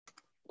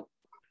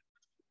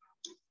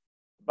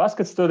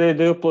Baskets studija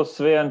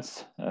 2+1.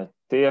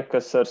 Tie,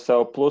 kas ar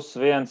savu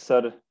 +1,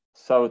 ar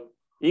savu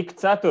ik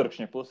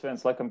ceturkšņa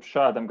 +1, laikam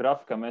šādam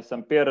grafikam, mēs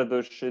esam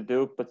pieraduši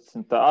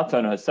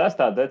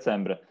 6.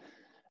 decembra.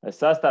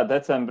 6.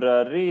 decembra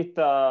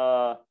rītā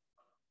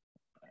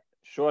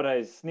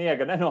šoreiz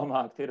sniega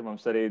nenomākt ir.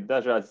 Mums arī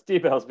dažādas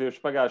ķīpeles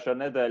bijušas pagājušā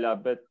nedēļā,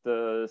 bet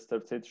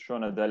starp citu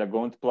šonedēļ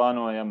Guntu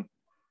plānojam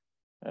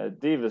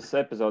 2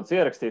 epizodes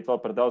ierakstīt, vēl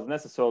par daudz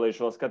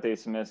nesasolīšu, vēl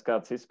skatīsimies,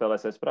 kāds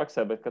izspēlēsies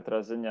praksē, bet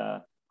katrā ziņā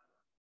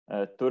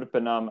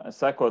turpinām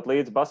sekot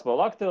līdz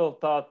basketbola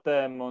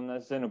aktivitātēm, un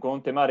es zinu,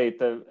 Guntim arī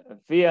te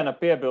viena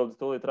piebilde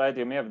tūlīt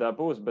raidījuma ievadā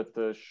būs, bet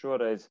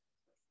šoreiz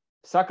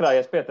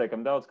sakrājies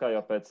pietiekami daudz, kā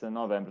jau pēc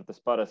novembra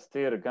tas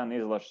parasti ir, gan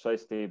izlašu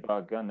saistībā,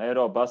 gan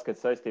Eirobasketa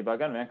saistībā,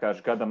 gan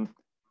vienkārši gadam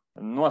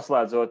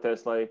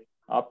noslēdzoties, lai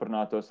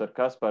aprunātos ar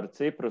Kasparu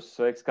Ciprus.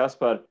 Sveiks,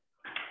 Kaspar!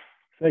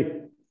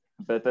 Sveiks!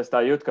 Bet es tā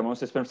jūtu, ka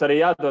mums vispirms arī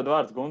jādod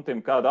vārds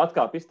Guntim kādu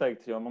atkāpi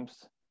izteikt, jo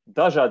mums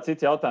dažādi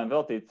citi jautājumi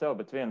veltīti sev,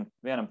 bet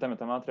vienam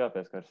tematam ātri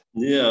jāpieskars.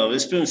 Jā,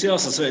 vispirms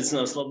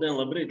jāsasveicinās. Labdien,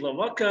 labrīt,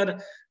 labvakar.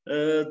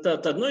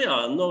 Tātad,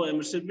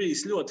 novembris ir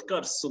bijis ļoti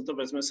karsts, un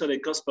tāpēc mēs arī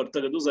Kasparu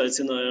tagad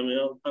uzaicinājām,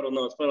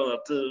 parunāt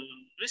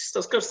visas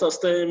tās karstās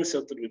tēmas,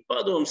 jo tur bija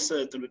padomas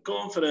sēde, tur bija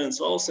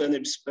konferences,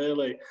 valstsvienības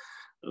spēlēja,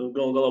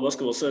 galu galā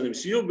basketbola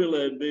savienības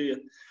jubileja bija.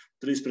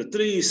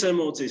 3-3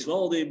 emocijas,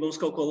 valdība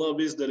mums kaut ko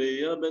labi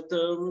izdarīja, bet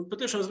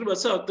patiešām es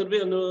gribētu sākt ar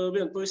vienu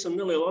pavisam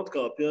nelielu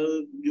atkāpi,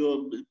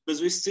 jo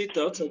bez viss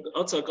cita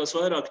atsākās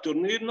vairāki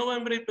turnīri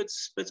novembrī,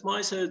 pēc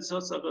mājasēdes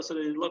atsākās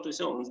arī Latvijas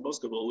jaunas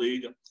basketbola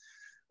līga.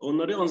 Un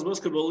ar jaunas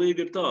basketbola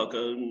līga ir tā, ka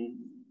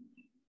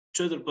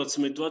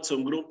 14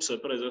 vecuma grupas,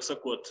 vai pareizāk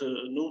sakot,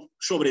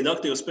 šobrīd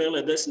aktīvi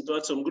spēlē 10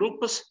 vecuma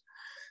grupas,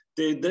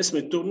 tie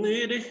 10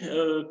 turnīri,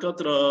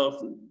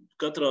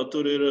 katrā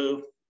tur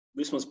ir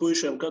vismaz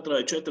puišiem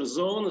katrai 4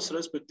 zonas,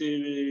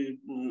 respektīvi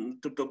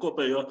tur to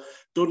kopējo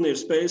turnīru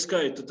spēju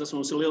skaitu. Tas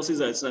mums ir liels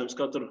izaicinājums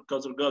katru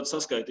gadu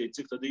saskaitīt,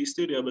 cik tad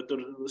īsti ir, bet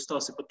tur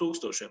stāsti par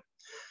 1000.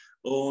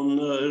 Un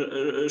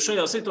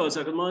šajā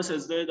situācijā, kad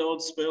mājasēdes dēļ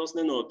daudz spēles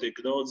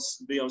nenotika, daudz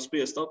bijām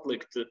spiest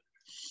atlikt,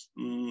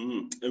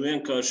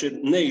 vienkārši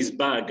ir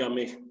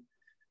neizbēgami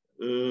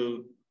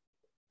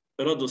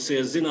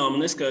radusies zināma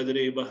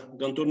neskaidrība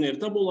gan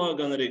turnīru tabulā,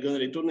 gan arī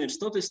turnīru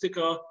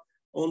statistikā.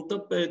 Un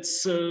tāpēc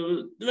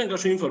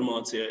vienkārši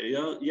informācijai,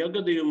 ja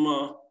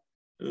gadījumā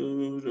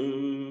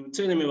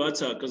cienījamie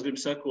vecāki, kas grib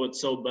sekot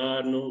savu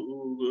bērnu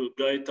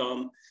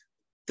gaitām,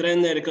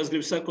 treneri, kas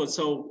grib sekot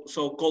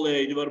savu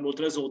kolēģi, varbūt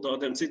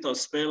rezultātiem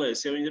citās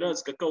spēlēs, ja viņi redz,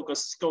 ka kaut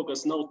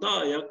kas nav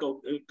tā, ja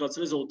kāds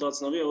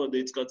rezultāts nav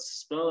ievadīts,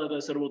 kāds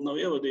spēlētājs varbūt nav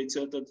ievadīts,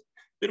 ja, tad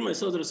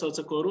pirmais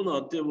adresāts, ar ko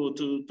runāt, tie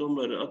būtu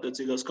tomēr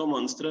attiecīgās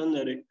komandas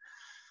treneri,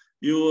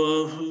 jo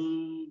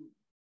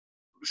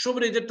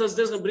šobrīd ir tas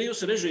diezgan brīvs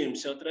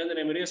režīms, ja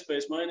treneriem ir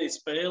iespējas mainīt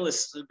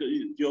spēles,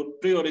 jo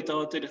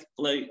prioritāte ir,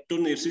 lai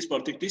turnīrs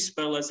vispār tiktu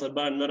izspēlēts, lai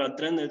bērni varētu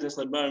trenēties,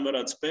 lai bērni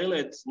varētu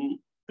spēlēt.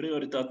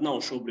 Prioritāte nav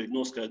šobrīd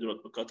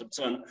noskaidrot par katru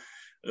cenu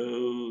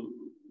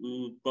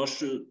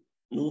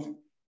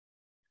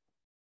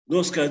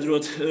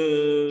noskaidrot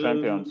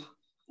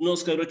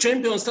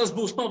čempions, tas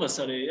būs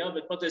pavasarī, ja,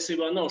 bet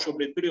patiesībā nav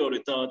šobrīd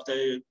prioritāte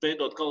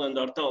veidot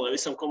kalendāru tā, lai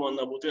visam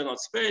komandām būtu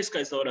vienāds spējas, kā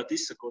es varētu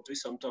izsakot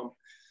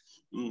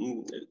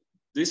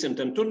visiem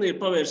tiem turnīru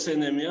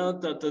pavērsieniem, jā,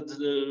 tātad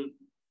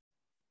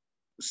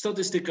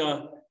statistikā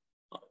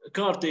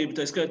kārtība,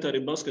 tā skaitā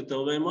arī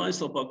Basket.lv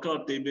mājaslapā,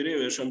 kārtība ir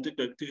ieviešama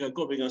tikai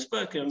kopīgiem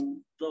spēkiem.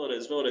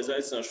 Vēlreiz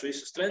aicināšu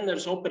visus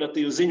trenerus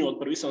operatīvi ziņot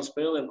par visām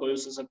spēlēm, ko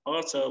jūs esat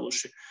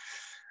pārcēluši,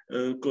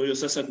 ko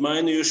jūs esat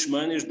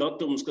mainījuši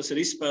datumus, kas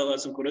ir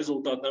izspēlēts un kur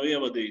rezultāti nav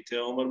ievadīti.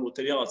 Ja, un varbūt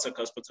ir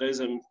jāatsakās pat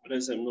reizēm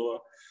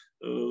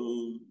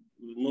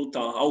no tā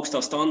augstā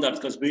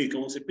standarta, kas bija, ka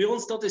mums ir pilna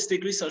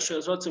statistika visās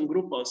šajās vecuma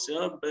grupās,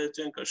 ja, bet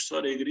vienkārši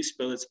svarīgi ir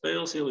izspēlēt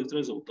spēles, ielikt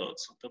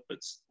rezultātus.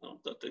 Tāpēc,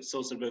 tā teikt,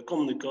 savstarpēja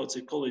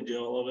komunikācija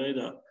koleģiālā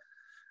veidā.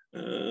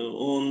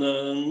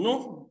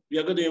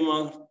 Ja gadījumā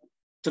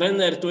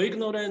treneri to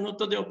ignorē,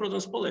 tad jau,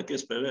 protams, paliek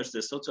iespēja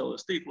vērsties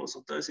sociālajos tīklos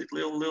un taisīt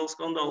lielu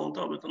skandālu un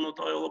tā, bet no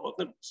tā jau labāk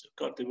nebūs.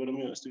 Kārtīgi varam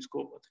ievest visu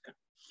kopā tikai.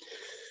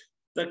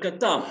 Tā kā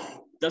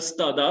tas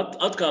tāda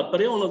atkāpe par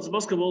jaunatnes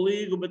basketbola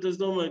līgu, bet es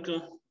domāju, ka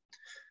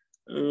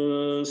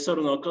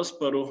sarunā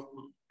Kasparu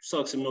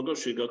sāksim no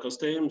garšīgākās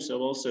tēmas, ja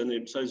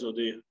valstsvienības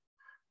aizvadīja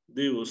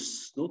 2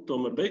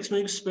 tomēr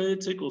veiksmīgas spēļu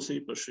ciklus,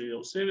 īpaši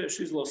jau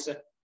sieviešu izlase.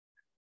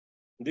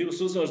 2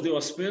 uzvaras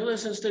 2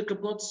 spēlēs, es teiktu, ka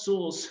plats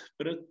solis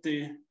pretī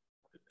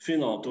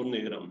fināla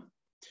turnīram.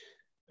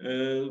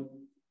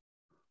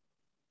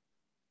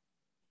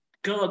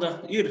 Kāda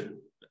ir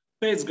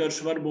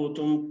pēcgarša varbūt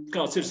un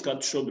kāds ir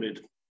skats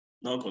šobrīd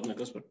nākotnē,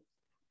 Kaspar?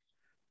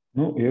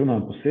 Ja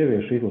runājam par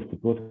sieviešu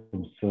izlasi,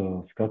 protams,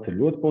 skats ir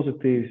ļoti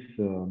pozitīvs.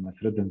 Mēs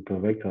redzam, ka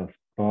veiktās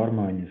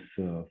pārmaiņas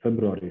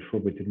februārī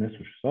šobrīd ir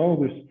nesušas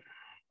augļus.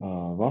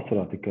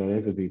 Vasarā tika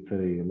ievadīts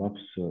arī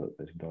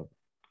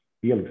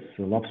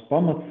ielikts labs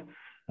pamats.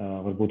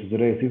 Varbūt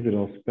uzreiz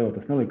Izraels spēle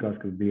tas nelikās,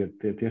 ka bija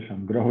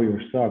tiešām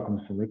graujošs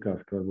sākums un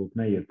likās, ka varbūt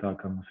neiet tā,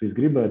 kā mums viss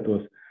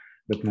gribētos.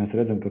 bet mēs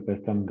redzam, ka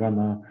pēc tam gan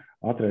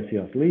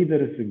atraisījās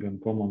līderis, gan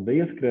komanda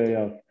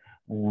ieskrējās,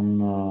 un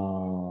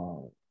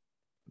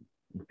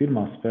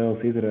pirmās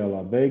spēles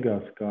Izrēlā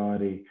beigās, kā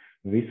arī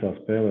visā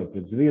spēlē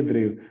pret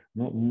Zviedriju,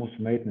 mūsu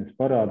meitenes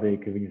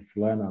parādīja, ka viņas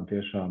lēnām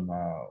tiešām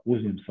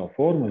uzņem savu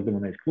formu, es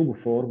domāju, nevis klubu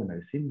formu,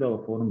 nevis individuālu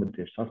formu, bet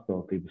tieši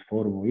saspēlētības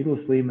formu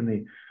izlases līmenī,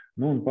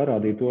 un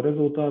parādīja to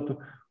rezultātu,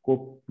 ko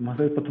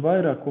mazliet pat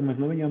vairāk, ko mēs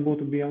no viņām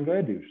bijām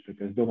gaidījuši. Tā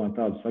kā es domāju,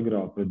 tādu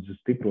sagrāvu pret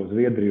stipro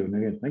Zviedriju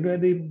neviens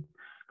negaidīja,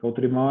 kaut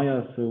arī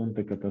mājās, un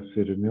tā kā tas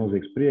ir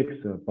milzīgs prieks.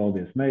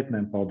 Paldies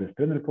meitenēm, paldies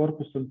treneru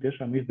korpusam,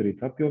 tiešām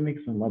izdarīts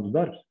apjomīgs un labs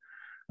darbs.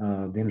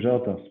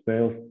 Diemžēl tās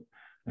spēles,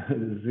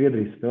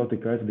 Zviedrijas spēle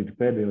tika aizvadīta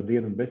pēdējo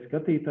dienu bez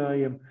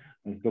skatītājiem.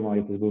 Es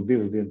domāju, ja tas būtu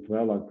 2 dienas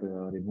vēlāk,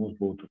 arī mums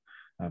būtu,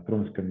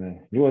 protams, ka ne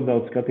ļoti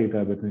daudz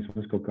skatītāju, bet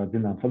mums kaut kāds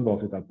zināms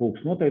atbalstītāju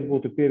pulks noteikti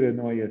būtu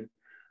pievienojies.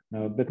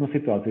 Bet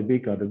situācija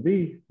bija kāda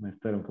bija. Mēs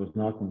ceram, ka uz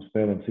nākamajām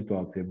spēlēm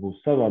situācija būs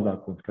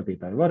savādāk un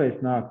skatītāji varēs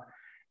nākt.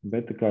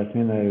 Bet, kā es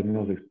minēju,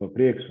 milzīgs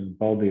prieks un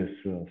paldies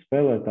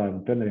spēlētājiem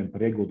un treneriem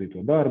par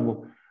ieguldīto darbu.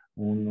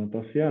 Un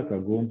tas, jā,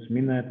 kā Gunts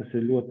minēja, tas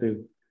ir ļoti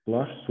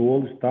plašs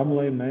solis tam,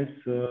 lai mēs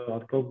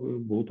atkal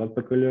būtu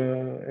atpakaļ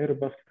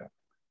Eirobasketā.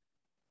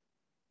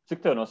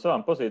 Cik tev no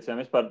savām pozīcijām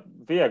vispār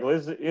viegli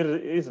ir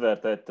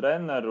izvērtēt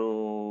treneru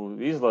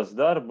izlases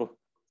darbu?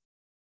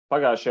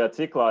 Pagājušajā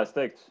ciklā, es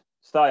teiktu,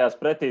 stājās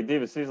pretī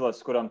 2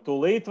 izlases, kurām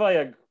tūlīt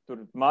vajag.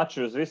 Tur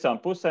mači uz visām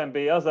pusēm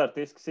bija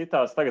azartiski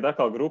sitās. Tagad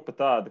atkal grupa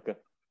tāda, ka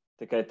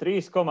tikai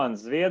 3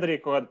 komandas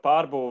Zviedrija kaut kādu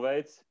pārbūvu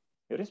veids.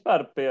 Ir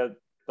vispār pie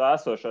tā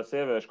esošā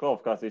sieviešu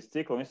kvalifikācijas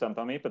cikla un visām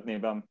tām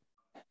īpatnībām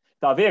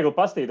tā viegli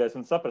pastīties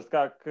un saprast,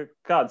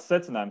 kādas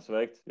secinājumus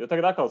veikt. Jo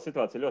tagad atkal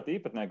situācija ļoti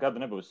īpatnē, gadu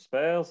nebūs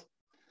spēles.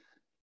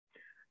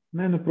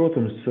 Nē,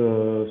 protams,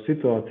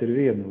 situācija ir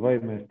viena, vai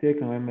mēs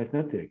tiekam, vai mēs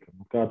netiekam.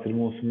 Kāds ir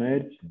mūsu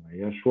mērķis?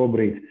 Ja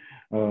šobrīd,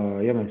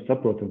 ja mēs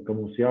saprotam, ka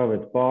mums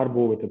jāveic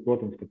pārbūve, tad,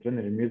 protams, ka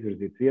treneriem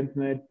izvirzīts viens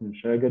mērķis, un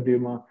šajā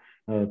gadījumā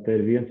te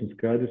ir viens un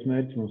skaidrs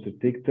mērķis, mums ir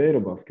tikt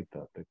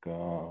Eirobasketā. Tā kā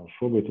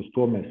šobrīd uz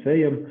to mēs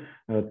ejam,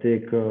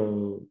 tiek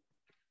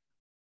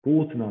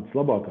pulcināts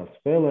labākās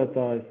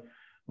spēlētājas,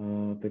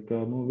 tā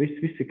kā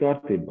viss ir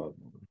kārtībā.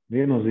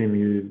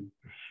 Viennozīmīgi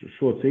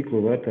šo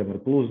ciklu vērtējam ar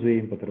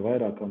pluszīm, pat ar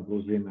vairākām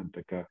pluszīmēm.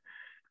 Tā kā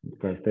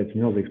es teicu,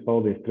 milzīgs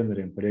paldies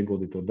treneriem par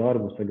ieguldīto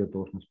darbu,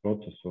 sagatavošanas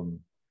procesu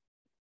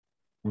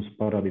un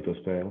parādīto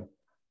spēli.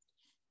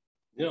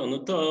 Jā,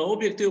 tā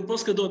objektīvi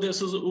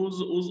paskatoties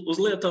uz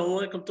lietām,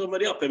 laikam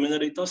tomēr jāpiemina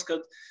arī tas, ka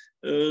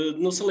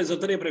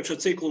salīdzinot ar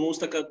iepriekšējo ciklu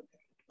mums tā kā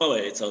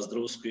paveicās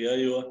drusku, ja,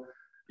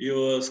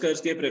 jo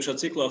skaidrs, ka iepriekšā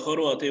ciklā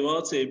Horvātija,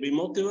 Vācija bija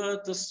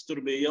motivētas, tur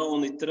bija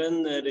jauni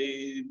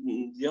treneri,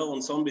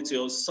 jauns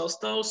ambiciozs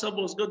sastāvs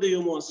abos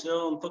gadījumos, ja,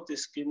 un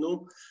faktiski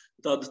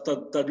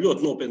tāda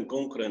ļoti nopietna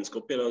konkurence,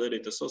 ko pierāda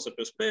arī tas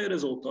savstarpējo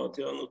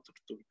rezultāti. Ja,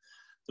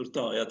 tur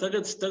tā, ja.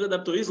 Tagad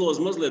ar to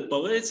izlozi mazliet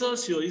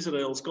paveicās, jo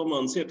Izraēlas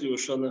komandas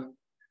iekļūšana,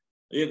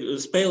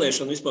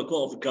 spēlēšana vispār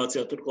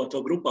kvalifikācijā, turklāt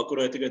to grupā,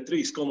 kurai tikai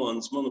 3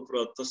 komandas,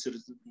 manuprāt, tas ir,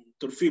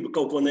 tur FIBA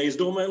kaut ko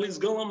neizdomāja līdz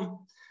galam.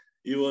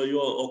 Jo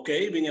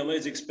viņam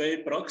vajadzīga spēja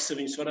prakse,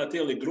 viņus varētu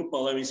ielikt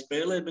grupā, lai viņi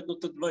spēlē, bet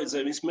tad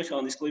vajadzēja viņus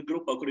mehāniski likt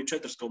grupā, kur ir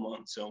 4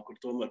 komandas, ja, un kur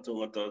tomēr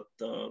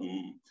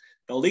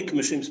tā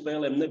likme šīm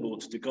spēlēm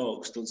nebūtu tik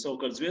augsta. Un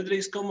savukārt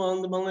Zviedrijas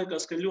komanda, man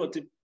liekas, ka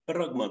ļoti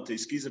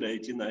pragmatiski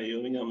izrēķināja,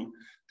 jo viņam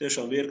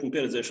tiešām virkni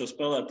pieredzējušo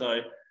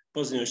spēlētāju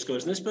paziņojuši, ka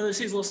vairs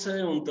nespēlēs izlasē,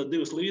 un tad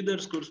 2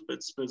 līderis, kurus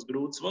pēc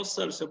grūtas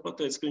vasaras jau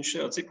pateica, ka viņš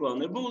šajā ciklā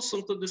nebūs,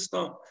 un tad es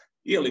tā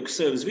ieliku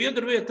sevi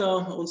Zviedru vietā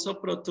un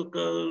sapratu,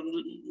 ka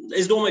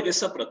es domāju, ka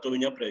es sapratu to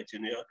viņa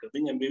aprēķinu, ja, ka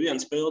viņam bija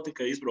viena spēle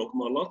tikai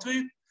izbraukumā ar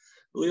Latviju,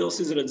 liels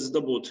izredzes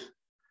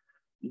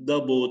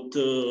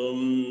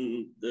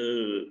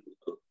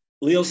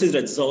liels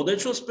izredzes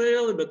zaudēt šo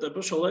spēli, bet tā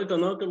pašā laikā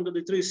nākamgad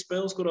ir 3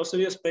 spēles, kurās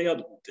ir iespēja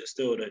atgūties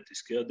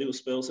teorētiski. Ja, 2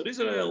 spēles ar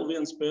Izraēlu,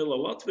 1 spēle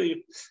ar Latviju.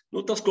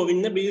 Tas, ko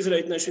viņi nebija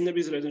izreikinājuši, ka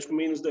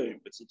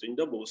 -19 viņi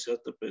dabūs, ja,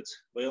 tāpēc,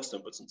 vai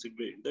 18, cik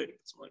bija?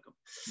 19, laikam.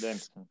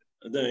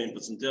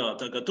 19, jā.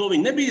 Tā kā to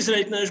viņi nebija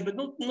izreikinājuši, bet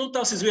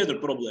tās ir Zviedru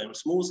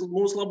problēmas.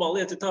 Mūsu labā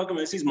lieta ir tā, ka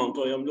mēs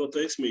izmantojam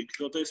ļoti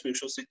veiksmīgi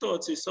šo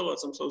situāciju,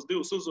 savācam savus 2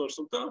 uzvarus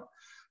un tā.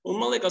 Un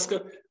man liekas,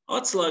 ka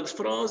atslēgas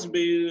frāze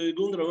bija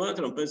Gundaram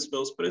Vētram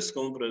pēcspēles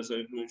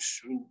preskonferencē.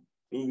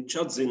 Viņš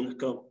atzina,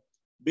 ka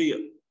bija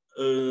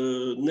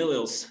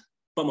neliels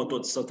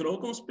pamatots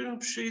satraukums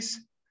pirms šīs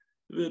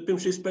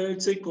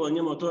spēļu cikla,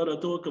 ņemot vērā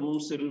to, ka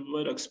mums ir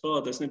vairākas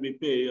spēlētājs nebija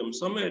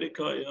pieejams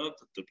Amerikā. Jā,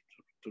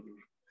 tur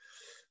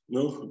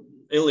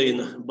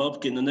Elīna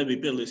Babkina nebija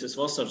piedalījusies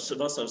vasaras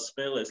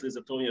spēlēs, līdz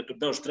ar to viņai tur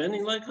dažu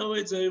treniņu laikā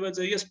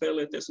vajadzēja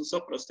iespēlēties un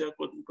saprast, jā,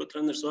 ko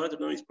treneris Vētra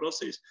no viņas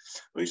prasīs.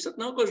 Un viņš saka,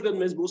 nākošais gadu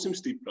mēs būsim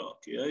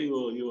stiprāki, jā,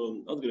 jo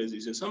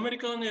atgriezīsies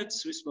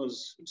amerikānietis,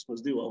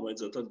 vismaz 2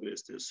 vajadzētu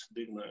atgriezties,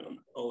 Dignai un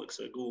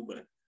Aleksai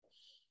Gulbei.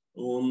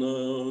 Un,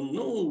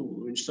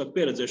 viņš saka,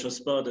 pieredzējušās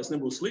spēlētājs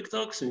nebūs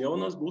sliktāks un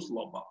jaunās būs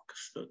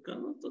labākas. Tā kā,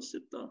 tas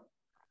ir tā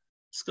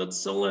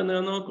skats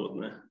saulēnajā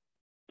nākotnē.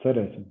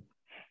 Cerēsim.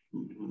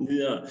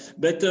 Jā,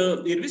 bet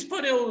ir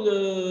vispār jau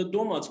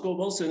domāts, ko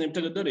Valsts Savienība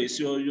tagad darīs,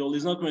 jo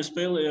līdz nākamajai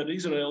spēlei ar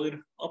Izraēlu ir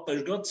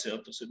apēš gads, jā,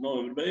 tas ir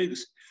novembra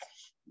beigas.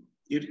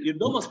 Ir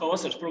domāts par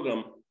vasaras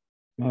programmu?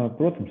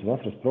 Protams,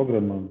 vasaras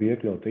programma bija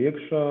iekļauta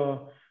iekšā.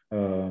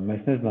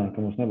 Mēs nezinājām,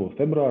 ka mums nebūs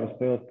februāra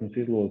spēles, pirms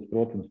izlozes,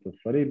 protams,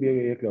 tas arī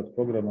bija iekļauts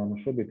programmā.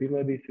 Mums šobrīd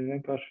izlaidīsim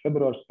vienkārši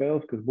februāra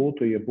spēles, kas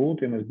būtu, ja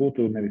mēs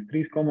būtu nevis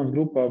 3 komandas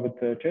grupā, bet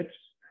 4.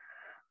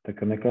 Tā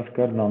kā nekas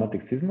kardināli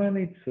netiks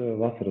izmainīts,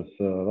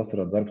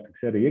 vasarā darbs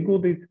tiks arī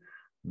ieguldīts,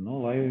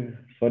 lai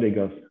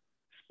svarīgās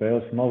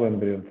spēles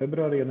novembrī un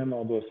februārī, ja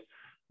nemaldos,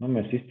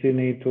 mēs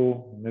izcīnītu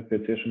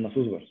nepieciešamās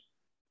uzvaras.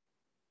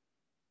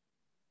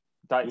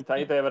 Tā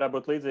ideja varētu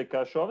būt līdzīga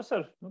kā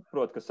šovasar,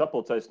 proti, ka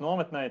sapulcējas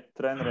nometnē,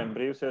 treneriem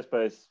brīvs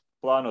iespējas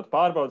plānot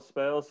pārbaudas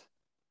spēles.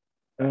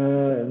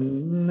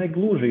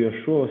 Negluži, jo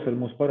šovasar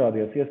mums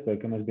parādījās iespēja,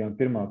 ka mēs bijām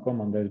pirmā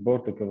komanda aiz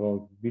borta, ka vēl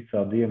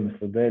visādi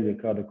iemeslu dēļ, ja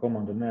kāda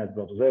komanda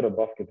neaizbrauc uz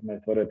Eirobasketu,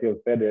 mēs varētu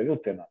ielikt pēdējā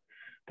vilcienā.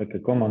 Tā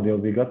kā komanda jau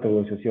bija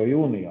gatavojusies jau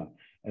jūnijā.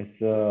 Es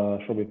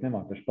šobrīd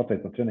nemākšu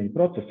pateikt par treniņu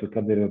procesu,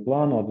 kad ir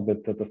plānots,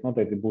 bet tas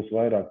noteikti būs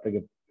vairāk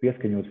tagad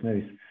pieskaņots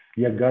nevis,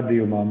 ja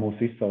gadījumā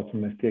mūs izsauc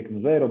un mēs tiekam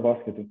uz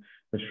Eirobasketu,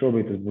 bet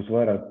šobrīd tas būs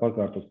vairāk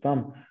pakārtos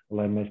tam,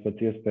 lai mēs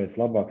pēc iespējas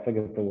labāk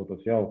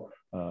sagatavotos jau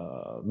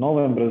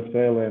novembra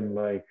spēlēm,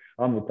 lai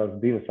tās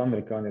 2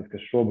 amerikānietes,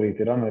 kas šobrīd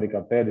ir Amerikā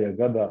pēdējā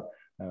gadā,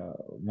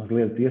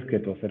 mazliet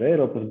ieskietos ar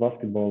Eiropas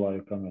basketbolā,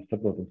 jo, kā mēs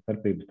saprotam,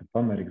 starpības starp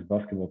Amerikas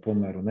basketbolu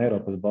tomēr un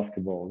Eiropas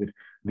basketbolu ir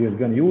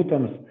diezgan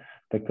jūtamas.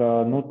 Tā kā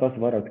tas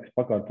varētu tiks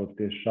pakārtots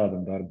tieši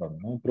šādam darbam.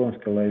 Protams,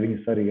 ka lai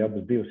viņas arī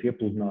abas divas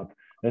iepludinātu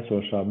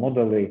esošā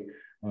modelī,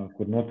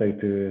 kur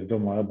noteikti, es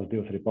domāju, abas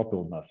divas arī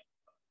papildinās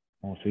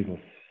mūsu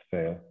izlases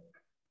spēli.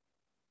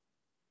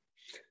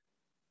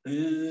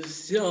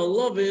 Jā,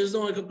 labi, es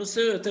domāju, ka par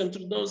sievietēm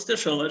tur daudz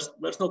tiešām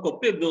vairs nav ko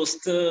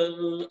piebilst.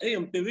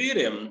 Ejam pie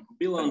vīriem.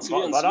 Bilants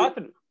 1.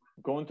 Varētu,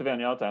 Gunta,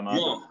 vienu jautājumu.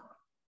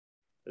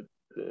 Jā.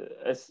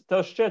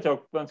 Tev šķiet jau,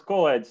 mans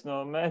kolēģis no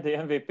Media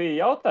MVP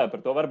jautāja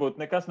par to,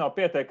 varbūt nekas nav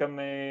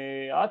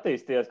pietiekami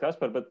attīstījies,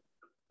 Kaspar, bet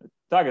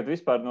tagad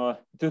vispār no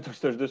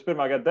 2021.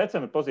 gada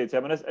decembra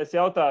pozīcijām, un es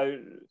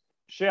jautāju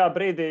šajā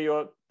brīdī,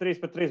 jo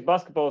 3-3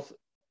 basketbols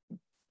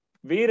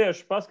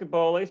vīriešu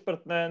basketbola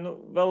izpratnē,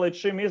 vēl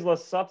līdz šim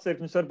izlases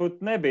apcirkņus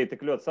varbūt nebija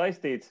tik ļoti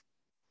saistīts.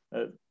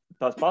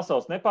 Tās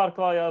pasaules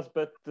nepārklājās,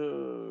 bet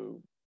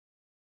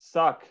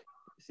sāk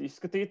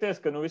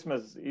izskatīties, ka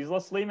vismaz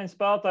izlases līmeņa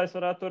spēlētājs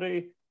varētu arī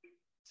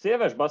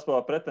sieviešu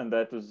basketbolā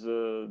pretendēt uz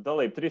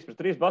dalību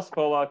 3-3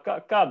 basketbolā.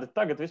 Kāda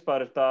tagad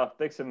vispār ir tā,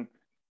 teiksim,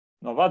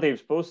 no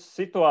vadības puses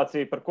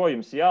situācija, par ko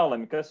jums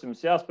jālemj, kas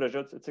jums jāspriež,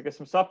 jo, cik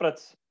esmu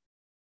sapratis,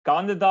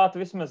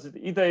 kandidāti vismaz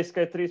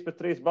idejiskai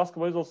 3-3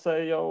 basketbola izlasē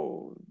jau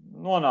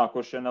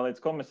nonākuši ne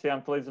līdz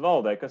komisijām, līdz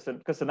valdē. Kas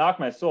ir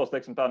nākamais solis,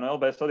 teiksim tā, no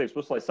LBS vadības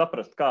puses, lai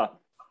saprastu,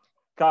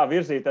 kā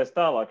virzīties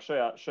tālāk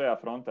šajā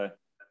frontē?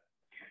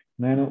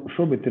 Nē,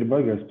 šobrīd ir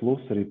baigais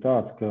pluss arī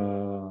tāds, ka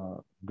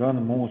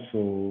gan mūsu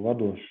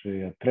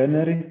vadošie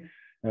treneri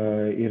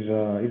ir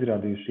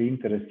izrādījuši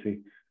interesi,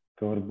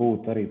 ka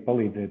varbūt arī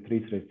palīdzēt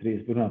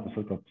 3x3, runāt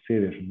par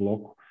sieviešu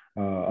bloku,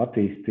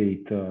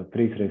 attīstīt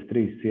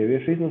 3x3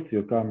 sieviešu izlasi,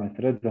 jo, kā mēs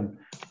redzam,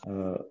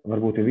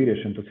 varbūt ja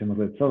vīriešiem tas ir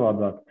mazliet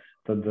savādāk,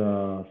 tad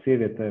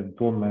sievietēm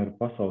tomēr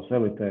pasaules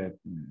elitē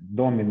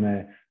dominē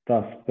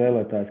tās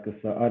spēlētājs,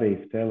 kas arī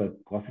spēlē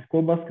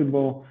klasisko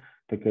basketbolu.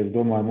 Tā kā es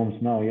domāju, mums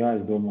nav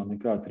jāizdomā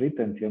nekāds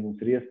ritenis, ja mums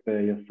ir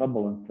iespēja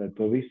sabalansēt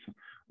to visu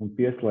un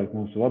pieslēgt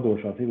mūsu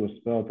vadošās izlases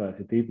spēlētājs,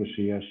 ir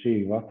īpaši, ja šī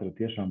vasara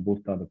tiešām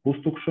būs tāda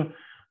pustukša,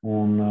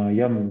 un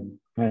ja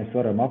mēs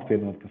varam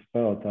apvienot,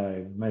 ka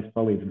mēs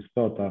palīdzam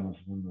spēlētājiem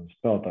un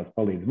spēlētājs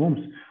palīdz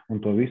mums,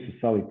 un to visu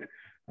salikt,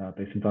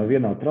 teiksim, tā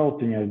vienā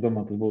trauciņā, es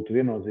domāju, tas būtu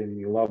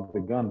viennozīmīgi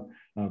labi gan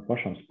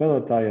pašam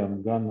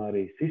spēlētājiem, gan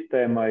arī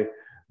sistēmai,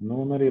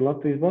 un arī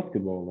Latvijas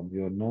basketbolam,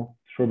 jo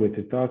šobrīd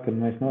ir tā, ka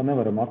mēs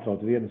nevaram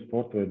atraut vienu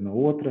sporta veidu no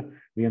otra,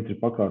 viens ir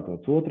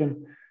pakārtots otram.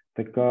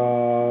 Tā kā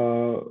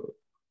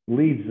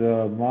līdz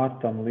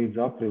mārtam,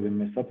 līdz aprīlim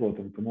mēs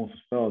saprotam, ka mūsu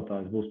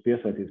spēlētājs būs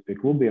piesaistīts pie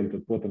klubiem,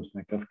 tad, protams,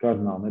 nekas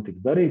kardināli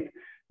netiks darīt,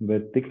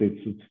 bet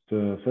tiklīdz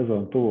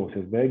sezona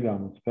tuvosies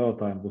beigām un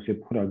spēlētājiem būs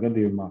jebkurā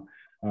gadījumā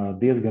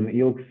diezgan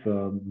ilgs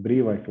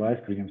brīvais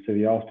laiks, kur viņam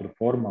sevi jāuztur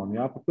formā un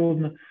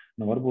jāpapildina,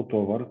 varbūt to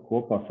var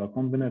kopā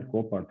sakombinēt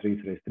kopā ar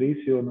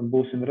 3x3, jo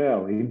būsim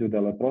reāli.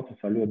 Individuālajā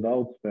procesā ļoti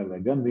daudz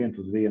spēlē, gan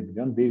 1-1,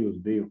 gan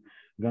 2-2,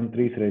 gan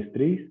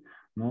 3x3,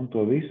 un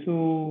to visu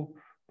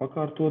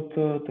pakārtot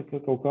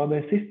kaut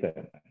kādai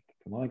sistēmai.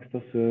 Man liekas,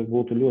 tas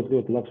būtu ļoti,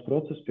 ļoti labs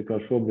process, pie kā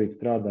šobrīd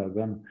strādā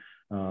gan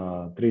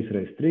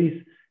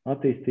 3x3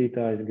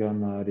 attīstītājs,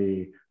 gan arī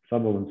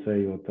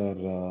sabalansējot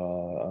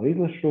ar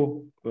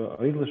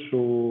izlašu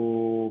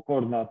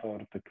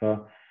koordinātoru. Tā kā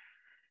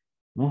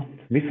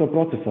visā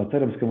procesā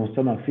cerams, ka mums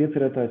sanāks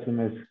iecerētājs, un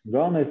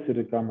galvenais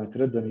ir, kā mēs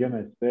redzam, ja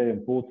mēs spējam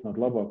pulcināt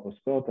labākos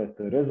spēlētājus,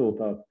 tad ir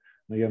rezultāts.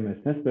 Ja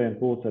mēs nespējam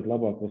pulcēt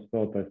labākos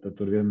spēlētājus, tad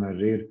tur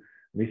vienmēr ir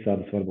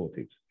visādas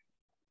varbūtības.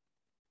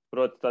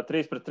 Proti, tā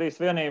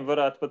 3-3 vienība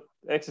varētu pat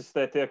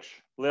eksistēt iekš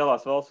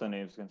lielās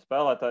valstsvienības, gan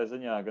spēlētāju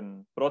ziņā, gan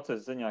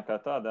procesa ziņā kā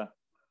tādā.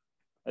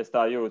 Es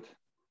tā jūtu.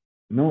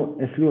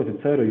 Es ļoti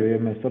ceru, jo, ja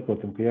mēs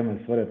saprotam, ka ja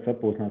mēs varētu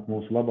sapulcināt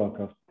mūsu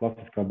labākās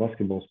klasiskā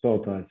basketbola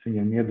spēlētājas,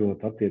 viņiem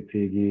iedot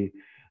attiecīgi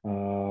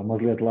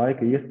mazliet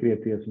laika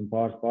ieskrieties un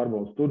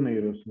pārbaudas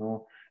turnīrus,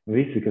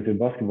 visi, kas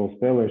ir basketbolu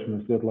spēlējuši,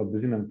 mēs ļoti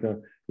labi zinām, ka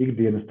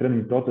ikdienas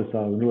treniņu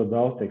procesā ļoti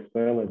daudz tiek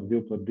spēlēts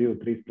 2-2,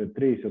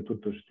 3-3, jo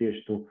tur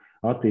tieši tu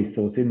attīsti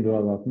savas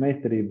individuālās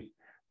meistarības.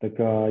 Tā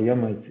kā, ja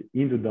mēs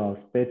individuāli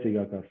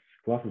spēcīgākās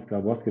klasiskā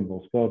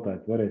basketbola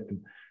spēlētājas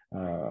varēsim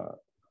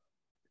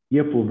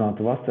iepludināt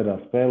vasarā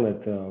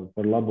spēlēt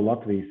par labu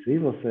Latvijas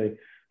izlasei,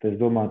 tad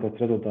es domāju,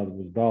 tas rezultāts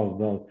būs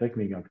daudz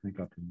sekmīgāks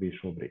nekā tas bija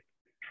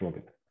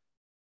šogad.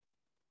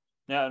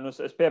 Jā,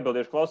 es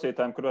piebildīšu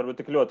klausītājiem, kur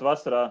varbūt tik ļoti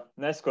vasarā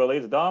nesekoja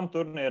līdz dāmu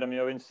turnīram,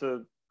 jo viņas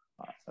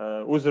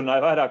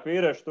uzrunāja vairāk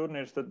vīriešu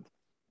turnīrus, tad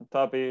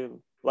tā bija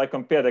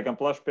laikam pietiekami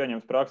plaši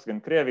pieņemts praksa. Gan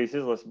Krievijas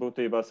izlase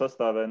būtībā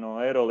sastāvē no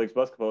Eirolīgas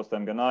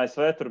basketbolistiem, gan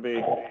ASV. Tur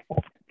bija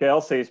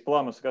Kelsijas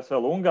Plamus, kas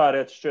vēl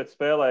Ungārietis šķiet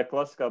spēlēja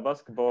klasiskā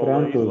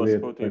basketbola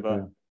izlase būtībā.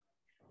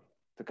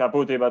 Tā kā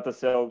būtībā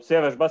tas jau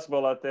sieviešu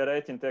basketbolā tie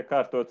rēķini tiek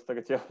kārtots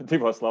tagad jau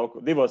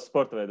divos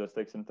sporta veidos,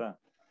 teiksim tā.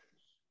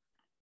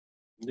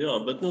 Jā,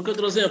 bet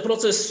katrā ziņā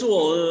process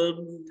sola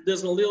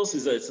diezgan liels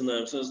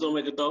izaicinājums. Es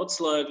domāju, ka tā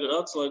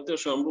atslēga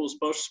tiešām būs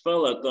pašu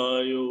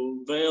spēlētāju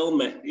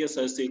vēlme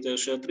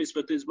iesaistīties šajā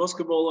 3-3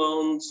 basketbolā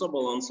un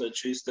sabalansēt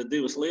šīs te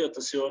divas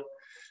lietas, jo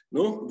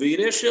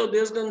vīrieši jau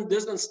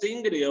diezgan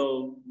stingri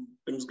jau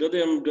pirms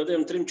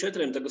gadiem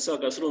 3-4, tagad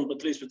sākās runa par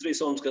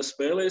 3-3 olimpiskās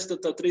spēlēs,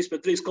 tad tā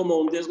 3-3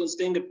 komanda diezgan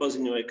stingri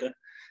paziņoja, ka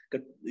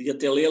ja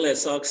tie lielie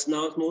sāks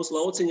nākt mūsu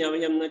lauciņā,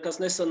 viņam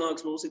nekas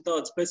nesanāks, mums ir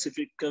tāda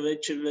specifika, ka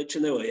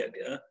veči nevajag.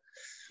 Ja?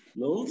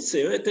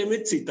 Sievietēm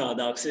ir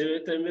citādāk.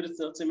 Sievietēm ir,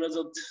 acīm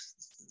redzot,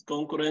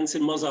 konkurence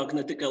ir mazāk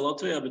ne tikai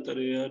Latvijā, bet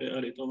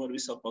arī tomēr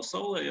visā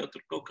pasaulē, ja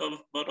tur kaut kā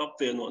var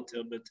apvienot.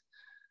 Ja? Bet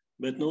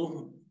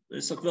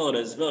es saku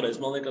vēlreiz,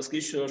 man liekas, ka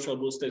izšķirošā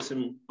būs,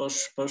 teiksim,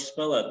 paši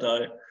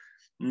spēlētāji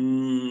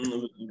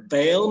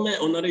vēlme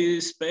un arī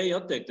spēja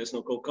atteikties no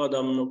kaut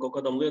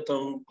kādām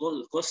lietām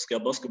klasiskajā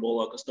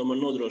basketbolā, kas tomēr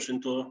nodrošina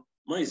to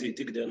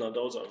maizīt ikdienā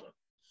daudzām.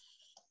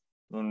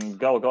 Un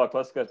galu galā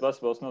klasiskais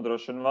basketbols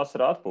nodrošina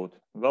vasarā atpūtu.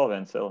 Vēl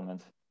viens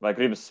elements. Vai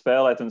gribas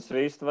spēlēt un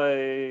svīst, vai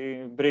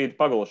brīdi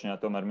pagulšņā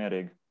tomēr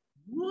mierīgi?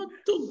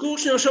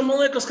 Gulšņošana,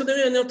 man liekas, ka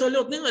neviena jau tā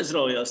ļoti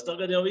neaizraujās.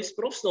 Tagad jau visi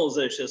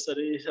profesionalizējušies,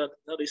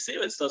 arī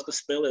sievietes tās, kas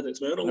spēlē,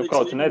 teiksim, Eurolīgas.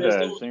 Kaut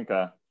nedēļas, viņa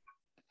kā.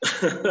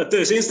 Tu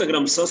esi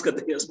Instagram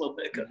saskatījies, man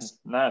liekas.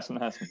 Neesmu.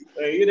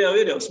 Ir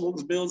jau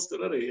smugas bildes,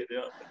 tur arī ir,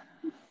 jā.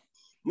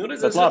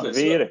 Bet labi,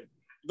 vīri.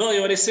 Vēl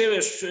jau arī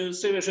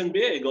sieviešu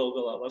NBA galu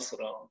galā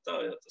vasarā. Tā,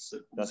 jā, tas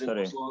ir. Tas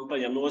arī.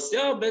 Paņem nost,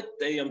 jā, bet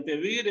ejam pie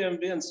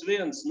vīriem,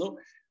 viens.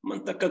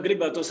 Man tā kā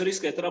gribētos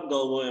riskēt ar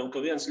apgalvojumu,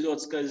 ka viens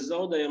ļoti skaists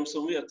zaudējums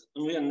un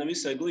viena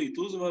nevisai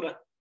glīta uzvara.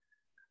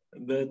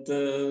 Bet,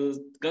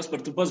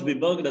 Kaspar, tu pats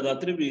biji Belgradā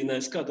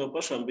tribīnēs, kā tev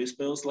pašām bija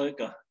spēles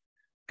laikā?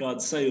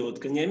 Kāda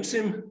sajūta, ka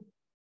ņemsim?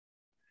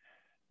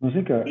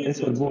 Es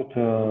varbūt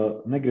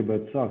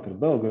negribētu sākt ar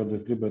Belgradu,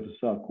 es gribētu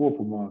sākt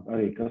kopumā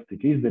arī, kas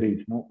tika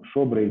izdarīts.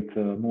 Šobrīd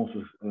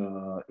mūsu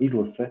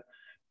izlase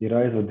ir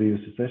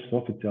aizvadījusi 6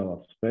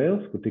 oficiālās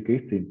spēles, kur tika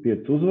izcīnīts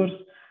 5 uzvaras.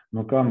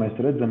 Kā mēs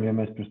redzam, ja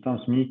mēs pirms tam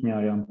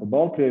smīķņājām pa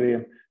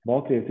Baltkrieviem,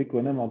 Baltkrievi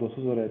tikko nemaldos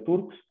uzvarēja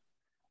turkus.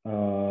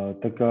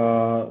 Tā kā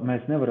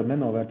mēs nevaram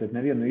nenovērtēt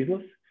nevienu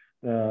izlasi.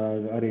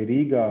 Arī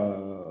Rīgā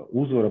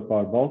uzvara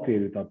pār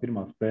Baltkrieviju, tā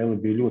pirmā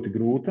spēle bija ļoti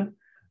grūta.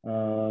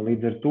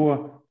 Līdz ar to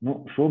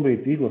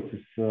šobrīd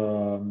izlases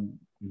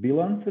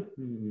bilance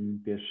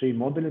pie šī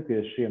modeļa,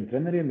 pie šiem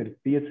treneriem ir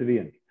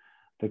 5-1.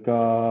 Tā kā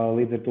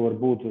līdz ar to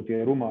varbūt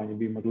tie rumāņi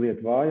bija mazliet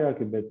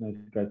vājāki, bet,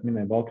 kā es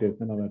minēju, Baltkrievs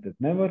nenovērtēt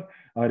nevar.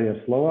 Arī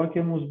ar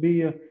Slovākiem mums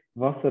bija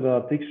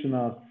vasarā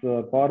tikšanās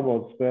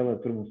pārbaudas spēlē,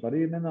 tur mums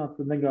arī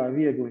negāja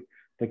viegli.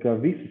 Tā kā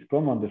visas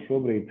komandas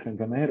šobrīd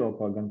gan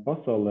Eiropā, gan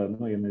pasaulē,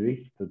 ja ne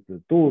visi, tad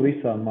tuvu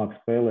visām māk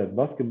spēlēt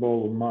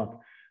basketbolu un māk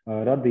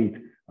radīt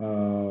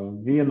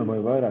vienu vai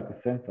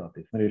vairākas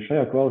sensācijas. Arī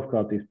šajā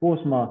kvalifikācijas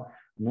posmā,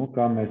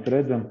 kā mēs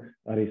redzam,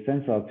 arī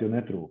sensāciju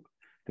netrūka.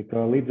 Tā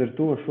kā līdz ar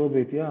to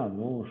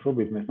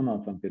šobrīd mēs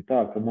nonācām pie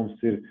tā, ka mums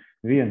ir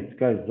viens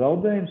skaists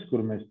zaudējums,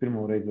 kuru mēs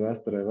pirmo reizi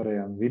vēsturē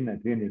varējām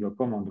vinnēt vienīgo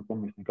komandu,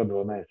 ko mēs nekad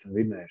vēl neesam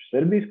vinnējuši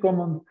Serbijas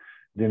komandu.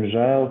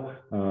 Diemžēl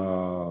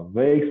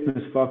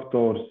veiksmes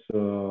faktors,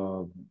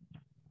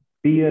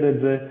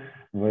 pieredze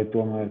vai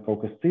tomēr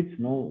kaut kas cits,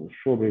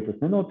 šobrīd tas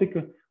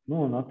nenotika.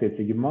 Un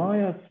attiecīgi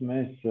mājās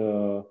mēs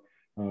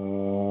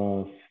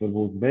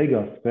varbūt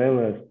beigās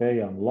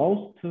spējām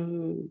laust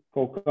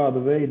kaut kāda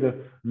veida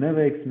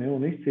neveiksmi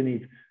un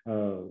izcīnīt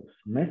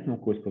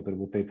nesmuku, es pat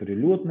varbūt teikt arī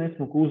ļoti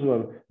nesmuku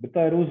uzvaru, bet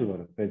tā ir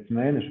uzvara. Pēc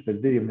mēneša,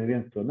 pēc 2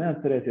 neviens to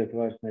neatcerēsies,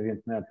 vairs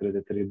neviens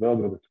neatcerēsies arī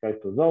Belgradas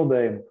skaisto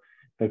zaudējumu.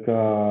 Tā kā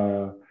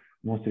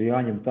mums ir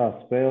jāņem tās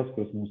spēles,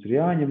 kuras mums ir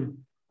jāņem,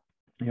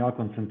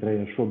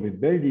 jākoncentrējas šobrīd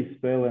Beļģijas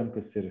spēlēm,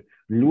 kas ir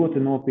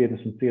ļoti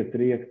nopietnas un ciets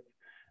rieksts.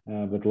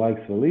 bet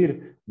laiks vēl ir.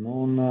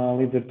 Un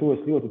līdz ar to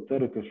es ļoti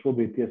ceru, ka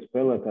šobrīd tie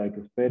spēlētāji,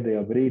 kas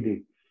pēdējā brīdī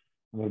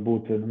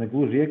varbūt ne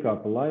gluži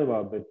iekāpa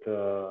laivā, bet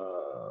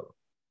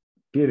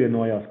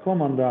pievienojās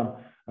komandām,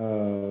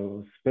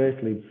 spēs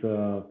līdz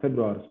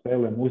februāra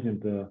spēlēm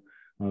uzņemt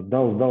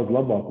daudz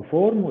labāku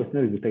formu. Es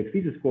negribu teikt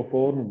fizisko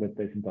formu, bet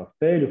teiksim, tā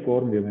spēļu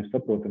formu, jo mēs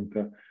saprotam,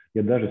 ka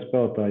ja daži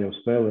spēlētāji jau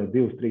spēlē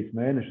 2-3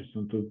 mēnešus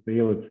un tu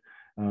ieliec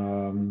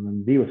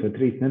 2 vai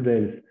 3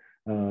 nedēļas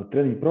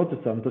treniņu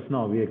procesā, tas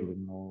nav viegli.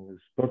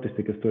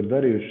 Sportisti, kas to ir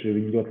darījuši,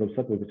 viņi ļoti labi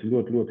saprot, ka tas ir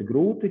ļoti, ļoti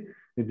grūti.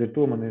 Līdz ar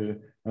to man ir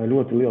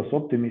ļoti liels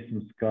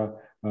optimisms, ka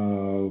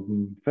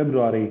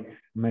februārī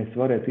mēs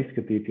varētu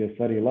izskatīties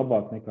arī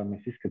labāk, nekā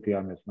mēs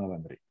izskatījāmies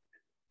novembrī.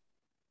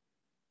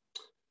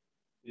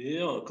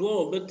 Jā,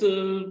 Klau, bet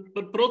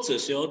par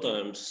procesu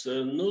jautājums.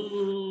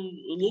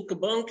 Luka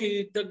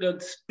Banki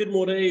tagad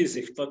pirmo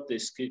reizi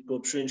faktiski,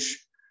 kopš viņš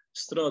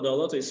strādā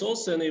Latvijas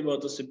Valsts Savienībā,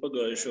 tas ir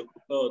pagājuši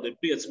kādi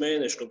 5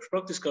 mēneši kopš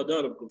praktiskā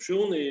darba, kopš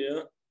jūnija,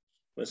 ja?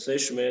 Vai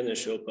 6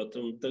 mēneši jau pat.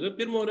 Un tagad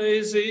pirmo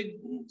reizi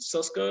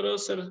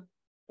saskārās ar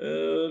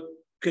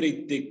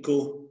kritiku,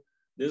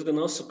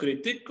 diezgan asu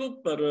kritiku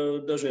par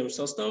dažiem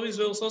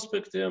sastāvizvēles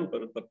aspektiem,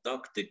 par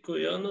taktiku,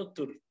 ja?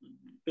 Tur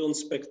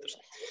pilns spektrs.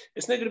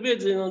 Es negribu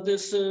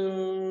iedziļināties,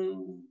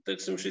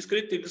 teiksim, šīs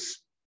kritikas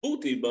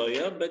būtībā,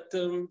 ja? Bet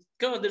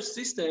kāda ir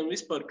sistēma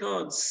vispār,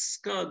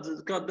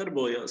 kāda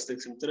darbojās,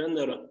 teiksim,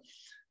 trenera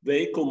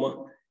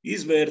veikuma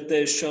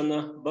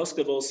izvērtēšana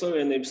Basketbola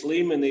Savienības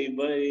līmenī,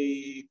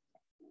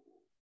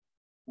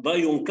 vai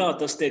un kā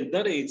tas tiek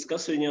darīts,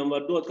 kas viņam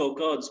var dot kaut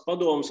kādus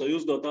padomus vai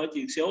uzdot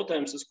āķīgus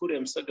jautājumus, uz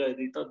kuriem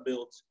sagaidīt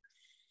atbildes?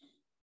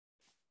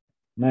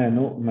 Nē,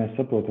 mēs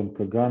saprotam,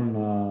 ka gan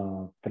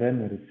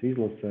treneris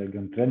izlasē,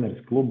 gan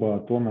treneris klubā,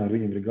 tomēr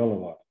viņam ir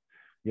galavārds.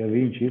 Ja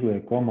viņš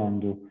izliek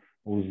komandu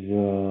uz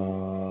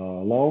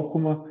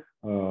laukuma,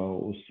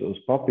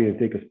 uz papīra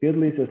tie, kas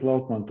piedalīsies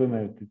laukumā,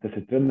 tomēr tas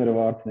ir trenera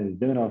vārds, nevis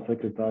ģenerāla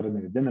sekretāra,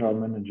 nevis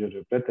ģenerāla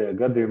menedžera. Pretējā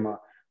gadījumā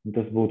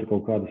tas būtu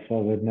kaut kāda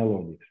sava veida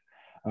neloģiski.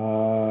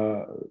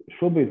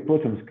 Šobrīd,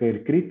 protams, ka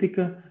ir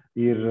kritika,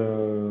 ir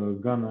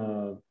gan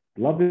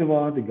labi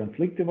vārdi, gan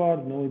slikti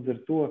vārdi, līdz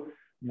ar to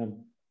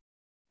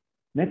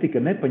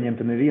netika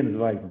nepaņemta neviena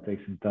zvaigzne,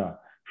 teiksim tā.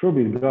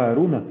 Šobrīd gāja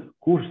runa,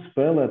 kurš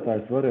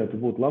spēlētājs varētu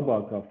būt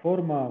labākā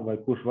formā vai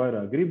kurš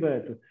vairāk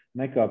gribētu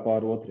nekā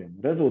pār otriem.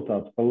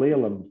 Rezultāts pa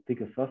lielam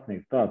tika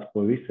sasniegts tāds,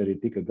 ko visi arī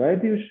tika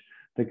gaidījuši,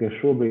 tā kā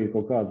šobrīd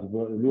kaut kāds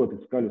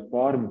ļoti skaļus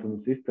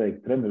pārmetumus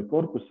izteikt treneru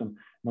korpusam,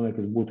 man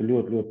liekas, būtu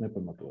ļoti, ļoti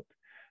nepamatot.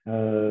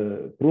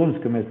 Protams,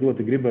 ka mēs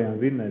ļoti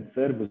gribējām vinnēt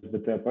serbus,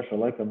 bet tajā pašā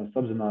laikā mēs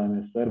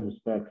apzinājāmies serbu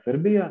spēku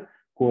Serbijā,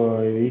 ko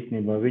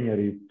īstenībā viņi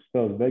arī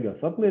spēles beigās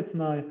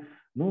apliecināja.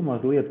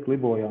 Mazliet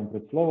klibojām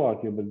pret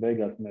Slovākiju, bet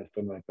beigās mēs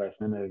tomēr, kā es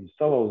minēju,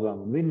 salauzām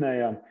un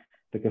vinnējām.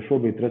 Tā kā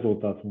šobrīd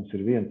rezultāts mums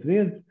ir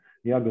 1-1,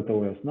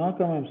 jāgatavojas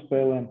nākamajām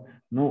spēlēm.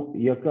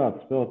 Ja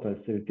kāds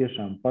spēlētājs sevi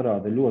tiešām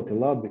parāda ļoti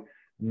labi,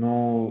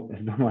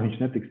 es domāju, viņš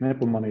netiks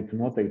nepamanīts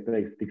un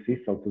noteikti tiks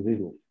izsaukts uz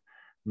izlasi.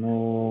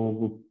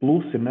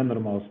 Plus ir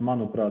nenormāls,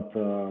 manuprāt,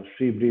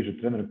 šī brīža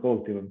treneru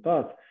kolektīvam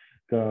tāds,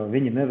 ka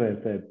viņi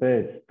nevērtē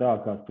pēc tā,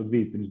 kāds tu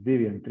biji pirms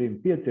 2, 3,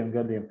 5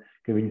 gadiem,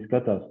 ka viņi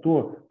skatās to,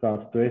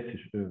 kāds tu esi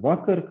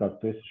vakar, kāds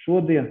tu esi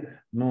šodien,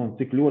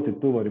 cik ļoti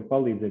tu vari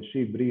palīdzēt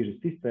šī brīža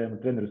sistēma,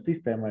 treneru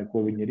sistēmai,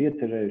 ko viņi ir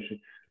iecerējuši,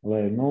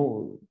 lai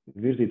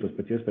virzītos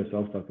pēc iespējas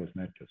augstākajos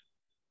mērķos.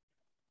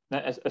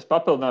 Es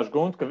papildināšu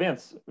Guntu, ka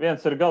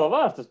viens ir gala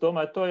vārds. Es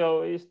domāju, to jau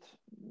īsti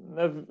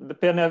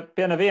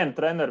pie neviena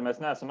trenera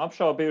mēs neesam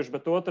apšaubījuši,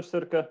 bet otrs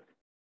ir, ka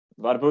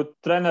varbūt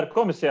treneru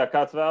komisijā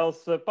kāds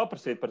vēlas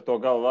paprasīt par to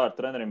galvu vārdu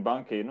trenerim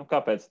Banki.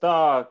 Kāpēc tā,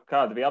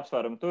 kāda bija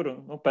apsvērumi tur,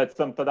 un pēc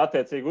tam tad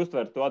attiecīgi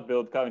uztvert to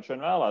atbildi, kā viņš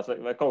vien vēlās,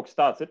 vai kaut kas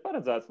tāds ir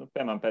paredzēts,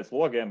 piemēram, pēc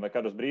logiem vai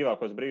kādos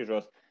brīvākos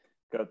brīžos,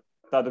 ka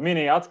tādu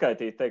mini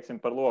atskaitīt,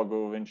 teiksim, par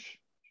logu viņš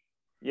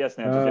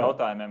iesniedz uz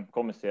jautājumiem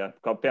komisijā,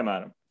 kā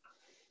piemēram.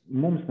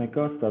 Mums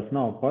nekas tāds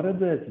nav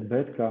paredzēts,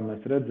 bet, kā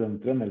mēs redzam,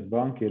 treneris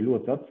Banki ir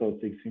ļoti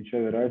atsaucīgs, viņš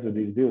jau ir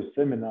aizvadījis 2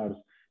 seminārus.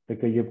 Tā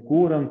kā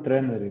jebkuram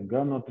trenerim,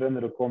 gan no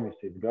treneru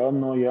komisijas, gan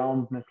no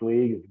jaunatnes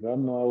līgas,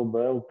 gan no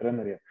LBL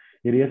treneriem,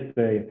 ir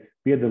iespēja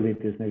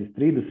piedalīties nevis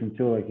 30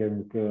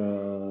 cilvēkiem,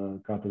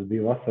 kā tas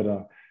bija vasarā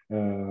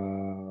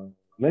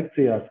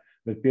lekcijās,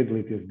 bet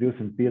piedalīties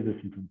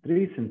 250 un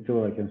 300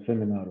 cilvēkiem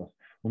semināros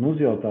un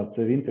uzjautāt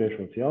sev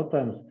interesējošos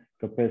jautājumus,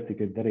 kāpēc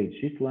tikai darīt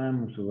šis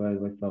lēmums vai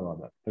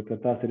savādāk. Tā kā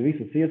tās ir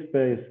visas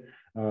iespējas,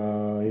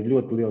 ir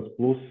ļoti liels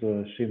plus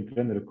šim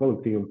treneru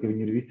kolektīvam, ka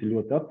viņi ir visi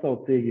ļoti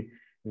atsaucīgi,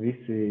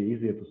 visi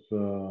iziet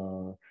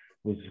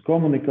uz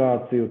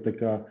komunikāciju. Tā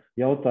kā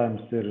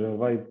jautājums ir,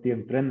 vai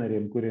tiem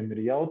treneriem, kuriem ir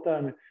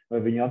jautājumi,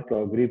 vai viņi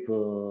atkal grib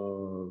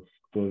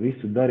to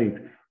visu darīt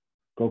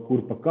kaut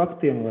kur pa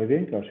kaktiem, vai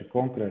vienkārši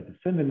konkrēti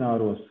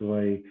semināros,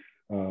 vai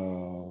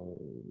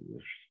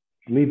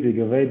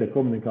līdzīga veida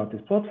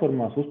komunikācijas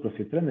platformās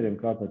uzprasīt treneriem,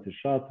 kāpēc ir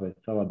šāds vai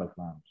savādāk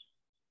lēmums.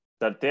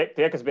 Tad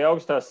tie, kas bija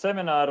augstās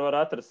semināri, var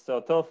atrast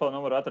savu telefonu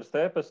numuru, atrast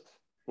e-pastu,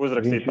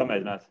 uzrakstīt,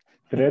 pamēģināt.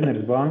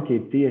 treneris Banki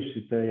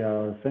tieši tajā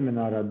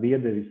seminārā bija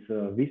iedevis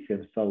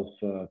visiem savus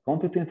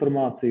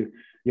kontaktinformāciju.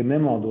 Ja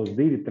nemaldos,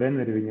 2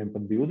 treneri viņiem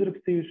pat bija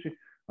uzrakstījuši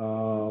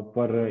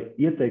par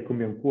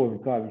ieteikumiem,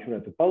 kā viņš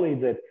varētu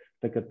palīdzēt.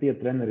 Tā kā tie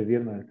treneri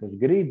vienmēr, kas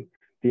grib,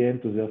 tie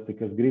entuziasti,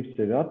 kas grib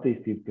sevi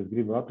attīstīt, kas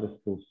grib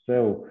atrast uz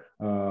sev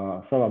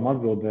savām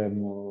atbildēm,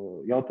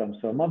 jautājumu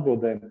savām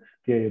atbildēm,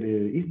 tie ir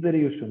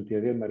izdarījuši un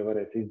tie vienmēr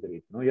varēs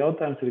izdarīt.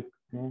 Jautājums ir,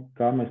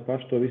 kā mēs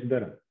paši to visu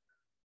darām.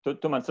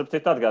 Tu man starp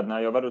citu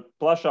atgādināji, jo varbūt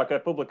plašākai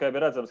publikai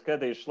bija redzams, ka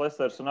Edijs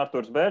Šlesers un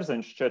Arturs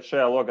Bērziņš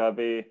šajā logā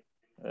bija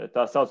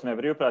tā saucamie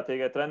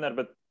brīvprātīgie treneri,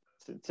 bet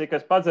cik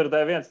es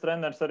padzirdēju, viens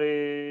treneris arī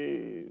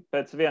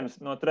pēc vienas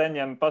no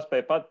treņiem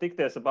paspēja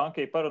tikties ar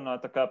Banki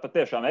parunāt, tā kā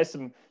patiešām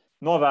esmu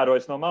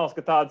novērojis no malas,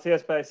 ka tādas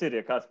iespējas ir,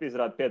 ja kāds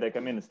izrāda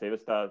pietiekami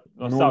iniciatīvas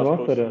no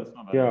savas puses.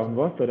 Jā, un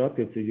vasarā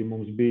attiecīgi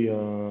mums bija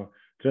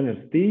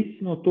treneris Tīs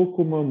no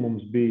Tukuma,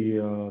 mums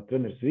bija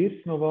treneris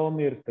Vīrs no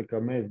Valmieras, tā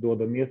kā mēs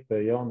dodam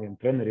iespēju jauniem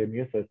treneriem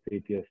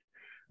iesaistīties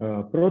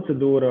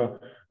procedūrā,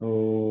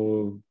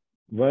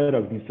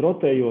 vairāk viņus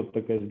rotējot,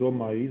 tā kā es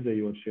domāju,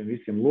 izejot šiem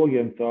visiem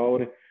logiem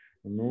cauri,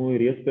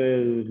 ir iespēja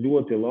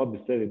ļoti labi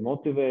sevi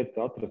motivēt,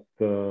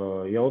 atrast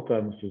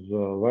jautājumus uz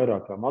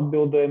vairākām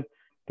atbildēm,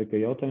 tā kā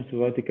jautājums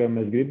vai tikai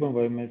mēs gribam,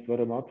 vai mēs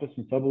varam atrast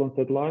un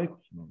sabalansēt laikus.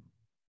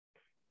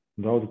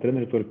 Daudzi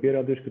treneri to ir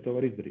pierādījuši, ka to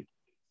var izdarīt.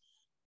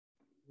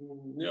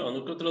 Jā,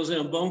 katrā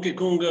ziņā Banki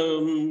kunga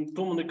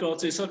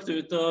komunikācijas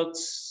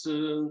aktivitātes,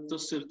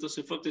 tas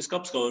ir faktiski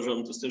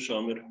apskaužam, tas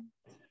tiešām ir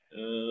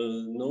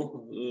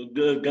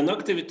gan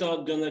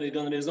aktivitāte, gan arī,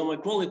 es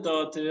domāju,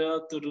 kvalitāte, jā,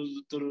 tur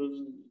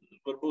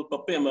varbūt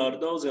pa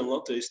piemēru daudziem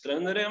Latvijas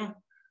treneriem,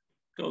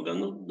 kaut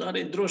gan,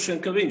 arī droši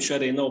vien, ka viņš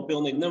arī nav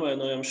pilnīgi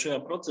nevainojams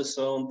šajā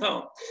procesā un tā.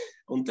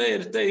 Un te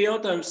ir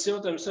jautājums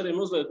arī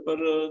mazliet par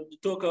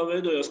to, kā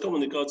veidojās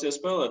komunikācija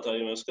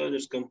spēlētājiem, jo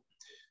skaidrs, ka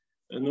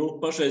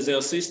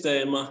pašreizējā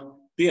sistēma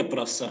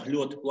pieprasa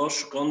ļoti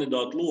plašu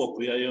kandidātu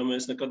loku, jo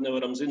mēs nekad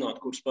nevaram zināt,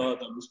 kur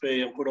spēlētāji būs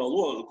pieejami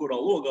kurā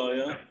logā.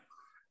 Ja?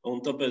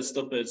 Un tāpēc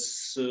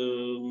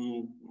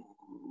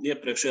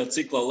iepriekšējā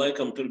ciklā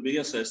laikam tur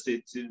bija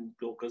iesaistīti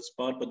kaut kas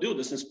pār pa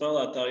 20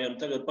 spēlētājiem.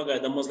 Tagad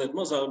pagaidām mazliet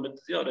mazāk,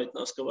 bet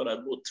jāreitinās, ka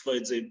varētu būt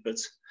vajadzība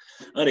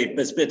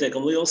pēc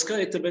pietiekam liela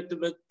skaita, bet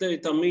te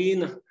ir tā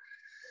mīna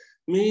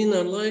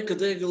ar laika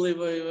degli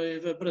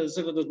vai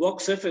sagadot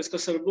blakus efekts,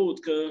 kas var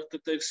būt, ka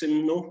teiksim,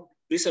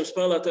 visiem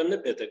spēlētājiem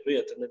nepietiek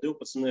vieta, ne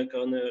 12,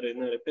 ne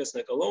arī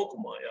 5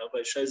 laukumā, jā,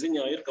 vai šai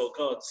ziņā ir kaut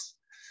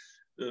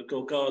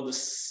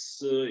kādas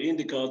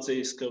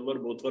indikācijas, ka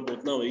varbūt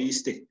nav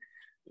īsti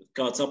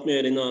kāds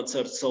apmierināts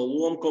ar savu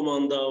lomu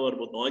komandā,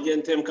 varbūt no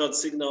aģentiem kāds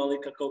signāli,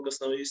 ka kaut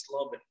kas nav īsti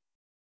labi.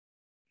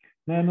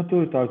 Nē,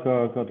 tur ir tā,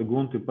 kā tu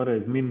Gunti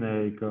pareizi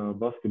minēji, ka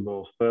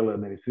basketbolu spēlē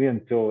nevis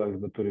viens cilvēks,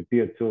 bet tur ir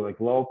 5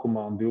 cilvēki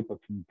laukumā un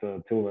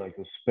 12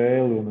 cilvēki uz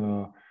spēli,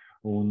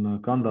 un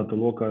kandidātu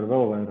lokā ir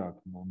vēl vairāk.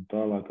 Un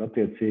tālāk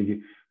attiecīgi,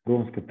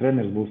 protams, ka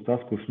treneris būs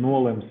tas, kurš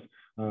nolems,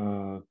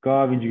 kā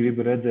viņš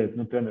grib redzēt,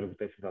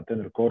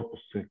 treneru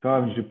korpusu,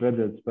 kā viņš grib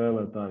redzēt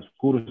spēlētājus,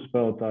 kurus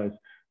spēlētājus,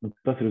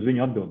 tas ir uz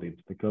viņu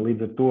atbildības. Tā kā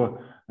līdz ar to,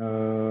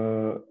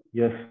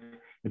 ja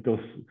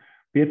tos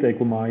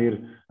pieteikumā ir,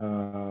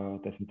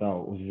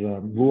 uz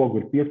logu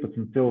ir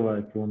 15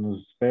 cilvēki un uz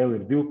spēli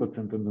ir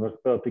 12 un var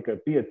spēlēt tikai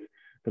 5,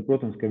 tad,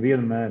 protams, ka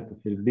vienmēr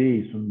tas ir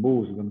bijis un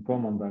būs gan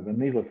komandā, gan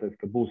izlasēs,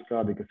 ka būs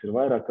kādi, kas ir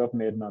vairāk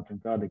apmierināti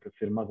un kādi, kas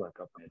ir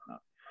mazāk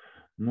apmierināti.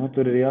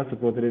 Tur ir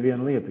jāsaprot arī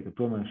viena lieta, ka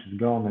tomēr šis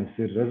galvenais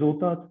ir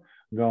rezultāts,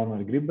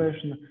 galvenā ir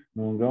gribēšana,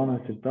 un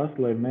galvenais ir tas,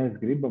 lai mēs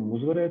gribam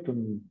uzvarēt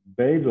un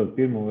beidzot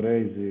pirmo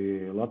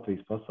reizi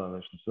Latvijas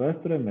pasaules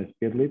vēsturē mēs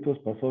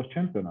piedalītos pasaules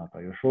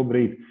čempionātā, jo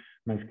šobrīd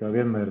mēs kā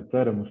vienmēr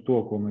ceram uz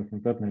to, ko mēs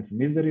nekad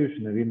neesam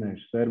izdarījuši,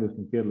 nevinējuši servis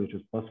un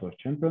piedalījušies pasaules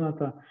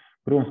čempionātā.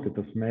 Protams, ka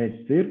tas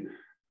mērķis ir,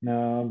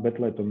 bet,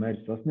 lai to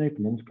mērķi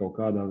sasniegtu, mums kaut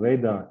kādā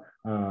veidā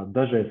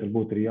dažreiz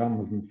varbūt ir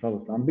jāmazina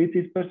savas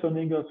ambīcijas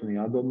personīgās un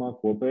jādomā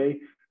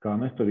kopēji, kā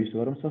mēs to visu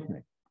varam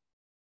sasniegt.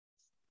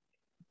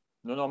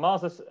 No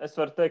malas es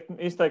varu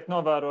izteikt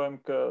novērojumu,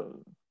 ka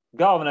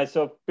galvenais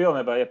jau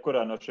pilnībā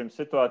jebkurā no šīm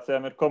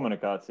situācijām ir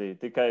komunikācija,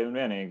 tikai un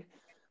vienīgi.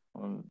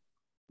 Un,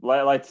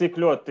 lai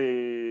cik ļoti,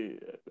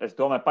 es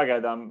domāju,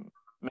 pagaidām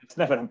mēs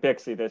nevaram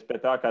pieksīties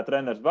pie tā, kā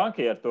treneris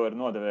Banki ar to ir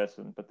nodevies.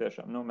 Un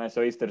patiešām, mēs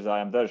jau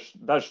iztirzājām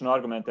dažus no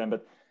argumentiem,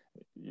 bet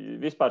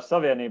vispār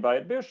savienībā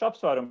ir bijuši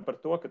apsvērumi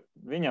par to, ka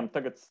viņam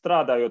tagad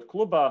strādājot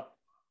klubā,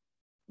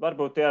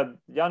 varbūt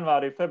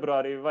janvārī,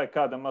 februārī vai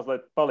kādam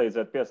mazliet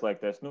palīdzēt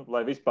pieslēgties,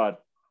 lai vispār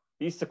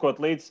izsakot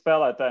līdz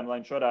spēlētājiem,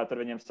 lai viņš varētu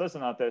ar viņiem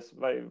sazināties,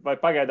 vai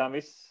pagaidām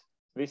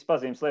viss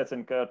pazīmes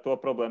liecina, ka ar to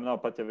problēmu nav,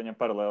 pat ja viņam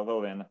paralēli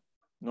vēl viena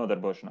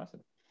nodarbošanās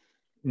ir.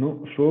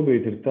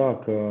 Šobrīd ir tā,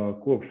 ka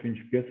kopš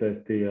viņš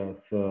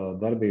piesaistījās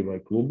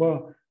darbībai klubā,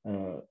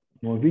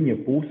 no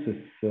viņa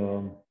puses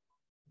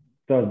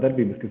tās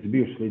darbības, kas ir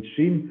bijušas līdz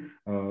šim,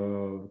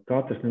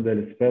 katras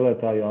nedēļas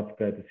spēlētāju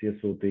atskaites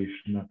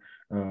iesūtīšana,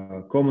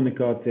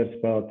 komunikācija ar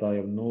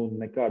spēlētājiem,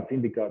 nekādas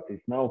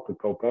indikācijas nav, ka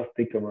kaut kas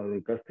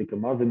tika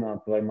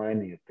mazināts vai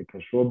mainījies. Tā kā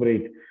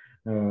šobrīd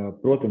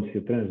Protams,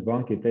 ja treneris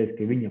bankai teica,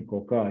 ka viņam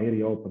kaut kā ir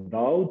jau pat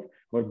daudz,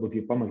 varbūt,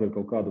 ja pamazliet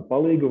kaut kādu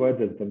palīgu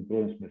vajadzētu, tad,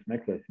 protams, mēs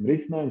meklēsim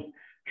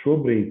risinājumus.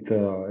 Šobrīd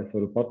es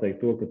varu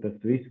pateikt to, ka tas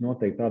viss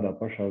notiek tādā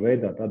pašā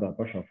veidā, tādā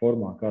pašā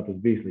formā, kā tas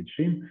bijis līdz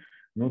šim.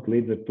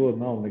 Līdz ar to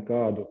nav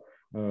nekādu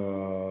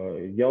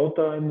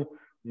jautājumu,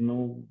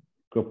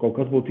 ka kaut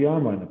kas būtu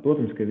jāmaina.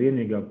 Protams, ka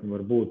vienīgā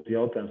varbūt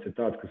jautājums ir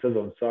tāds, ka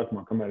sezonas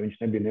sākumā, kamēr viņš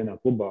nebija vienā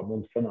klubā,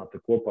 mums sanāca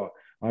kopā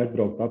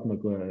aizbraukt,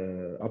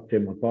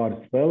 apciemot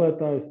pāris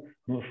spēlētājus.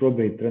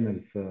 Šobrīd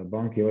treneris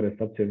banki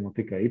varēs apciemot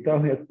tikai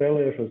Itālijā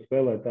spēlējošos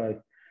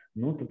spēlētājus.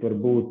 Tad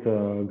varbūt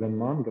gan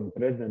man, gan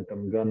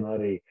prezidentam, gan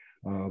arī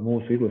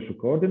mūsu izlašu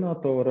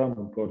koordinatoram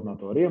un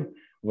koordinatoriem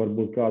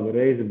varbūt kādu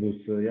reizi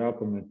būs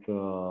jāpamet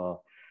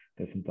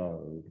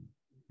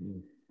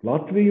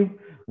Latviju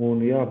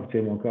un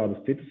jāapciemo kādus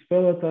citus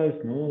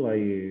spēlētājus, lai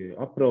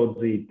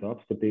apraudzītu,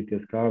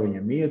 apskatīties, kā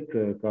viņam iet,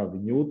 kā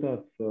viņi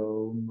jūtās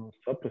un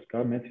saprast,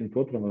 kā mēs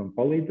viņam otram varam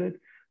palīdzēt,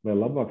 lai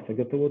labāk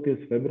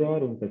sagatavoties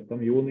februāru un pēc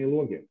tam jūnija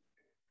logiem.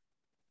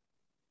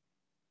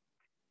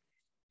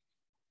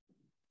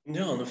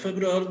 Jā,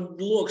 februāra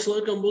loks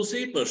laikam būs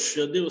īpašs.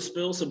 Ja 2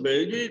 spēles ar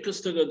Beļģiju, kas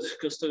tagad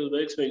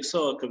veiksmīgi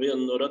sāka, viena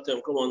no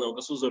retiem komandām,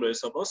 kas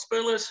uzvarēs abās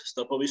spēlēs. Es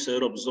tā pa visu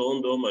Eiropas zonu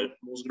domāju,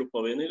 mūsu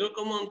grupā vienīgā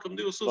komanda, kam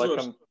 2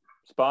 uzvaras.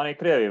 Spānija,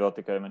 Krievija vēl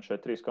tikai, man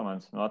šeit 3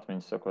 komandas no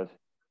atmiņas sakot.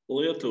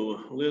 Lietuva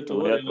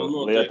arī vēl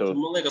noteikti.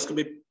 Man liekas, ka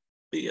bija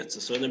 5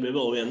 vai nebija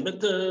vēl viena,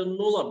 bet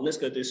labi,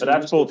 neskaitīsim.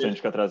 Rēks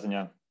pulciņš katrā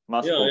ziņā.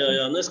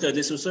 Jā,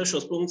 neskaitīsim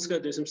 6 punktus,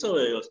 skaitīsim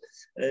savējos.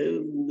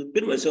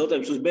 Pirmais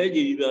jautājums uz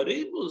Beļģiju arī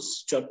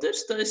būs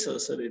čarters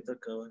taisās arī tā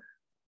kā?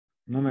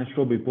 Mēs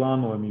šobrīd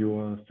plānojam, jo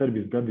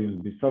Serbijas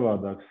gadījums bija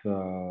savādāks.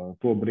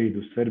 To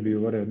brīdi uz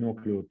Serbiju varēja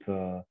nokļūt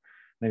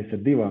nevis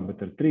ar 2,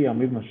 bet ar 3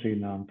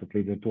 lidmašīnām. Tad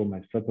līdz ar to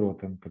mēs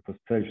saprotam, ka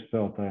tas ceļš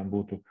spēlētājiem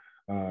būtu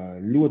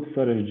ļoti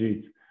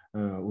sarežģīts.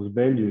 Uz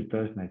Beļģiju ir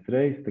taisnais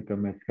reis, tā kā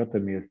mēs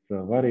skatāmies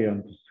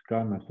variantus,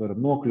 kā mēs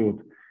varam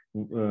nokļūt.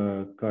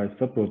 Kā es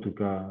saprotu,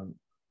 ka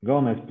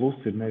galvenais pluss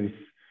ir nevis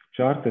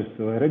čārters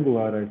vai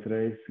regulārais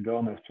reis,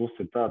 galvenais pluss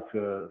ir tāds,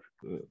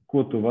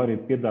 ko tu vari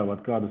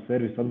piedāvāt kādu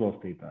servisu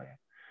atbalstītājiem.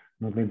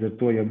 Līdz ar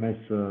to, ja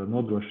mēs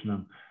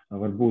nodrošinām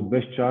varbūt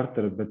bez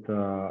čārtera, bet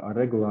ar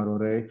regulāro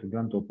reisu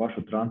gan to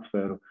pašu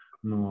transferu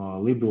no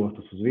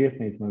lidostas uz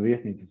viesnīcu, no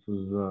viesnīcas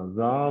uz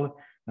zāli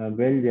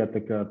Beļģijā,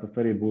 tā kā tas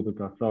arī būtu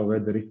kā savu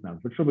veidu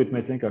risinājums. Bet šobrīd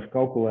mēs vienkārši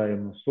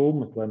kalkulējam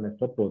summas, lai mēs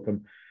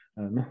saprotam,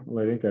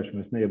 lai vienkārši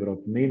mēs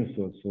neiebraucam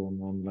mīnusos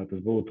un lai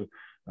tas būtu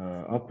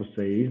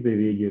appusēji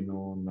izdevīgi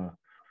un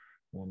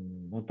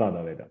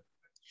tādā veidā.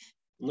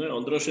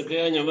 Un droši, ka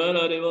jāņem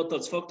vērā arī vēl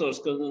tāds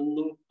faktors, ka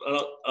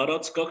ar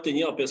acu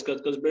kaktiņu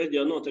jāpieskat, kas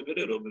Beļģijā notiek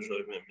ar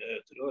ierobežojumiem.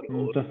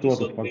 Tas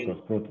otrs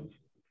faktors, protams.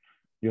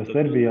 Jo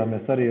Serbijā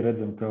mēs arī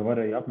redzam, ka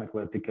varēja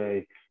apmeklēt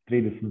tikai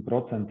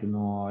 30%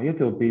 no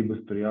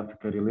ietilpības. Tur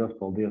jāsaka arī liels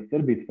paldies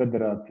Serbijas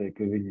federācijai,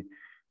 ka viņi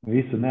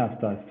visu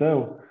neatstāja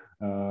sev,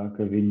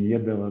 ka viņi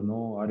iedeva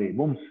arī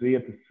mums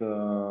vietas,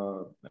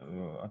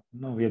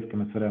 vietas, ka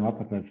mēs varējām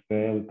apmeklēt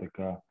spēli. Tā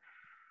kā,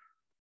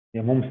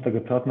 ja mums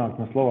tagad atnāk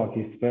no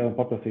Slovākijas spēle un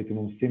paprasītu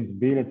mums 100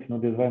 biļetes,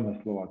 diez vai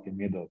mēs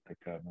Slovākiem iedot. Tā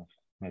kā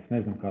mēs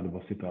nezinām, kāda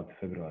būs situācija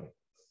februārī.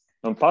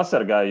 Un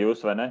pasargāja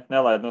jūs, vai ne?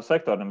 Nelaid no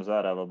sektora nemaz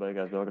ārā vēl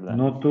beigās Belgradā.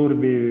 Tur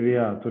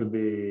bija,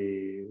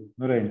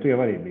 Reini, tu jau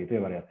arī biji, tu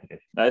jau arī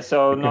atceries. Es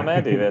jau no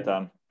mēdīju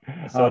vietām.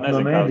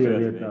 No mēdīju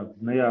vietām.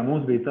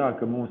 Mums bija tā,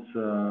 ka mēs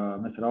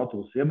ar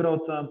autobusu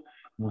iebraucām,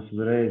 mums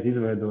uzreiz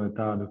izveidoja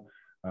tādu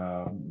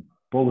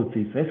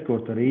policijas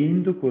eskorta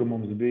rindu, kur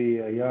mums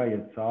bija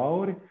jāiet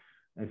cauri.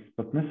 Es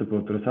pat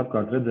nesaprotu, tur es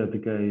apkārt redzēju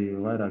tikai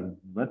vairāk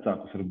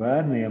vecākus ar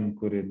bērniem,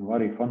 kuri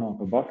arī fano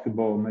par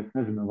basketbolu. Mēs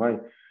nezinām, vai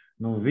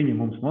viņi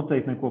mums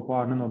noteikti neko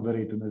pāri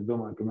nenodarītu, un es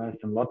domāju, ka mēs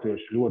esam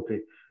latvieši ļoti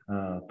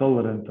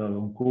toleranta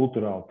un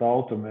kulturāla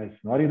tauta, mēs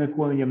arī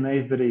neko viņam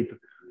neizdarītu,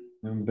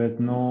 bet,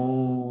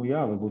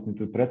 varbūt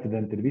tur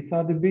precedenti ir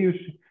visādi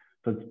bijuši.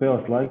 Tad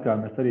spēles laikā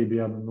mēs arī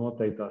bijām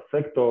noteiktā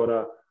sektorā,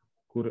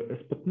 kur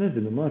es pat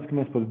nezinu, man liekas, ka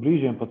mēs pat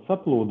brīžiem pat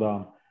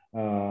saplūdām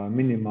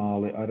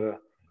minimāli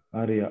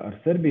arī ar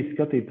Serbijas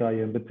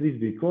skatītājiem, bet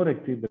viss bija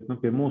korekti, bet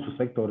pie mūsu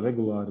sektora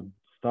regulāri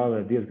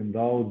stāvēja diezgan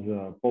daudz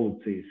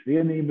policijas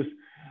vienības,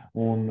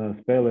 un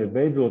spēlē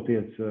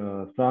beidzoties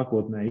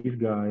sākotnēji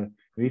izgāja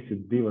visi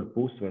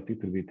 2,5 vai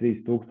tur bija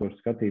 3,000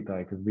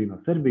 skatītāji, kas bija no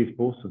Serbijas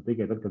puses, un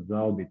tikai tad, kad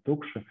zāle bija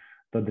tukša,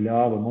 tad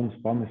ļāva mums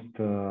pamest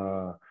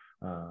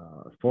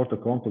sporta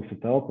kompleksa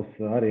telpas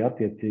arī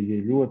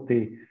attiecīgi ļoti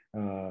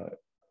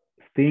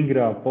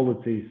stingrā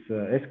policijas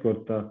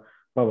eskorta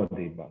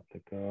pavadībā.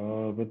 Bet,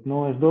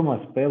 es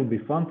domāju, spēle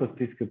bija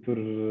fantastiska,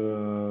 tur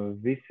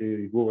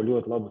visi guva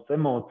ļoti labas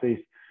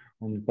emocijas,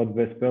 un pat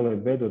bez spēlē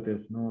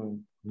beidoties,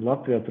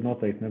 Latvijā tur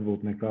noteikti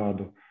nebūtu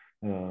nekādu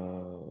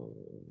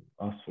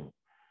asumu.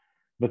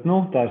 Bet,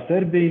 tā ir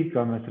Serbija,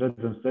 kā mēs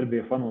redzam,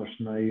 Serbija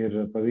fanošana ir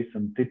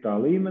pavisam citā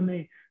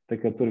līmenī, tā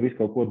kā tur visu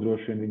kaut ko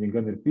droši vien viņi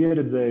gan ir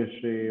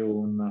pieredzējuši,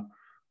 un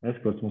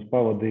eskorts mums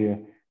pavadīja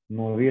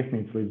no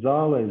viesnīcas līdz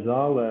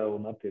zālē,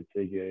 un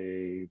attiecīgi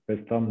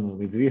pēc tam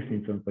līdz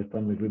viesnīcam, un pēc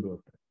tam līdz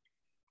lidostai.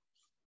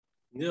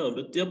 Jā,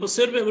 bet ja par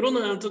serbiem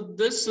runājam,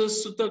 tad es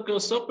esmu tā kā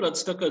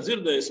sapratis, tā kā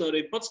dzirdējis,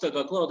 arī pats tā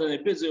kā klātienē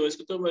piedzīvojis,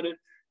 ka tomēr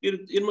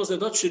ir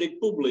mazliet atšķirīga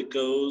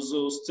publika uz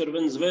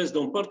Cervena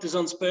Zvezda un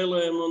Partizāna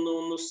spēlēm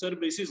un uz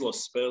Serbijas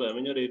izlases spēlēm.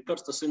 Viņi arī ir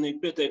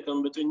karstasinīgi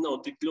pietiekami, bet viņi nav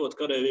tik ļoti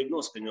karavīgi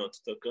noskaņoti.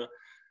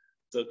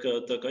 Tā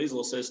kā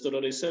izlasēs tur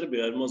arī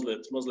Serbijā ir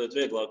mazliet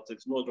vieglāk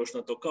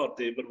nodrošināt to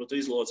kārtību, varbūt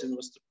izlācis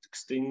nemaz tik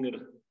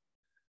stingri.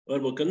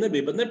 Varbūt, ka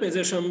nebija pat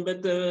nepieciešama,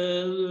 bet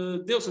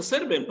Dievs ar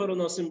serbiem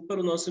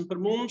parunāsim par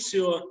mums,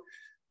 jo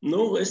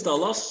es tā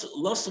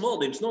lasu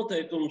valdības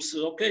noteikums,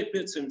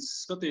 500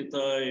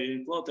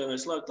 skatītāji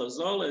klātienē slēgtās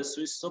zālēs,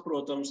 viss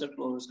saprotams,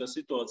 ekonomiskā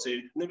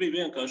situācija nebija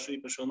vienkārši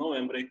īpašo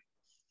novembrī,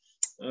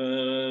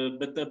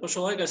 bet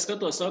pašā laikā es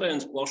skatos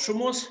arēnas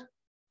plašumos,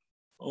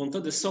 un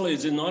tad es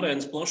salīdzinu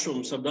arēnas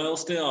plašumus ar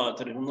Dailes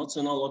teātri un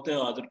Nacionālo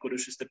teātri, kur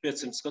ir šis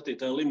 500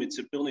 skatītāju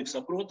limits, ir pilnīgi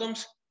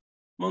saprotams.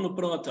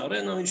 Manuprāt,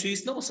 arēnā viņš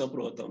īsti nav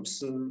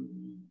saprotams.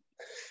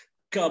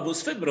 Kā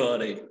būs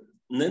februārī?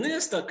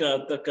 Nenies tā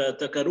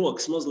kā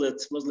rokas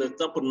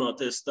mazliet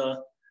aprunāties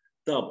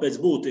tā pēc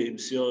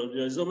būtības, jo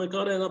es domāju,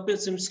 ka arēnā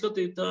 500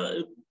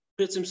 skatītāji,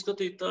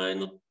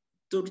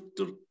 tur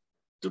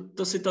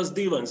tas ir tas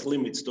dīvains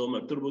limits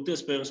tomēr. Tur būtu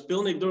iespējams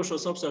pilnīgi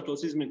drošos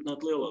apstākļos izmiknāt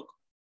lielāku.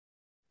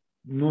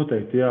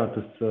 Noteikti, jā.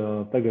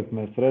 Tagad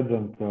mēs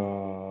redzam, ka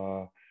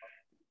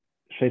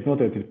šeit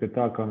noteikti ir pie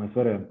tā, kā mēs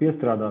varējām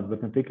piestrādāt,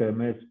 bet ne tikai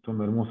mēs,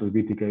 tomēr mums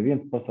bija tikai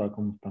viens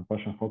pasākums, tam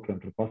pašam hokejam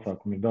tur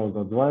pasākumu ir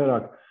daudz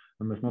vairāk,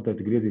 un mēs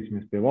noteikti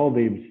griezīsimies pie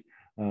valdības,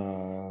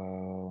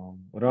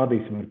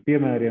 rādīsim ar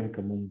piemēriem, ka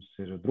mums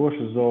ir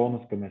drošas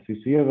zonas, ka mēs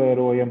visu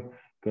ievērojam,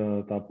 ka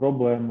tā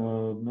problēma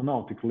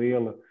nav tik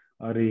liela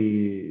arī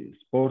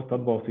sporta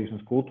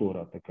atbalstīšanas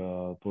kultūrā, tā kā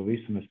to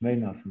visu mēs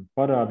mēģināsim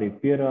parādīt,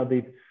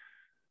 pierādīt.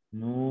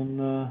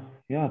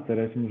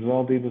 Cerēsim uz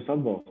valdības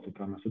atbalstu,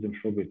 kā mēs redzam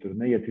šobrīd. Tur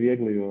neiet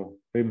viegli, jo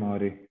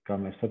primāri, kā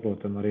mēs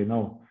saprotam, arī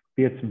nav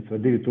 500 vai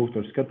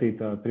 2000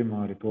 skatītāji.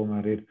 Primāri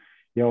tomēr ir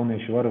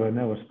jaunieši var vai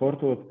nevar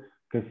sportot,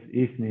 kas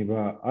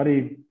īstenībā arī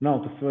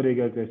nav tas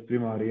svarīgākais.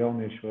 Primāri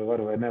jaunieši vai var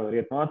vai nevar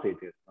iet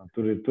mācīties.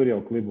 Tur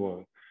jau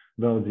klibo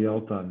daudz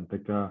jautājumu. Tā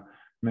kā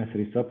mēs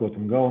arī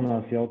saprotam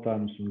galvenās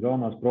jautājumus un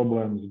galvenās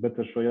problēmas, bet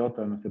ar šo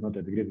jautājumu mēs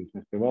noteikti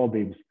griezīsimies pie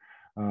valdības.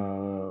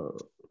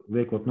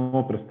 Liekot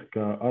noprast,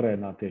 ka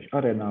tieši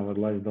arēnā var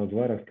laist daudz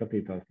vairāk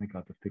skatītājus, nekā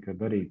tas tika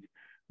darīts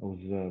uz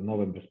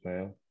novembra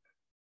spēli.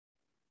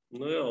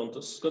 Un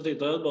tas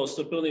skatītāju atbalsts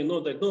tur pilnīgi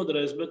noteikti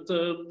noderēs, bet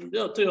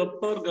tu jau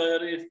pārgāji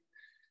arī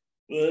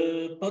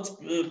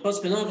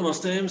pats pie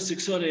nākamās tēmas, cik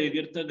svarīgi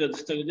ir tagad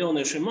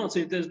jauniešiem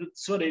mācīties, bet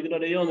svarīgi ir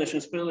arī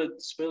jauniešiem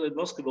spēlēt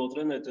basketbolu,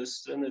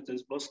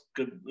 trenēties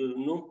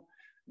basketbolu,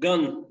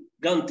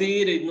 gan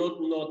tīri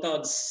no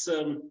tādas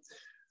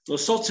no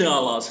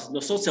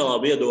sociālā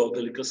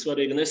viedokļa, kas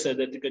svarīgi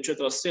nesēdēt tikai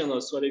 4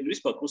 sienās, svarīgi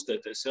vispār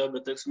kustēties,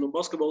 bet,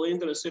 basketbola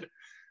interesi ir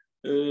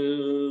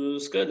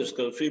skaidrs,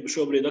 ka FIBA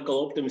šobrīd atkal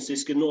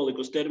optimistiski ir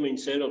nolikusi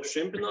termiņus Eiropas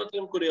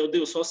čempionātiem, kur jau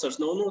 2 vasaras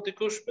nav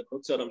notikuši, bet,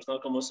 cerams,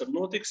 nākamā vasara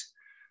notiks,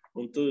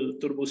 un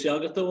tur būs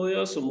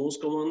jāgatavojās, un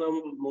mūsu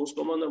komandām,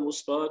 mūsu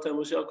spēlētājiem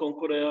būs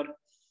jākonkurē ar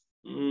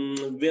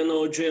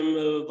vienaudžiem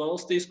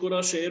valstīs,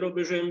 kurā šie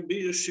ierobežojumi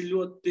bijuši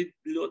ļoti,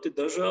 ļoti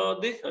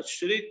dažādi,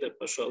 atšķirīgi.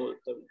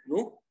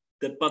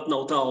 Tepat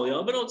nav tālu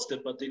jābrauc,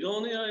 tepat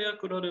Igaunijā,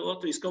 kur arī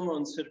Latvijas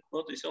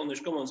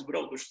jauniešu komandas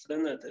braukušas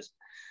trenēties.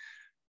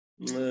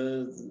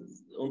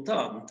 Un tā,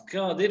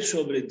 kāda ir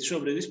šobrīd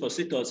vispār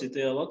situācija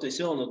tajā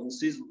Latvijas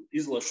jaunatnes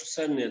izlašu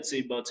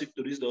saimniecībā, cik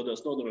tur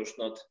izdodas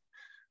nodrošināt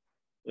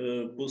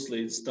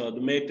puslīdz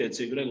tādu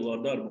mērķtiecīgu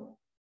regulāru darbu?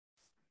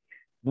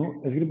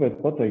 Es gribētu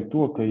pateikt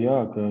to, ka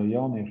ka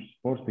jauniešu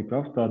sports tika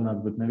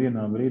apstādināts, bet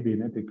nevienā brīdī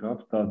netika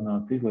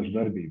apstādināts izlašu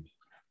darbības.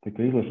 Tā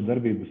kā izlašu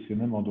darbības, ja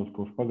nemaldos,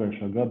 kopš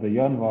pagājušā gada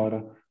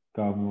janvāra,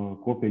 kā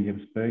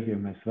kopīgiem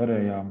spēkiem mēs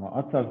varējām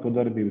atsākt to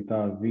darbību,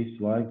 tā visu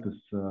laiku tas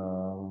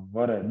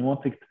varēja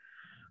notikt.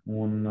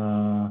 Un,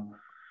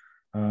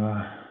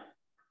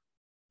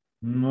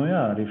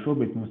 arī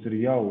šobrīd mums ir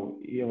jau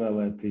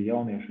ievēlēti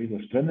jauniešu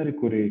izlašu treneri,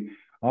 kuri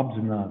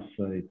apzinās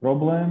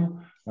problēmu.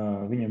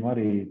 Viņiem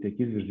arī tiek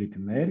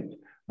izvirzīti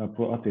mērķi,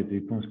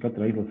 attiecīgi, protams,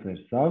 katrai izlasē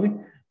ir savi,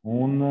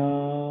 un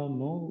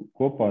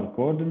kopā ar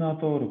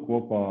koordinātoru,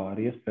 kopā ar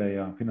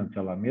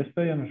finansiālām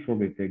iespējām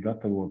šobrīd tiek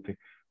gatavoti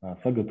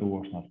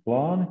sagatavošanās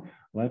plāni,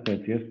 lai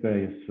pēc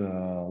iespējas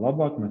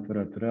labāk mēs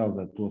varētu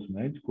realizēt tos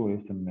mērķus, ko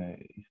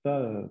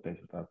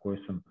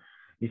esam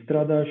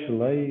izstrādājuši,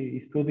 lai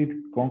izpildītu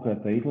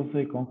konkrētai izlasē,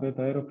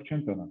 konkrētā Eiropas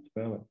čempionāta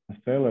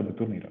spēlē, bet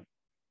turnīrā.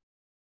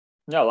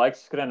 Jā,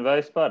 laiks skrien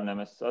vējas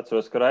pārnēm. Es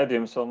atceros, ka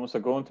raidījums vēl mums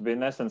ar Guntu bija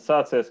nesen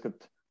sācies, kad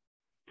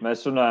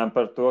mēs runājām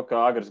par to,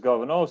 ka Agris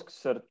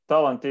Galvanovskis ar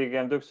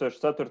talantīgiem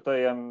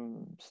 2004.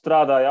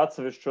 Strādāja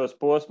atsevišķos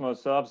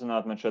posmos,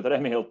 apzināti man šeit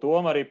Remīlu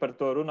Tomu arī par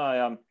to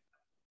runājām.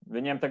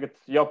 Viņiem tagad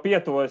jau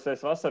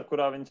pietuvojusies vasara,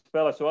 kurā viņi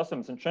spēlēs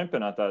U18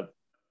 čempionātā.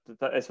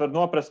 Es varu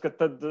noprast, ka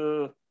tad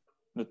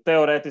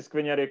teorētiski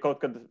viņi arī kaut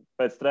kad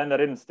pēc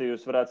treneru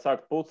iniciatīvas varētu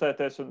sākt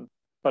pulcēties, un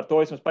par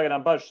to vismaz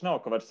pagaidām bažas nav,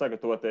 ka var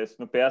sagatavoties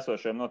pie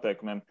esošiem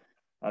noteikumiem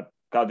ar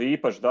kādu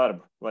īpašu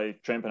darbu, lai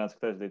čempionāts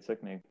taisītu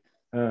sekmīgi?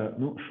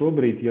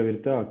 Šobrīd jau ir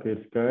tā, ka ir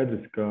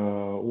skaidrs, ka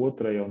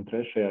 2. un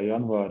 3.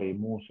 janvārī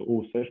mūsu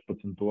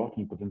U16 un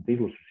 18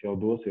 izlases jau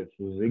dosies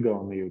uz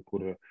Igauniju,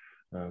 kur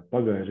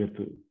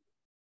pagājušajā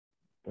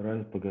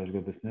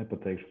gadā es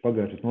nepateikšu,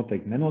 pagājušajā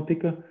noteikti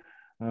nenotika.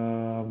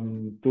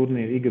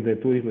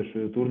 Ikgadēju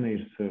izlašu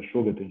turnīrs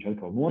šogad viņš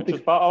atkal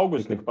notiks. Viņš uz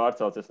augustu tika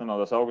pārcelts, es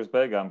nemaldos, augusta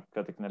beigām,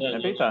 kad tik nebija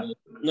tā?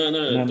 Nē,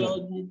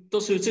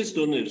 tas ir cits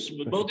turnīrs.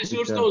 Baltijas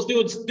jūras kausa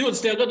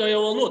 20. gadā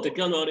jau vēl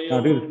notika, janvārī jau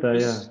 20.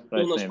 jā.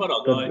 Pilnās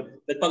parādāja,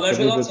 bet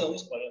pagājušajā gadā atcēl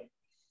vispār.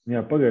 Jā,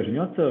 pagājušajā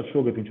gadā atcēl,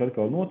 šogad viņš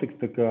atkal notiks,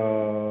 tā kā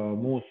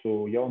mūsu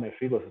jauniešu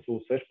izlases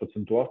U16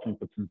 un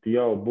 18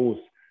 jau būs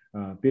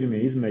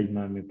pirmie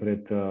izmēģinājumi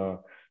pret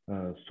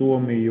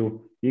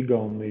Somiju,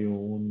 Igauniju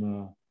un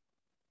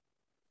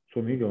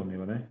Igaunija,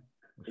 vai ne?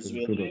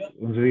 Zviedrija.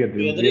 Un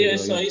Zviedrija.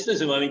 Es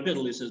nezinu, vai viņi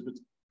piedalīsies, bet...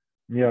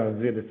 Jā,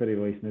 Zviedrijas arī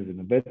vēl es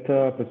nezinu. Bet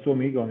pēc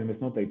Somiju Igauniju mēs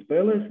noteikti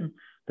spēlēsim.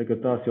 Tā kā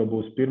tās jau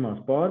būs pirmās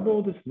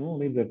pārbaudes.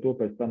 Līdz ar to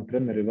pēc tam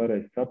treneri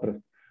varēs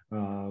saprast,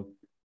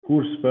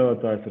 kurš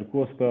spēlētājs ar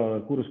ko spēlē,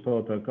 kuru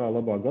spēlētāju kā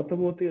labāk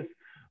gatavoties.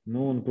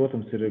 Un,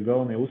 protams, ir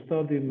galvenie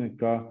uzstādījumi,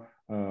 ka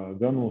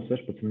gan no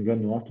 16,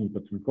 gan no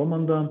 18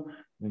 komandām.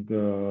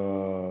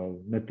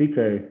 Ne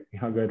tikai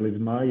jāgaida līdz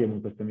mājiem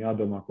un pēc tam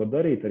jādomā, ko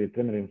darīt, arī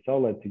treneriem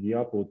saulēcīgi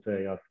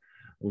jāpulcējās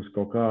uz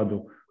kaut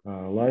kādu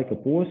laika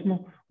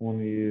posmu un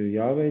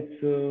jāveic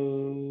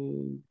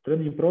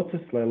treniņu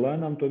procesu, lai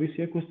lēnām to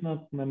visu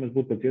iekustinātu, lai mēs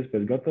būtu pēc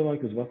iespējas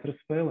gatavāki uz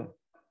vasaras spēlēm.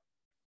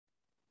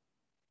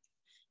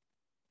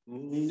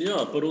 Jā,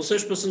 par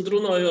U16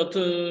 runājot,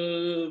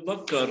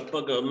 vakar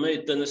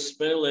meitenes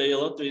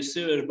spēlēja Latvijas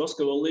sieviešu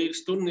basketbola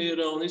līgas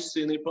turnīrā un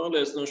izcīnīja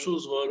pārliecinošu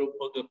uzvaru.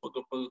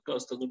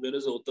 Kāds tad bija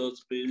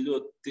rezultāts? Bija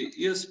ļoti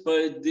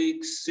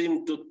iespaidīgs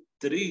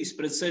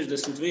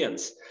 103-61.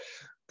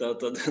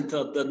 Tātad,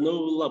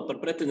 labi, par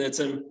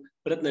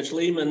pretinieču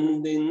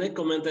līmeni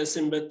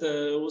nekomentēsim, bet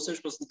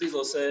U16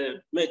 izlasē,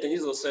 meiteņu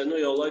izlasē,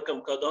 jau laikam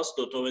kādu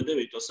 8. vai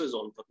 9.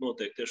 sezonu pat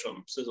notiek tiešām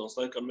sezonas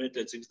laikam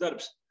mērķiecīgs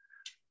darbs.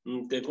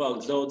 Tiek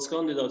vākts daudz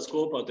kandidātus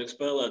kopā, tiek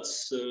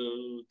spēlēts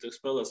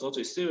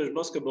Latvijas sieviešu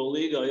basketbola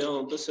līgā, jā,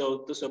 un tas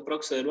jau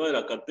praksē ir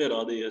vairāk kārt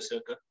pierādījies, ja,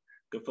 ka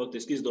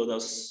faktiski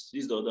izdodas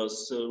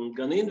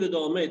gan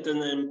individuāli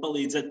meitenēm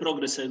palīdzēt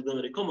progresēt, gan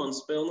arī komandas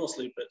spēli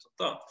noslīpēt un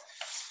tā.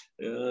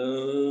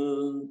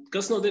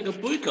 Kas notiek ar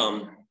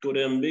puikām,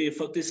 kuriem bija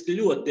faktiski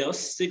ļoti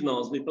asas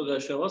signāls bija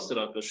pagājušajā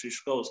vasarā, ka šī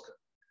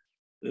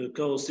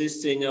kausa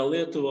izcīņā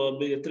Lietuvā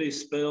bija 3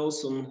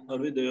 spēles un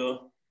ar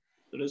video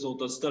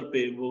rezultātu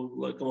starpību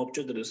laikam ap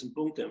 40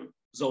 punktiem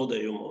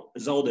zaudējumu,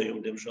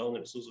 diemžēl,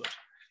 nevis uzvaru.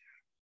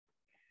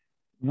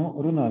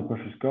 Runājot par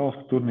šis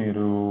kausa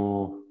turnīru,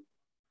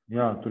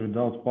 jā, tur ir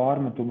daudz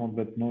pārmetumu,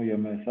 bet, ja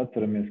mēs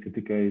atceramies, ka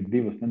tikai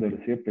 2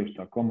 nedēļas iepriekš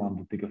tā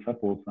komanda tika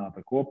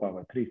sapulcināta kopā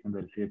vai 3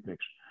 nedēļas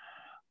iepriekš.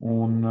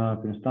 Un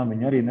pirms tam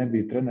viņi arī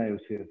nebija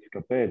trenējusies.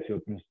 Kāpēc?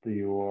 Jo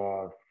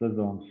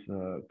sezonas,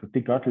 kad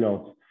tika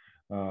atļauts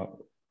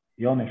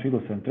jauniešu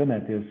izlasēm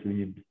trenēties,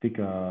 viņi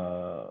tika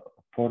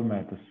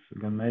formētas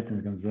gan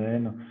meitenes, gan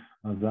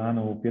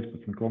zēnu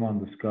 15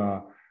 komandas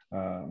kā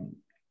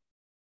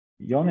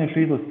jauniešu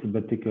izlases,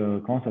 bet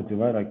tika konstatēti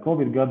vairāk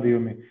Covid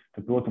gadījumi.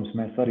 Tad, protams,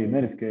 mēs arī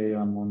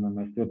neriskējām un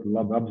mēs ļoti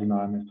labi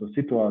apzinājāmies to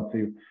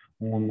situāciju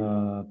un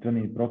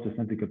treniņu process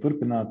netika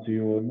turpināts,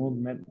 jo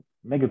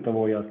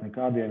negatavojās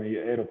nekādiem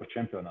Eiropas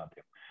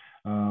čempionātiem.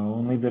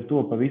 Un līdz ar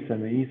to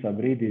pavisam īsā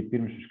brīdī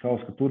pirms šī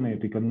kausa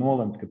turnīra tika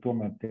nolemts, ka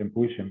tomēr tiem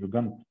puišiem,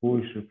 gan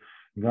puišu,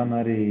 gan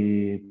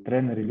arī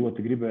treneri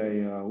ļoti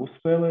gribēja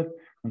uzspēlēt,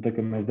 un tā,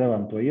 kad mēs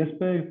devām to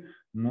iespēju,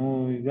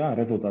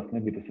 rezultāts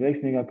nebija tas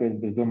veiksmīgākais,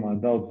 bet es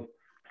domāju, daudz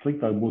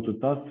sliktāk būtu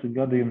tas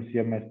gadījums,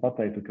 ja mēs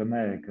pateiktu, ka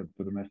nē, ka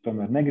tur mēs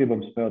tomēr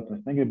negribam spēlēt,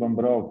 mēs negribam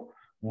braukt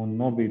un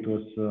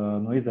nobītos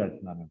no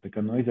izaicinājumiem. Tā kā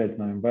no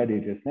izaicinājumiem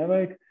baidīties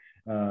nevajag.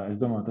 Es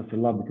domāju, tas ir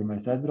labi, ka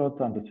mēs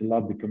aizbraucām, tas ir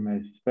labi, ka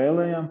mēs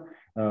spēlējām.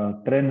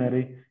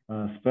 Treneri,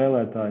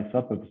 spēlētāji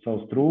saprata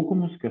savus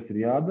trūkumus, kas ir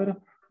jādara.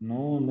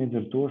 Līdz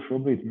ar to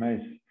šobrīd mēs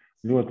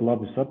ļoti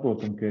labi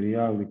saprotam, ka ir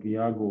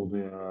jāgulda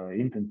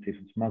intensīvs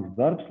un smags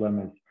darbs, lai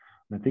mēs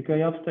ne tikai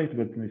apsteigtu,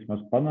 bet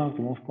vismaz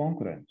panāktu mūsu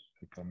konkurences.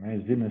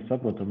 Mēs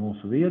saprotam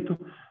mūsu vietu.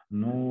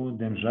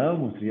 Diemžēl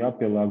mums ir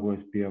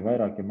jāpielāgojas pie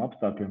vairākiem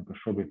apstākļiem, kas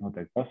šobrīd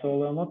notiek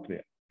pasaulē un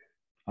Latvijā,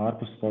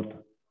 ārpus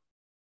sporta.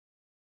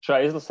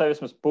 Šā izlasē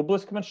vismaz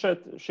publiski man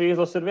šeit šī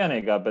izlase ir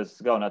vienīgā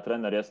bez galvenā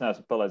trenera, ja es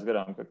neesmu palaidis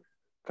garām,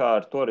 kā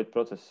ar to rit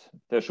procesu,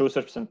 tieši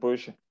U16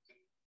 puiši.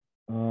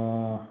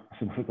 Es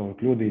varu kaut kā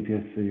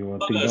kļūdīties,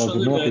 jo tik daudz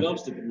ir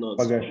noticis.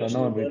 Pagājušā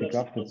novembrī tika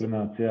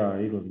apstiprināts, jā,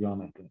 izlases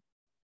galvenais.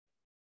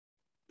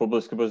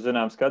 Publiski būs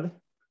zināms, kad?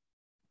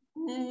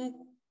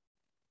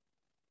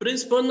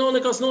 Principā nav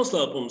nekas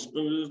noslēpums.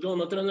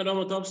 Galvenā trenera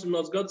amatā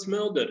apstiprināts Gads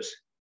Melderis.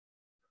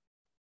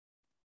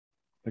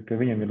 Tā kā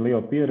viņam ir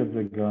liela pieredze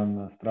gan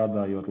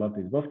strādājot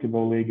Latvijas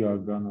basketbola līgā,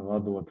 gan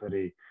vadot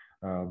arī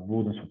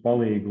būdams par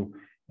palīgu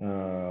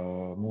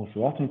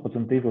mūsu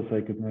 18 izlasē,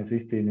 kad mēs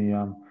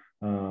izcīnījām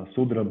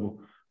sudrabu.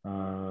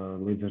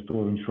 Līdz ar to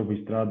viņš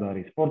šobrīd strādā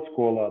arī sporta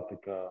skolā. Tā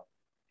kā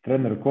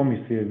treneru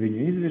komisija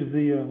viņu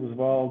izvirzīja uz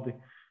valdi.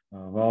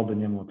 Valde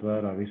ņemot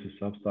vērā visus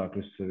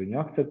apstākļus, viņu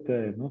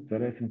akceptēja. Nu,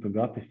 cerēsim, ka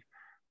Gatis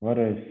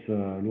varēs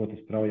ļoti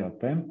straujā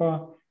tempā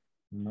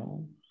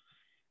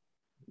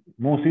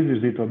mūsu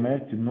izvirzīto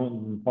mērķi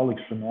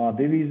palikšanu A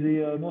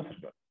divīzijā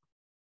nosargāt.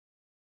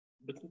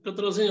 Bet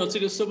katrā ziņā,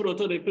 cik es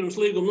saprotu, arī pirms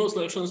līguma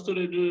noslēgšanas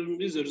tur ir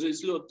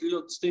izvirzīts ļoti,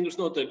 ļoti stingrs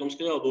noteikums,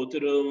 ka jābūt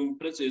ir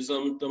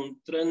precīzam tam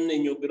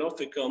treniņu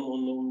grafikam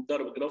un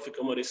darba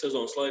grafikam arī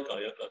sezonas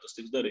laikā, ja kā tas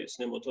tiks darīts,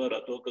 ņemot vērā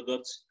to, ka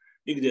Gatis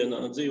ikdienā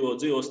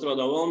dzīvo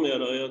strādā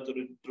Valmierā, ja tur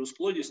ir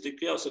drusku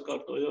loģistika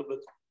jāsakārto, ja, bet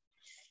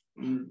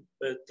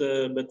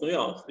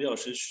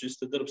šis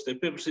te darbs tiek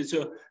pieprasīts,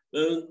 jo,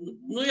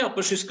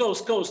 par šis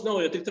kaus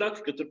nav jau tik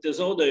traki, ka tur tie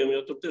zaudējumi,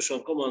 jo tur tiešām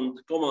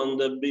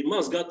komanda bija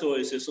maz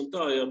gatavojusies un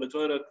tā, jā, bet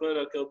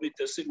vairāk jau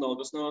bija tie signāli,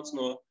 kas nāca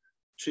no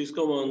šīs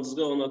komandas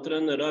galvenā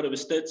trenera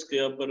Arvis Tecka,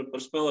 jā,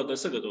 par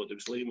spēlētāju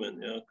sagatavotības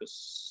līmeni, jā, kas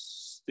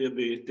tie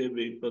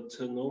bija pat,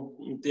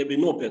 tie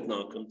bija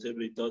nopietnāki un tie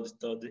bija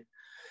tādi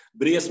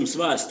briesmas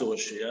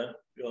vēstoši, ja?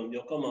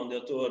 Jo komanda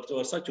to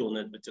var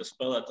saķūnēt, bet ja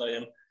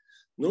spēlētājiem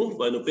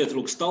vai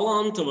pietrūks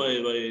talanta,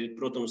 vai,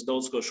 protams,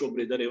 daudz ko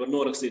šobrīd arī var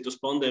norakstīt uz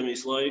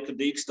pandēmijas laika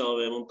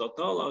dīkstāvēm un tā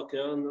tālāk,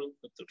 ja?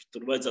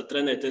 Tur vajadzētu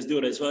trenēties 2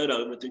 reizes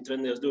vairāk, bet viņi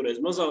trenējās 2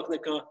 reizes mazāk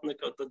nekā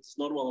tāds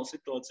normālā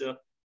situācijā.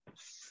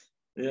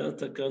 Ja?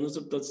 Tā kā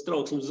tur tāds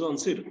trauksmes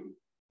zvans ir,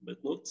 bet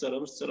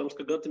cerams,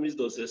 ka Gatim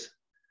izdosies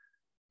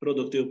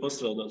produktīvi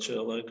pastrādāt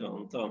šajā laikā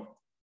un tā.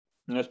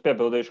 Es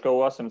piebildīšu, ka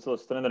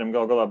U18 trenerim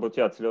galā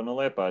būtu jāceļo no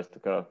Liepājas, tā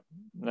kā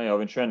ne jau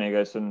viņš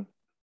vienīgais un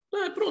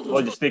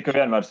loģistika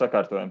vienmēr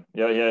sakārtojam,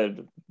 ja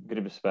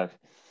gribas spēks.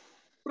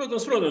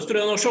 Protams, tur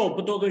jau nav šaubu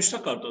par to, ka viņš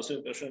sakārtos,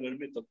 vienkārši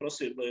bija tāda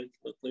prasība,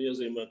 lai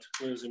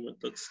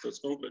iezīmētu tāds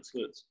konkrēts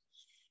lietas.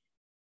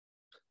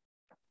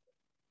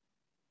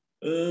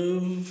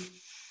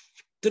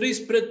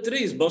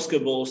 3-3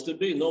 basketbols, te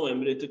bija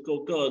novembrī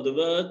kaut kāda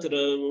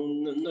vētra,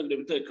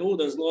 negribu teikt, ka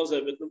ūdens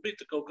glāzē, bet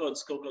bija kaut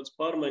kādas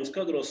pārmaiņas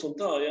kadros un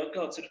tā, jā,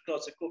 kāds ir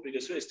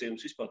kopīgais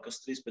vēstījums vispār,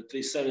 kas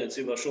 3-3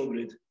 saimniecībā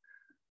šobrīd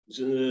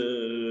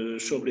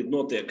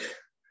notiek?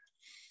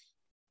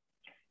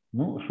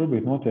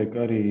 Šobrīd notiek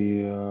arī,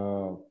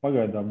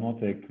 pagaidām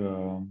notiek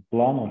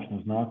plānošana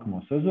uz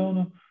nākamo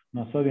sezonu.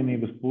 No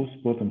savienības puses,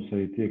 protams,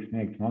 arī tiek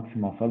sniegts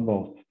maksimāls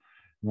atbalsts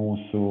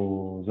mūsu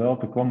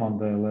zelta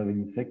komandai, lai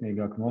viņi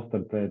sekmīgāk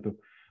nostartētu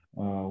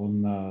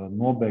un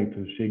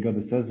nobeigtu šī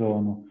gada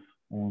sezonu.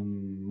 Un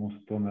mums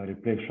tomēr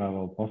ir priekšā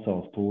vēl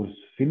pasaules tūres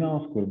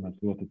fināls, kur mēs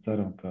ļoti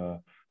ceram, ka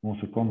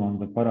mūsu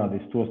komanda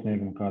parādīs to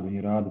sniegumu, kādu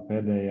viņi rāda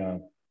pēdējā,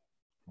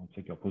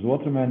 cik jau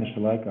pusotru mēneša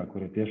laikā, kur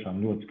ir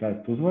tiešām ļoti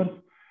skaists uzvars.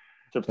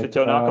 Tāpēc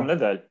jau nākamā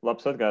nedēļa.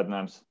 Labs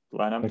atgādinājums.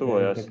 Lēnām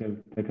tuvojās.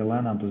 Tā kā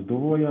lēnām tas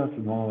tuvojās,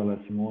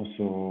 novēlēsim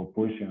mūsu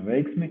puišiem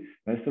veiksmi,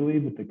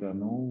 veselību. Tā kā,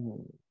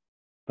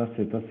 tas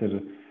ir,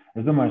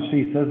 es domāju, šī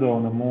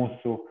sezona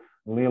mūsu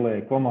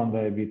lielajai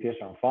komandai bija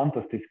tiešām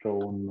fantastiska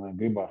un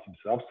gribās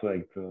jums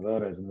apsveikt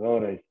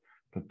vēlreiz,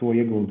 ka to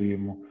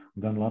ieguldījumu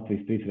gan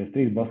Latvijas 3x3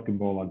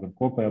 basketbolā, gan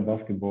kopējā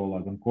basketbolā,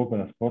 gan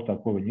kopējā sportā,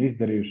 ko viņi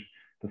izdarījuši,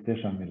 tas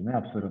tiešām ir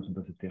neapsverams un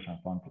tas ir tiešām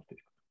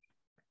fantastiski.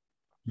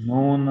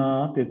 Un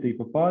attiecīgi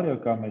par pārējo,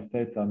 kā mēs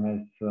teicām,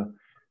 mēs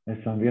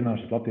esam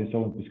vienojušies Latvijas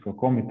Olimpisko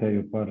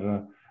komiteju par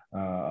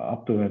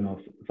aptuveno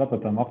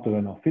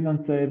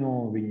finansējumu.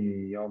 Viņi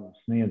jau mums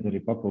sniedz arī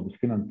papildus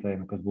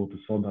finansējumu, kas būtu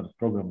solidāras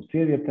programmas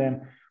sievietēm,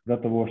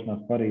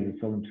 gatavošanās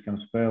Parīzes Olimpiskajām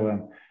spēlēm.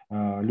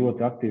 Ļoti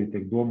aktīvi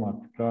tiek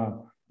domāts, kā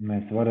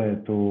mēs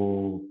varētu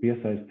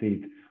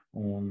piesaistīt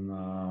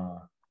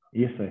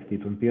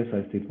un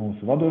piesaistīt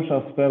mūsu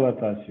vadošās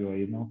spēlētājs, jo,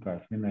 kā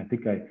es minēju,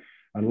 tikai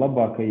ar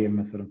labākajiem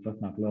mēs varam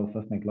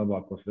sasniegt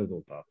labākos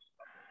rezultātus.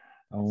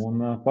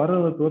 Un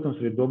paralēli, protams,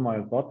 arī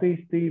domājot par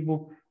attīstību,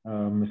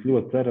 mēs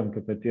ļoti ceram,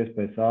 ka pēc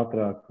iespējas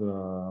ātrāk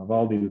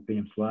valdība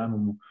pieņems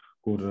lēmumu,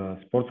 kur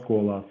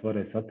sportskolās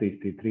varēs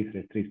attīstīt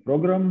 3x3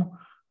 programmu.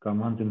 Kā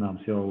man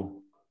zināms, jau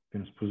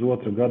pirms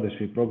pusotra gada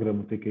šī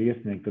programma tika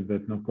iesniegta,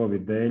 bet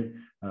Covid dēļ,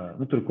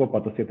 tur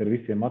kopā tas iet ar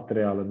visiem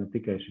materiāliem, ne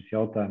tikai šis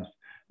jautājums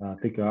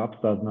tika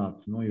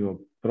apstādināts,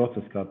 jo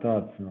process kā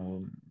tāds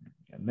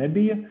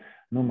nebija.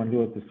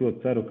 Es ļoti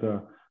ceru, ka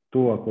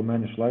tuvāko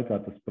mēnešu laikā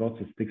tas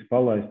process tiks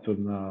palaists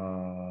un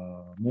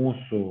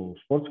mūsu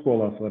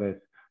sportskolās varēs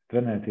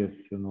trenēties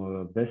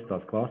no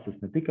 10. klases,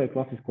 ne tikai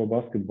klasisko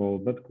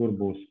basketbolu, bet kur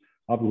būs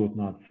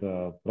apgrūtināts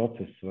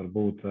process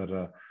varbūt ar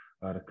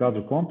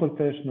kadru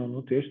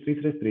komplektēšanu, tieši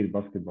 3x3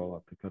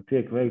 basketbolā. Tā kā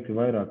tiek veikti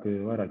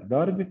vairāki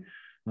darbi,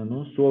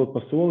 soli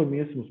pa solim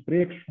iesim uz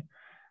priekšu.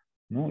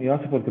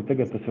 Jāsaprot, ka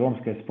tagad tas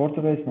romiskais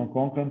sporta veids no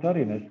konkurenta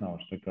arī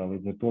nesnauž.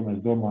 Līdz ar to mēs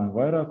domājam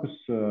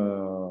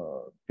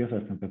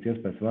piesaistam pēc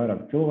iespējas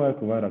vairāk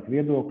cilvēku, vairāk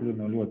viedokļu.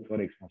 Ļoti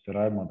svarīgs mums ir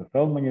Raimonda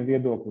Feldmaņa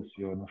viedoklis,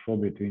 jo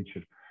šobrīd viņš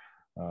ir,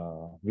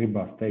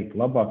 gribās teikt,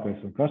 labākais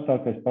un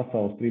karstākais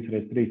pasaules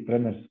 3x3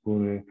 treneris,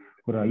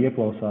 kurā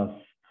ieklausās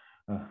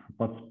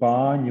pats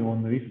Spāņi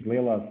un visas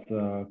lielās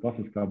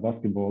klasiskā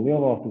basketbola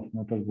lielvalstis.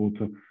 Tas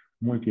būtu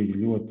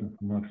muļķīgi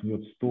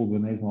ļoti stulbi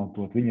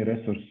neizmantot viņa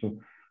resursu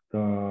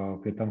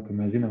pie tam, ka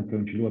mēs zinām, ka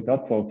viņš ir ļoti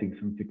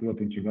atsaucīgs un cik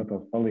ļoti viņš ir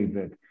gatavs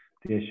palīdzēt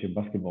tieši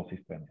basketbola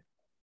sistēmai.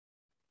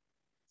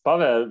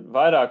 Pavēr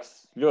vairāks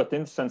ļoti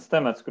interesants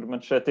temats, kur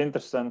man šeit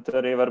interesanti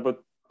arī varbūt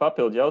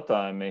papildu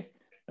jautājumi.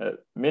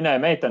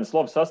 Minēja meitenes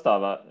lobu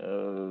sastāvā.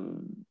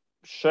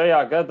 Šajā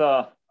gadā,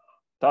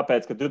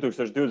 tāpēc, ka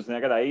 2020.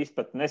 gadā īsti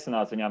pat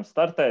nesanāca viņām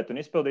startēt un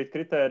izpildīt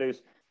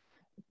kritērijus,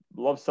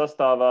 lobu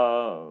sastāvā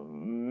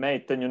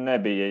meiteņu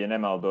nebija, ja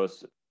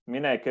nemaldos.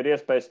 Minēja, ka ir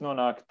iespējas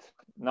nonākt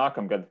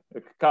nākamgad.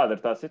 Kāda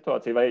ir tā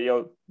situācija? Vai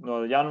jau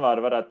no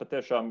janvāra varētu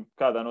patiešām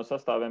kādā no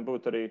sastāviem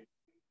būt arī,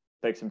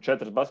 teiksim,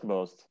 4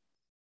 basketbolists?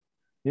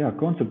 Jā,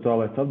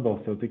 konceptuālais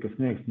atbalsts jau tika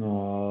sniegts no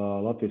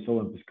Latvijas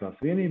Olimpiskās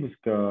vienības,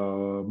 ka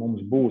mums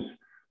būs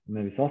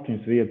nevis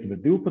 8 vietas, bet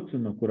 12,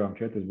 no kurām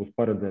 4 būs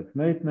paredzētas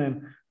meitenēm.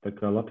 Tā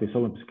kā Latvijas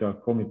Olimpiskā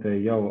komiteja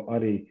jau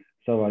arī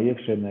savā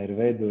iekšēnē ir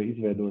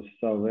izveidojusi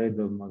savu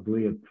veidu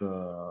mazliet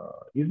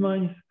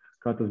izmaiņas,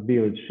 kā tas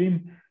bija līdz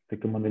šim. Tā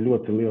kā man ir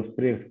ļoti liels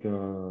prieks, ka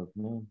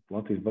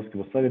Latvijas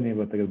Basketbola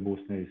Savienībā tagad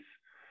būs nevis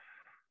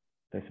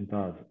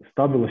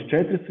stabilas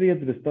 4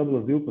 vietas, bet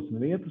stabilas 12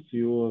 vietas,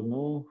 jo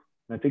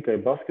ne tikai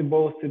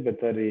basketbolisti,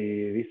 bet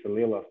arī visa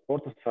lielā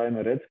sporta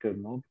saime redz, ka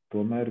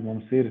tomēr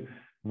mums ir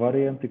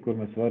varianti, kur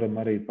mēs varam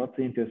arī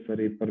pacīnties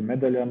arī par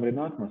medaļām arī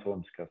nākamās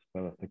olimpiskās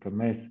spēlēs. Tā kā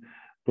mēs,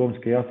 protams,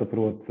 ka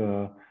jāsaprot,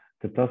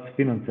 ka tas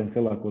finansējums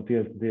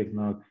lielākoties tiek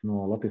nāks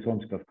no Latvijas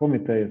Olimpiskās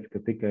komitejas, ka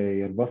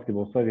tikai ar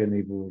Basketbola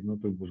Savienību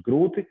tur būs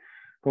grūti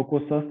kaut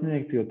ko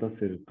sasniegt, jo tas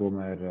ir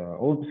tomēr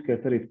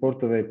olimpiskais arī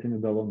sporta veids,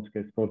 individuāli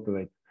olimpiskais sporta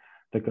veids.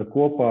 Tā kā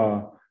kopā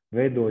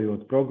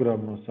veidojot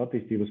programmas,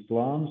 attīstības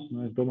plānus,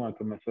 es domāju,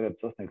 ka mēs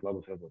varētu sasniegt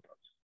labus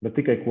rezultātus. Bet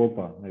tikai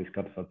kopā, nevis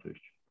katrs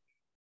atsevišķi.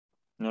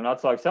 Un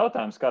atslēgas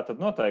jautājums, kā tad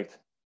noteikt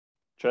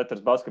 4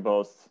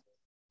 basketbolists,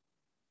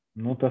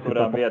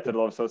 kurām vieta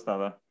ir lobu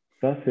sastāvā?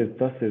 Tas ir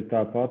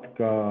tāpat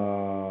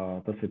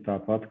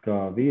kā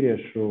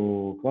vīriešu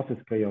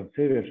klasiskajā un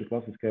sieviešu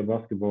klasiskajā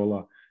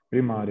basketbolā.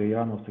 Primāri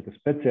jānosaka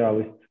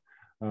speciālists,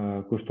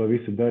 kurš to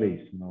visu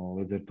darīs.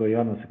 Līdz ar to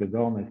jānosaka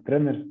galvenais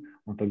treneris,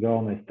 un tad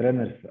galvenais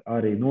treneris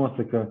arī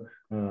nosaka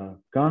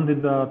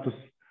kandidātus,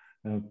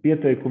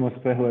 pieteikuma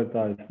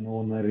spēlētājus,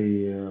 un arī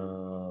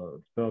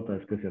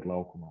spēlētājus, kas iet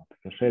laukumā. Tā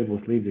kā šeit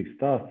būs līdzīgs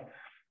stāsts.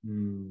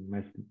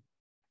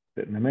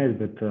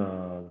 Bet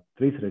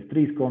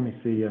 3x3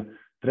 komisija,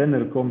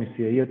 treneru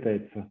komisija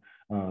ieteica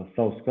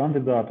savus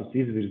kandidātus,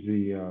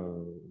 izvirzīja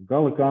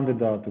gala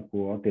kandidātu,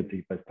 ko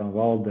attiecīgi pēc tam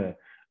valdē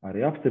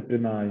arī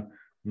apstiprināja.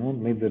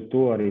 Līdz ar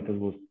to arī tas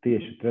būs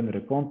tieši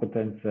trenera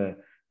kompetencē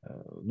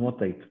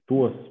noteikt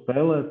tos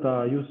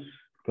spēlētājus,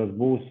 kas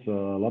būs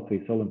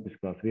Latvijas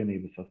Olimpiskās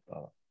vienības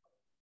sastāvā.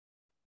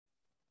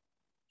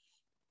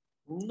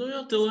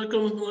 Jā, te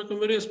laikam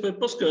ir iespēja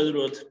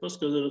paskaidrot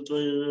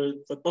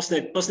vai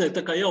pasniegt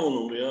tā kā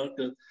jaunumu, jā,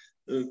 ka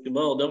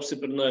valde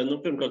apstiprināja,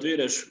 pirmkārt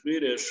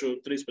vīriešu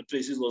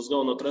 3x3 izlases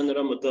galvenā trenera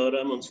amatā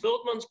Raimonds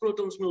Feldmans,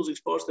 protams,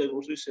 milzīgs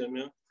pārsteigums visiem,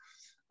 jā.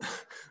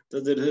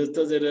 Tad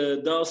ir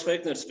Dāvs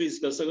Feikners,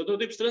 fiziskās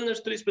sagatavotības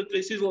treneris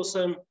 3x3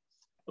 izlasēm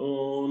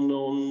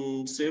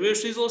un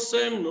sieviešu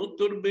izlasēm.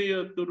 Tur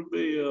bija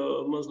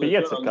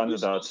mazliet 5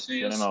 kandidāts,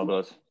 ja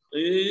nemaldos.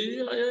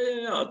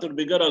 Jā, tur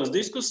bija garāks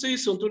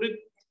diskusijas, un tur ir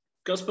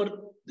kas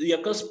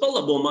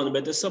palabo mani,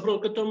 bet es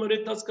saprotu, ka tomēr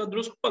ir tāds kā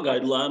drusku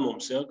pagaidu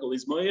lēmums, jā, ka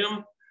līdz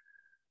maijam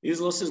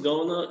izlases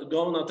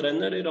galvenā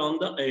treneri ir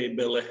Anda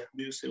Eibele,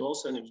 bijusi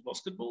Valsts Savienības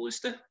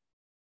basketboliste.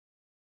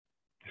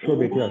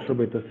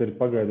 Šobrīd tas ir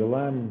pagaidu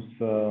lēmums,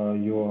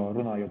 jo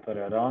runājot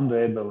arī ar Andu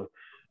Eibeli,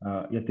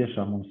 ja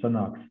tiešām mums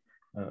sanāks,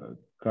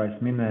 kā es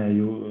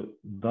minēju,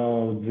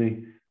 daudzi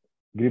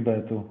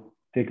gribētu,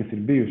 tie, kas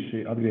ir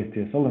bijuši,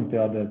 atgriezties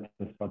olimpiādē,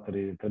 tas pat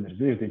arī treneris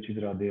Zviedriņš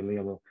izrādīja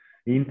lielu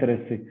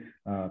interesi,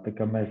 tā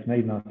kā mēs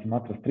mēģināsim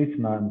atrast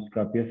risinājumus,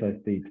 kā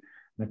piesaistīt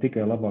ne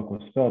tikai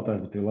labākos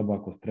spēlētājus, bet arī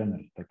labākos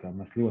trenerus. Tā kā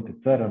mēs ļoti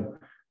ceram,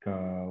 ka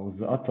uz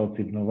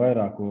atsaucību no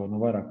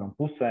vairākām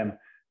pusēm.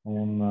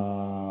 Un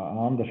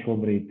Anda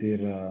šobrīd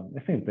ir,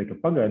 es negribu teikt,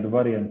 ka pagaidu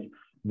variants,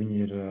 viņi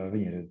ir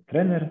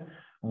treneri,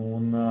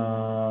 un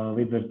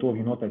līdz ar to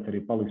viņi noteikti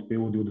arī paliks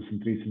pie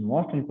U23 un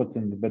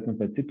U18, bet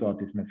pēc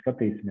situācijas mēs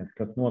skatīsimies,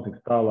 kas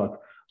notiks tālāk,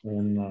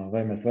 un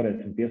vai mēs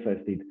varēsim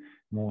piesaistīt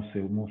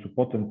mūsu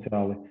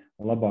potenciāli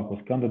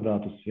labākos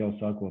kandidātus jau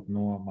sākot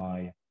no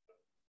māja.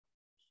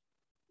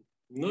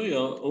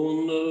 Jā,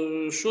 un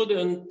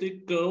šodien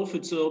tika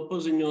oficiāli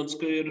paziņots,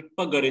 ka ir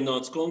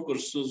pagarināts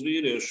konkurss uz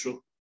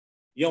vīriešu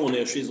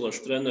jauniešu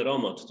izlašu treneru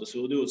amatu. Tas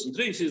ir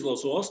U23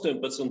 izlasu,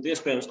 U18,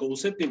 iespējams, ka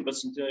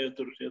U17, ja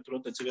tur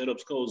attiecīgi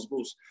Eiropas kauzes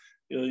būs.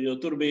 Jo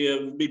tur bija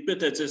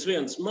pieteicies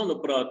viens,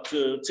 manuprāt,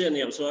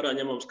 cienījams vērā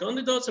ņemams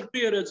kandidāts ar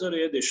pieredzi,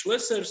 arī Edijs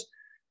Šlesers,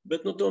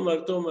 bet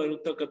tomēr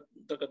tā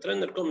kā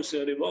treneru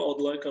komisija arī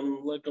valda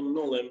laikam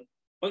nolēma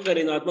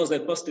pagarināt,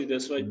 mazliet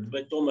pastīties,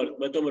 vai tomēr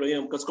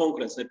viņam kāds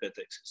konkurents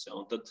nepieteiksies, ja,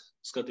 un tad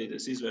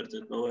skatīties,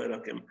 izvērtēt no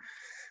vairākiem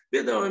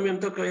piedāvājumiem.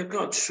 Tā kā, ja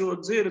kāds šo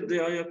dzird,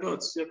 ja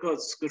kāds,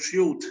 kurš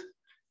jūt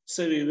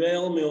sevi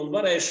vēlmi un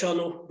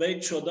varēšanu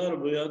veikt šo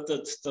darbu, ja,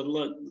 tad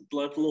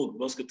laipni lūdzu,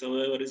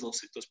 Basket.TV var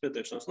izlasīt tos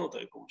pieteikšanās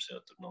noteikumus,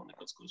 ja tur nav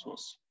nekāds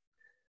kosmos.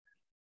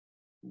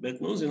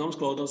 Bet, zināms,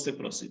 kvalitātes tiek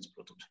prasīts,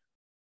 protams.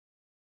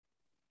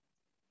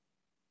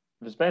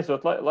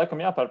 Visbeidzot,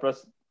 laikam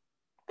jāpārprast,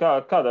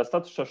 kādā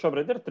statusā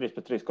šobrīd ir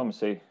 3x3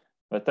 komisija?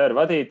 Vai tā ir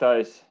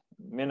vadītājs?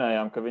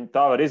 Minējām, ka viņi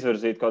tā var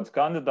izvirzīt kādus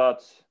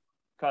kandidātus.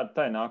 Kāda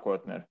tai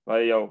nākotne ir?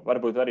 Vai jau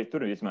varbūt arī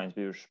tur izmaiņas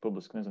bijušas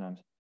publiski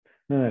nezināmas?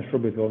 Nē,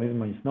 šobrīd vēl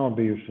izmaiņas nav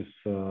bijušas,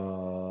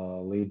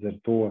 līdz ar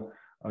to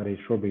arī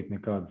šobrīd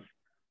nekādas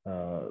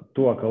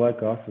tuvākā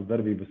laikā asas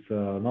darbības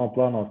nav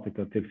plānotas,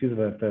 tikai tiek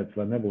izvērtēts,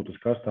 lai nebūtu uz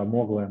karstām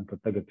oglēm, ka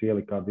tagad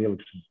ielikt kādu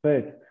ielikšanas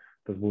pēc.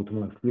 Tas būtu,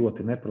 man liekas,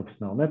 ļoti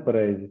neprofesionāli,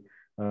 nepareizi.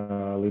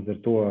 Līdz ar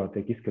to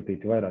tiek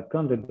izskatīti vairāk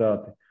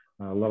kandidāti,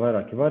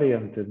 vairāki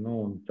varianti,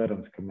 un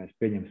cerams, ka mēs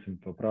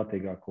pieņemsim to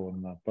prātīgāko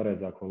un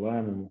pareizāko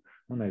lēmumu,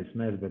 nevis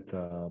mēs, bet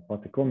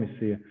pati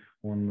komisija,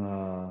 un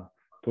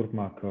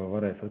turpmāk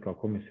varēs atkal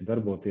komisija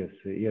darboties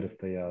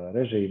ierastajā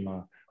režīmā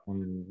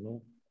un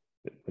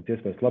pēc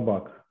iespējas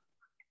labāk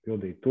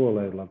pildīt to,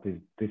 lai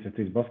Latvijas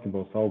 3x3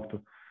 basketbols augtu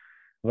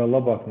vēl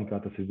labāk nekā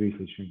tas ir bijis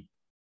līdz šim.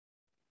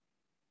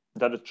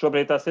 Tad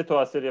šobrīd tā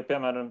situācija ir, ja,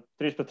 piemēram,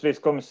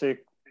 3x3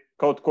 komisija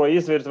kaut ko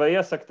izvirz vai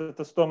iesaka, tad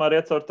tas tomēr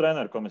iet caur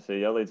treneru komisiju,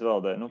 ja, līdz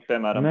valdē.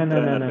 Piemēram,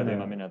 treneru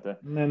gadījumā minētē.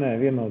 Nē,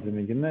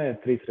 viennozīmīgi nē.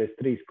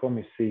 3x3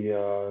 komisija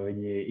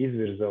viņi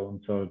izvirza un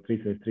caur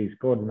 3x3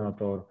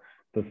 koordinātoru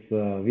tas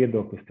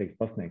viedoklis tiek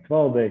pasniegts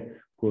valdei,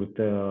 kur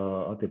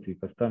attiecīgi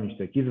pēc tam viņš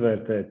tiek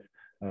izvērtēts.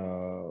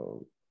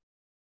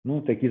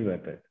 Tiek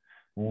izvērtēts.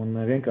 Un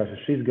vienkārši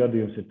šis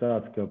gadījums ir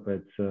tāds, ka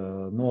pēc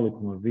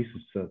nolikuma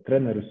visus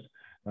trenerus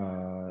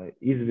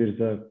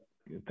izvirza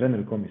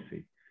treneru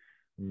komisija.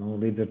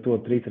 Līdz ar to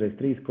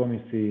 3x3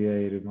 komisija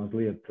ir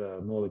mazliet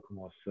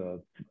nolikumos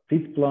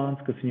cits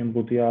plāns, kas viņam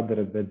būtu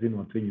jādara, bet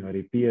zinot viņu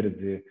arī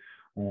pieredzi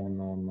un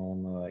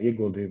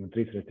ieguldījumu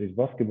 3x3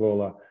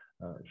 basketbolā,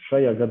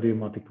 šajā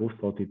gadījumā tika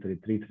uzklausīts arī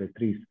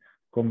 3x3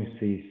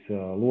 komisijas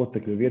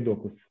locekļu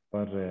viedoklis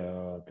par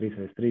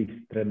 3x3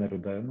 treneru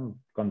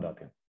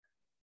kandidātiem.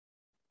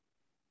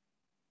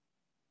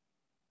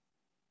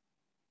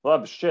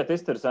 Labi, šķiet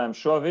iztirzējam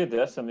šo vidi,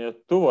 esam, ja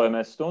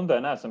tuvojamies stundai,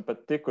 neesam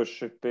pat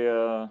tikuši pie,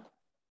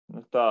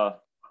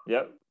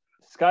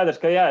 skaidrs,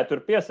 ka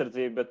jāietur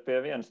piesardzība, bet pie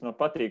vienas no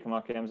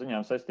patīkamākajām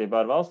ziņām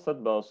saistībā ar valsts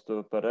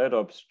atbalstu par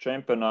Eiropas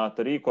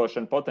čempionāta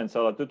rīkošanu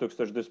potenciālā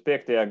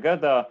 2025.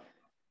 gadā.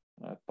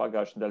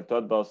 Pagājušajā nedēļā to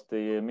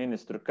atbalstīja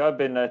ministru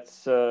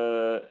kabinets.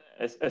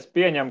 Es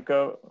pieņemu,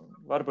 ka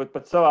varbūt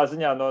pat savā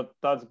ziņā no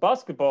tādas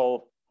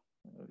basketbola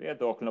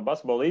viedokļa, no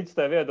basketbola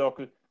līdzstē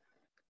viedokļa,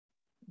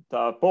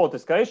 tā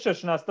politiskā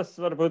izšķiršanās, tas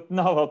varbūt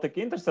nav vēl tik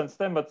interesants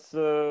temats.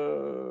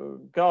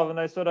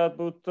 Galvenais varētu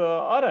būt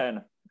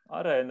arēna.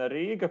 Arēna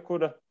Rīga,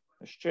 kura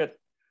šķiet,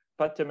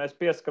 pat ja mēs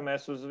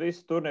pieskamies uz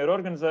visu turnīru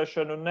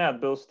organizēšanu,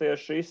 neatbilst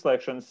tieši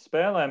izslēgšanas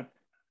spēlēm.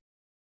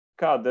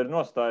 Kāda ir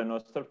nostāja no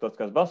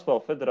Starptautiskās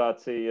basketbola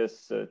federācijas?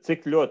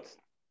 Cik ļoti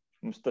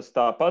mums tas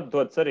tāpat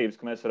dod cerības,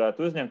 ka mēs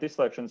varētu uzņemt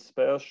izslēgšanas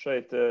spēles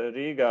šeit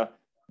Rīgā?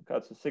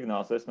 Kāds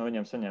signāls es no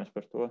viņiem saņēmu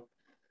par to?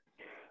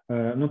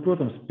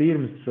 Protams,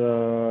 pirms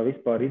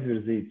vispār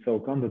izvirzīt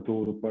savu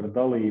kandidatūru par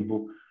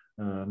dalību,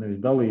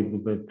 nevis dalību,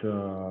 bet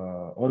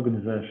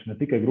organizēšanu ne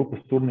tikai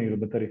grupas turnīru,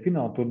 bet arī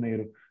fināla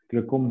turnīru,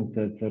 tika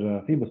komunicēts ar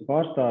FIBAS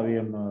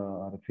pārstāvjiem,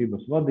 ar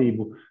FIBAS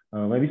vadību,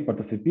 vai vispār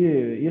tas ir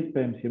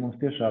iespējams, ja mums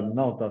tiešām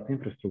nav tās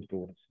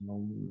infrastruktūras.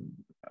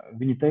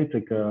 Viņi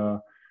teica, ka,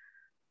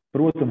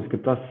 protams, ka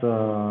tas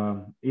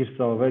ir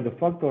sava veida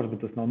faktors, bet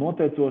tas nav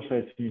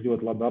noteicošais. Viņi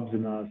ļoti labi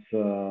apzinās,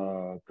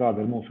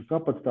 kāda ir mūsu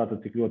kapacitāte,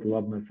 cik ļoti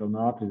labi mēs jau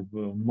ātri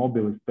un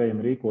mobili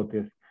spējam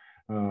rīkoties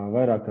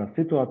vairākās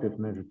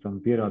situācijās. Mēs esam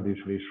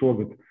pierādījuši arī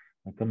šogad,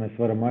 ka mēs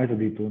varam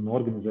aizvadīt un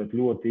organizēt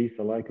ļoti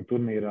īsa laika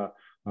turnīrā,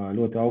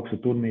 ļoti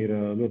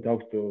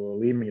augstu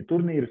līmeņa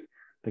turnīrus.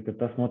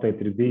 Tas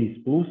noteikti ir bijis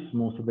plus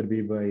mūsu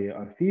sadarbībai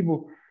ar FIBU.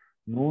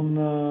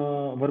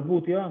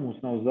 Varbūt, jā, mums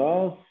nav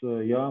zāles,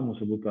 jā,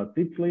 mums varbūt kāds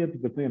cits lietas,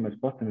 bet, ja mēs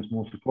pastamies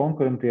mūsu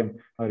konkurentiem,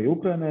 arī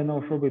Ukrainai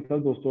nav šobrīd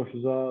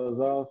atbilstošu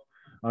zāles,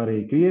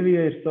 arī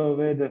Krievijai ir sava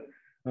veida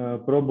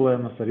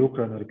problēmas, arī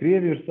Ukraina, arī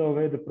Krievija ir sava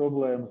veida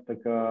problēmas, tā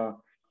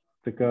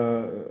kā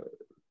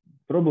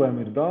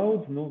problēma ir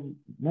daudz.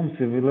 Mums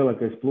ir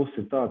lielākais plus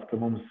ir tāds, ka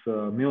mums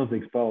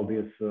milzīgs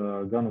paldies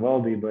gan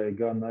valdībai,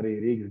 gan arī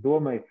Rīgas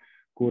domai,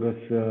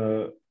 kuras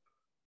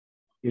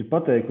ir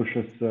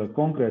pateikušas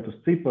konkrētus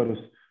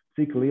ciparus,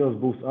 cik liels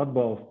būs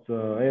atbalsts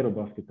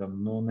Eirobasketam.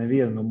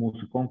 Neviena no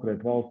mūsu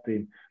konkrētu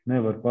valstīm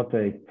nevar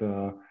pateikt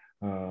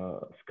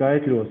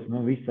skaitļos,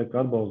 visi saka,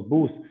 ka atbalsts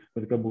būs,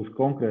 bet ka būs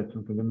konkrēts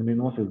un ka gan arī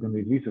nosauks gan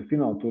visu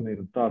finālu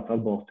turnīru, un tāds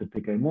atbalsts ir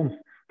tikai mums.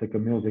 Tā kā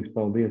milzīgs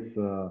paldies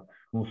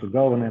mūsu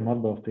galvenajiem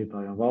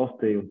atbalstītājiem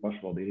valstī un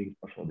Rīgas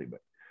pašvaldībai.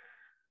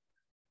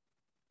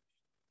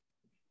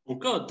 Un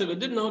kādi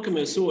tagad ir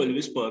nākamie soļi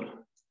vispār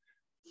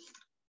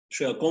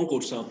šajā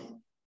konkursā?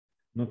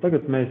 Nu,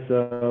 tagad mēs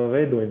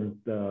veidojam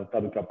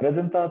tādu kā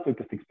prezentāciju,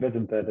 kas tiks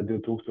prezentēta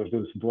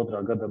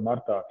 2022. gada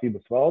martā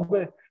FIBAS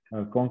valdē.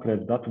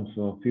 Konkrēts datums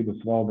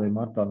FIBAS valdē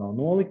martā nav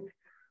nolikts.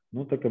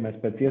 Nu, tā kā mēs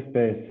pēc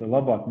iespējas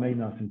labāk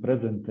mēģināsim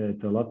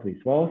prezentēt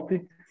Latvijas valsti,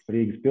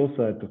 Rīgas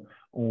pilsētu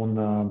un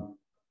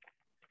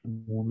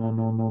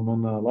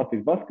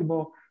Latvijas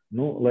basketbolu,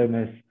 nu, lai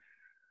mēs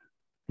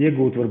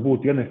iegūt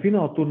varbūt, ja ne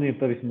fināla turnīru,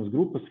 tad vismaz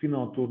grupas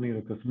fināla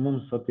turnīru, kas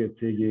mums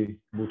attiecīgi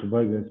būtu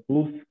baigais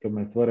plus, ka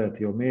mēs varētu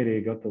jau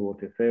mierīgi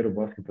gatavoties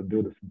Eirobasketam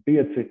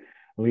 25,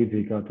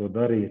 līdzīgi kā to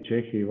darīja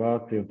Čehija,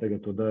 Vācija un tagad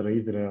to dara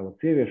Izraela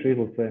sieviešu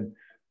izlasēm,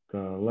 ka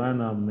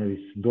lēnām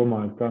nevis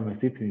domājot, kā mēs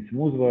izcīnīsim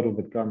uzvaru,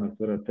 bet kā mēs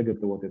varētu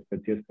sagatavoties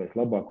pēc iespējas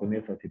labāk un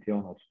iesaistīt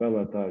jaunos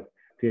spēlētājus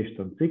tieši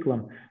tam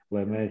ciklam,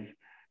 lai mēs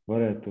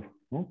varētu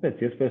pēc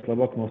iespējas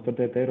labāk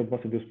nostartēt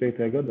Eirobasketu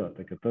 25. gadā.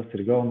 Tā, tas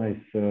ir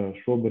galvenais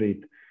šobrīd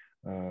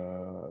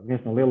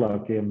viens no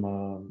lielākiem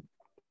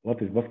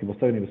Latvijas Basketbola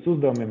Savienības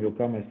uzdevumiem, jo,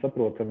 kā mēs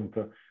saprotam,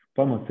 ka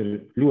pamats ir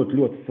ļoti,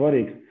 ļoti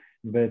svarīgs,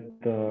 bet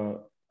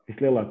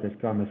vislielākais,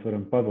 kā mēs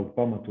varam pavilkt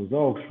pamatu uz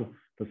augšu,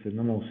 tas ir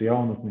mūsu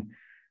jaunatni.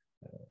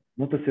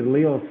 Tas ir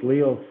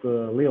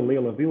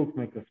liela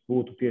vilkme, kas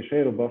būtu tieši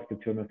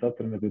Eirobaskets, jo mēs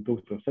atceramies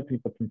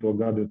 2017.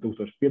 gadu,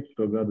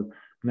 2015. gadu,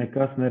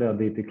 nekas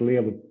nerādīja tik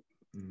lielu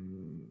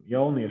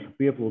jauniešu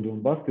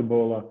pieplūdumu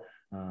basketbolā,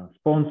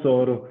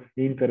 sponsoru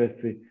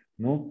interesi,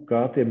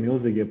 kā tie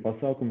milzīgie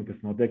pasākumi, kas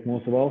notiek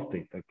mūsu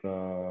valstī. Tā kā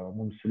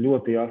mums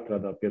ļoti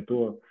jāstrādā pie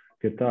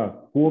tā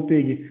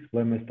kopīgi,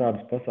 lai mēs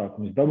tādus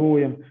pasākumus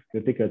dabūjam, jo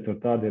tikai ar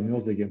tādiem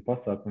milzīgiem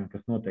pasākumiem,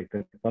 kas notiek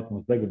pat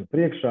mums deguna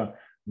priekšā,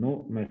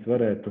 mēs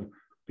varētu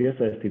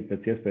piesaistīt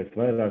pēc iespējas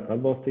vairāk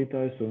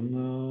atbalstītājus un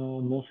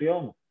mūsu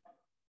jaunu.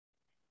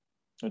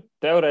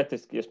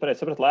 Teorētiski, ja pareizi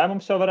sapratu,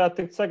 lēmums jau varētu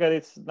tikt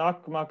sagaidīts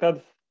nākamā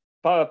gada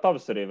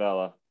pavasarī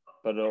vēlā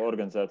par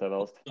organizētāju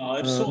valsti. Tā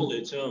ir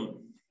solīts, jā.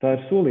 Tā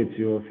ir solīts,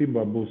 jo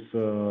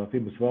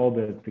FIBAS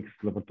valdē tiks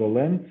par to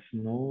lemts.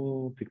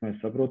 Cik mēs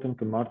saprotam,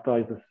 ka martā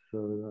tas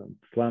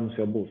lēmums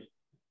jau būs.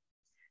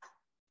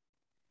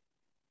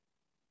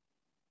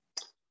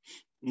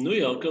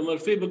 Jā,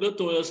 kamēr FIBA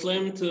gatavojās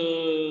lemt,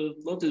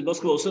 Latvijas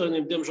Basketbola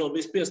Savienība diemžēl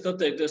bija spiest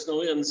atteikties no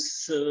vienas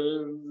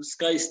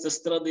skaistas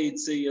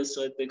tradīcijas,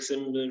 vai,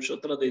 teiksim, šo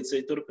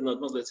tradīciju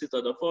turpināt mazliet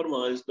citādā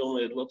formā. Es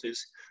domāju,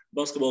 Latvijas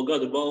Basketbola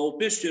gada balvu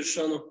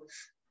piešķiršanu.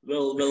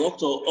 Vēl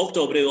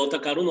oktobrī vēl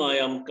tā kā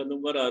runājām, ka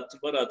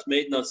varētu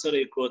mēģināt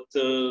sarīkot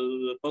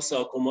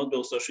pasākumu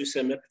atbilstoši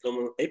visiem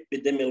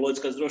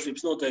epidemioloģiskās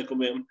drošības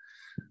noteikumiem,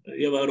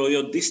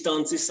 ievērojot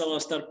distanci savā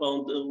starpā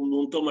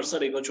un tomēr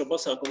sarīkot šo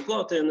pasākumu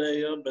klātienē,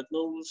 jā, bet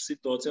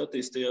situācija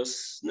attīstījās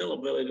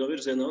nelabvēlīgā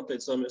virzienā,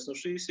 atteicāmies no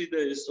šīs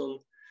idejas,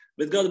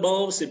 bet gada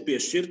balvas ir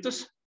piešķirtas,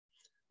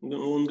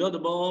 un gada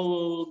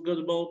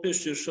balvu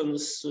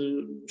piešķiršanas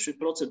šī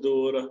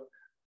procedūra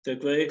tiek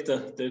veikta,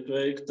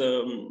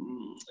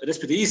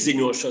 respektīvi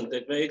izziņošana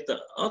tiek veikta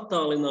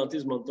attālināt,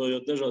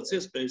 izmantojot dažādas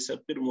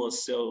iespējas. Pirmos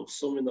jau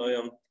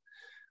suminājām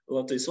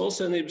Latvijas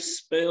valstsvienības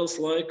spēles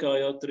laikā,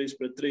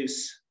 3-3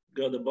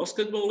 gada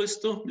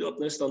basketbolistu, ļoti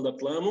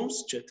nestandarta lēmums,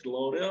 4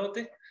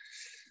 laureāti.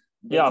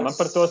 Jā, man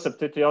par to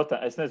citu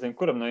jautājumu. Es nezinu,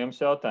 kuram no jums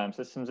jautājums.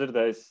 Es esmu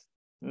dzirdējis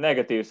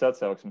negatīvas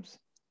atsauksmes.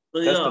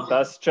 Kas tad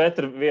tās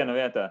 4 viena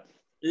vietā?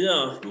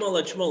 Jā,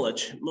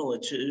 maleči.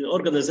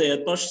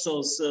 Organizējiet paši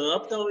savus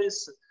aptaujas.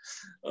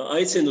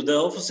 Aicinu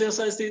Delfus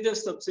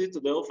iesaistīties, starp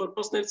citu, Delfu var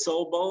pasniegt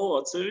savu balvu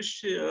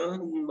atsevišķi, jā.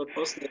 Var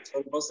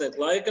pasniegt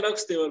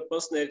laikraksti, var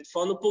pasniegt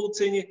fanu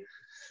pulciņi.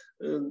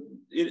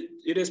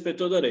 Ir iespēja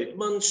to darīt.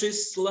 Man šis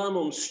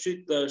lēmums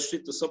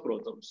šķita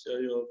saprotams, jā,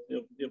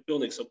 jo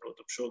pilnīgi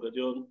saprotams šogad,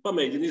 jo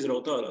pamēģina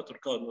izraut ārā tur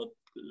kādu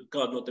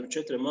no tiem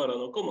 4 ārā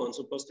no komandas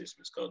un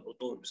pastīsimies, kāda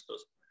būtu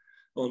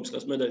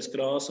olimpiskās medaļas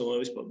krāsa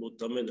vai vispār būtu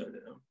tā medaļa.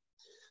 Jā.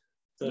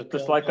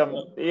 Tas laikam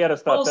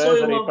ierastā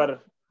tēze arī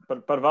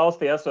par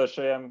valstī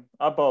esošajiem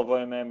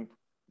apbalvojumiem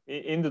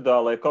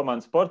individuālai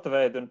komandas sporta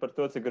veidu un par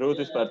to, cik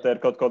grūti vispār te ir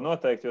kaut ko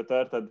noteikt, jo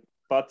tā ir tad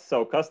pati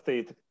savu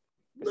kastīti.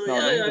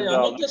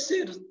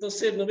 Tas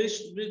ir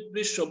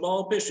visu šo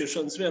balvu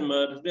piešķiršanas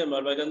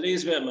vienmēr vai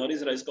gandrīz vienmēr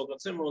izraisa kaut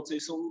kādas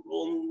emocijas un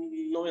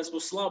no vienas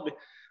puses labi,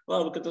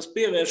 ka tas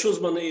pievērš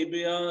uzmanību,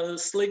 ja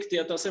slikti,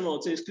 ja tās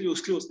emocijas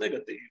kļūst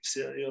negatīvas,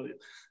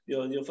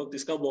 jo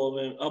faktiski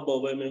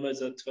apbalvojumiem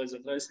vajadzētu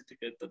raisīt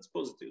tikai tāds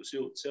pozitīvs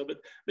jūtas. Ja,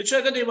 bet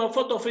šajā gadījumā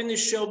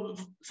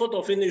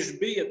fotofinišs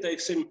bija,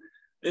 teiksim,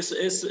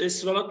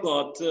 es varu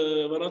atklāt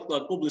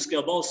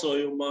publiskajā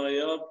balsojumā,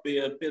 ja, pie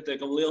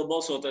pietiekami liela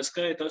balsotāja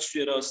skaita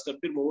atšķirās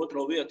starp 1. un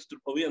 2. vietu, tur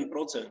pa 1%,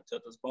 ja,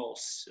 tas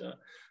balss. Ja.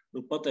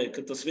 Pateikt,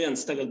 ka tas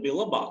viens tagad bija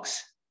labāks.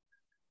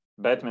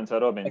 Betmens vai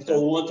Robins. To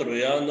otru,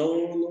 jā,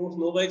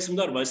 veiksim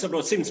darbā. Es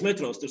saprotu, 100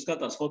 metros tur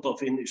skatās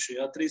fotofiniši,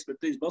 jā,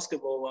 3-3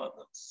 basketbolā.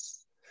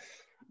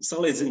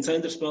 Salīdzina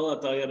centra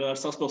spēlētāji ar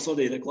saspēles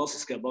vadītāju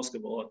klasiskajā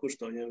basketbolā, kurš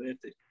to viņam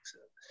vērtīgs.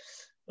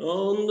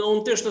 Un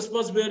tieši tas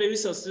pats bija arī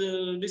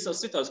visās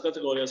citās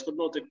kategorijās, kur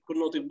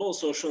notika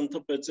balsošana,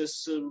 tāpēc es,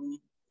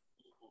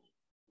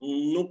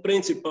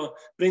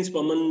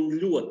 principā man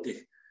ļoti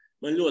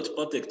Man ļoti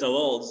patīk tā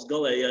valdes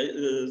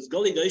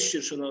galīgā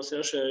izšķiršanās,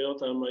 ja šajā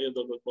jautājumā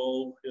iedodot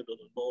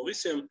balvu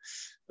visiem.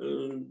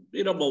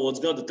 Ir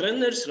apbalvots gada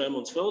treneris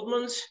Raimonds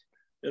Feldmanis,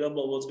 ir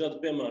apbalvots gada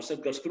piemērs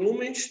Edgars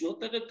Krūmiņš. Nu,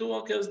 tagad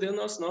tuvākajās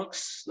dienās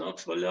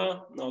nāks vaļā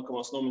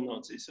nākamās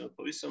nominācijas. Ja,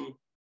 pavisam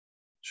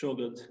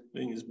šogad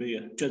viņas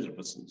bija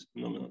 14.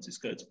 Nominācijas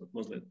skaits pat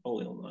mazliet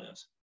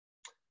palielinājās.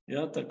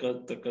 Ja, tā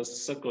kā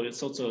sakojiet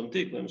sociālajiem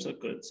tīkliem,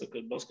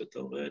 sakojiet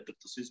Basket.lv, tur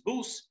tas viss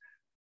būs.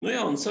 Nu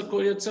jā, un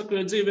sakojiet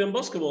dzīviem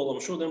basketbolam.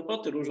 Šodien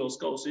pat ir Užavas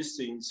kausa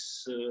izcīņas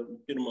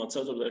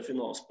 1/4.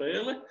 fināla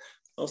spēle.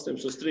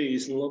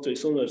 18:30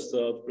 Latvijas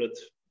Universitāte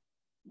pret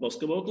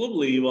basketbola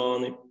klubu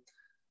Līvāni.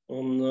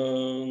 Un,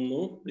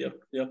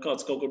 ja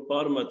kāds kaut kur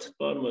pārmet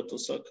un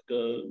saka, ka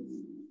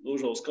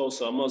Užavas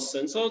kausā maza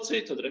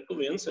sensācija, tad reku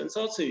viena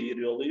sensācija ir,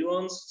 jo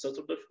Līvāns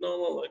 4.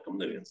 finālā laikam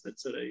neviens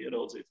necerēja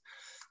ieraudzīt.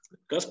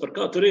 Kas par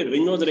kā tur ir?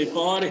 Viņi nodarīja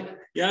pāri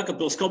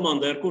Jēkabpils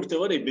komandai, ar kur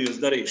tev arī bijusi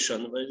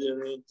darīšana. Vai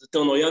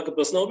tev no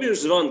Jēkabpils nav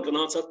bijuši zvani, ka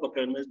nāc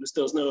atpakaļ, mēs bez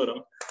tevs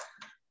nevaram?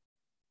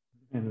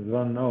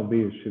 Zvani nav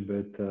bijuši,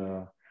 bet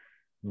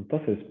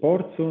tas ir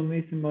sports un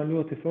īstenībā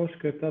ļoti forši,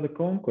 ka ir tāda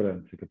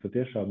konkurence, ka tu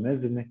tiešām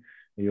nezini,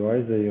 jo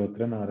aizējot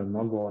trenāram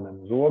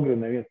Magonam uz Ogri,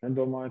 neviens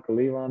nedomāja, ka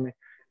Līvāni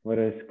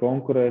varēs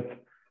konkurēt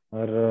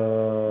ar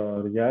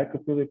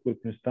Jēkabpili, kur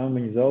pirms tam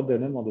viņi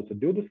zaudēja nemaldos ar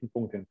 20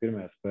 punktiem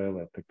pirmajā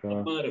spēlē. Tā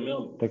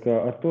kā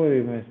ar to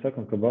arī mēs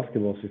sakam, ka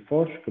basketbols ir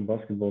forši, ka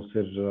basketbols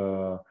ir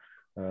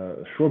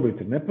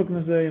šobrīd ir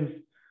neprognozējams.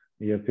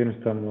 Ja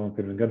pirms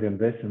gadiem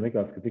 10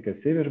 likās, ka tikai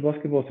sieviešu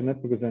basketbols ir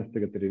neprognozējams,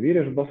 tagad arī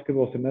vīriešu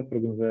basketbols ir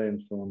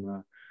neprognozējams. Un,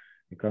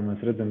 kā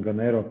mēs redzam,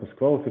 gan Eiropas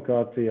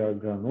kvalifikācijā,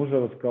 gan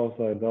Užavas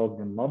kausā ir daudz,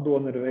 gan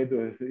Madona ir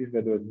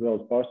izveidojis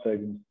daudz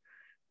pārsteigumus.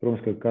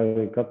 Protams, ka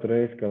katru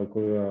reizi,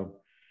 kur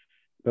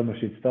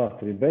šīs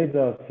stāsti arī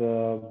beidzās,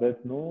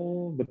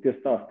 bet tie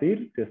stāsti ir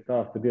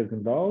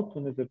diezgan daudz,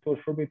 un līdz ar to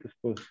šobrīd tas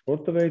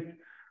sporta veids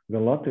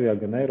gan Latvijā,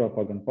 gan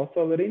Eiropā, gan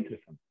pasaulē ir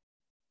interesants.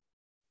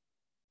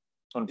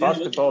 Un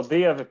basketbola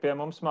dievi pie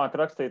mums māk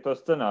rakstīt to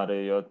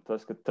scenāriju, jo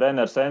tas, ka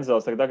treneris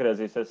Enzels tagad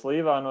atgriezīsies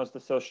Līvānos,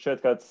 tas jau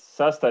šķiet kāds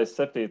 6.,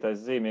 7.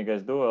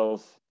 zīmīgais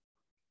duels.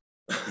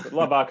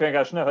 Labāk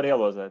vienkārši nevar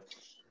ielozēt.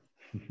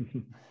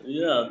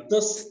 Jā,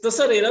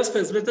 tas arī ir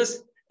aspekts, bet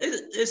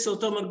es jau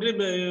tomēr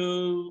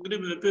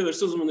gribēju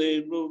pievērst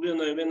uzmanību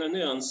vienai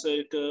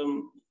niansei, ka,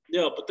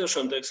 jā,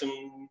 patiešām, teiksim,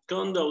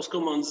 Kandavas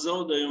komandas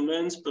zaudējumi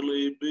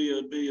Ventspilī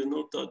bija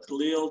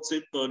tādi lieli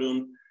cipari, un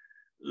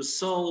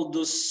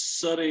Saldus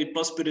arī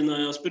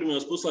paspirinājās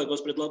pirmajos puslaikos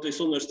pret Latvijas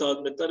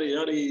Universitāti, bet arī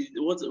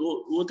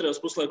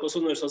otrajos puslaikos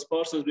Universitātes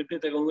pārstāvs bija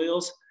pietiekami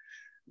liels.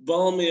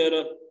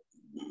 Valmiera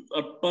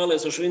ar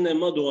pārliecošu vinnēm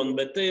Madonu,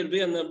 bet te ir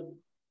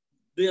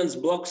viens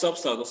blakus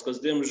apstākļus, kas,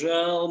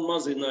 diemžēl,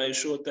 mazināja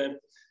šo te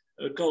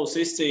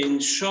kausa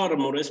izcīņas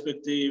šarmu,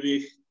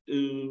 respektīvi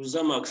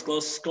zemākas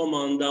klases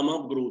komandām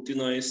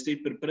apgrūtināja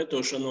stipri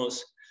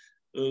pretošanos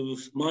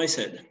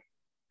Maisēde.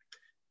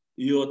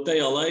 Jo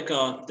tajā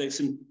laikā,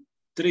 teiksim,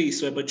 3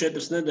 vai pat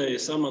 4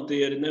 nedēļas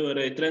amatieri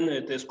nevarēja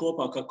trenēties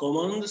kopā kā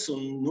komandas,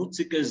 un,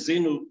 cik es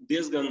zinu,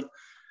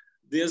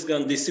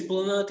 diezgan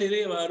disciplinēti ir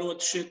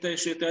ievēroti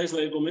šie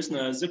aizliegumi. Es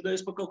neesmu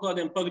dzirdējis par kaut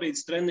kādiem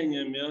pagrīdes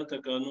treniņiem, ja, tā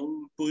kā,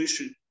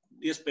 puiši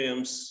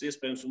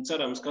iespējams un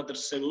cerams,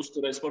 katrs sevi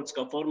uzturēja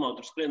sportiskā formā,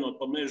 tur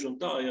skrienot pa mežu un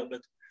tā, ja,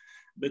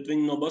 bet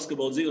viņi no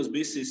basketbola dzīves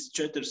bija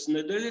 4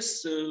 nedēļas,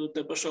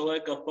 te pašā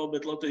laikā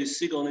pabeidzot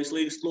Latvijas-Igaunijas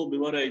līgas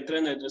klubi varēja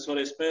trenēties,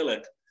 varēja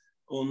spēlēt.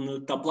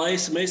 Un tā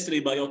plaisa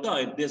meistarībā jau tā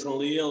ir diezgan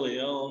liela,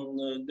 ja, un,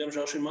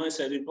 diemžēl, šī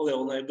Maisēdība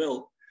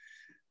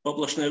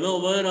paplašināja vēl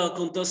vairāk,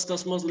 un tas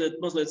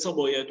mazliet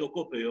sabojāja to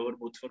kopējo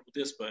varbūt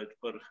iespēju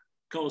par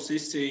kausa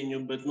izcīņu,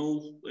 bet,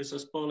 es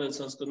esmu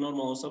pārliecināts, ka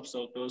normālos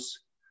apstākļos,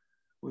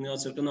 un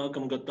jācer, ka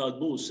nākamgad tāda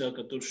būs, ja,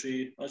 ka tur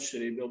šī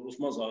atšķirība jau būs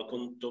mazāka,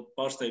 un to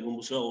pārsteigumu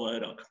būs vēl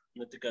vairāk,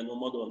 ne tikai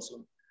no Madonas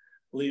un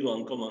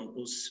Līvāna komandu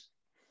puses.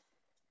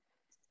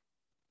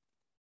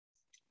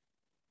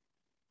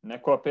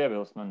 Neko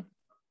piebilst man.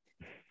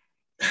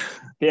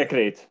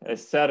 Piekrīt.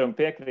 Es ceru un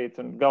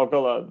piekrītu. Un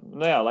galā,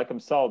 laikam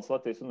Saldus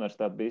Latvijas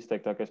Universitāte bija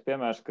izteiktākais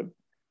piemērs, ka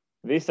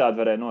visādi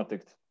varēja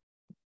notikt.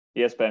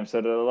 Iespējams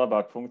ar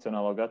labāku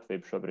funkcionālo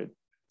gatavību šobrīd.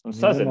 Un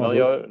sazin vēl,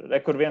 jo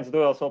rekur viens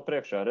duels vēl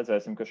priekšā.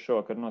 Redzēsim, kas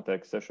šokar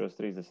notiek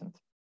 6:30.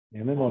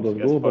 Ja nemaldos,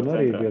 Gulben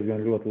arī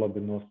diezgan ļoti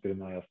labi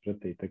nospirinājās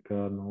pretī. Tā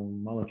kā,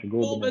 Malači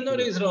Gulben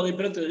arī izrādīja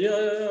pretī.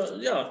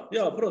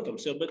 Jā,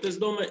 protams, jā, bet es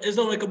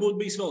domāju, ka būtu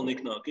bijis vēl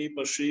niknāk.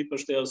 Īpaši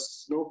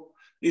tajās,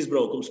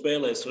 izbraukuma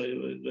spēlēs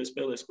vai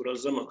spēlēs,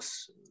 kurās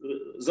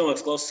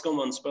zemāks klases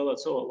komandas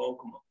spēlēt savā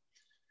laukumā.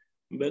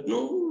 Bet,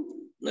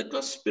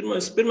 nekas.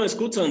 Pirmais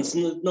kucens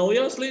nav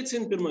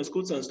jāslīcina, pirmais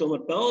kucens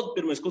tomēr peld,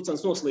 pirmais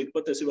kucens noslīd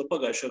patiesībā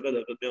pagājušajā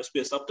gadā, kad bijām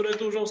spiest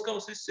apturēt Užavas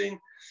kausa izcīņu.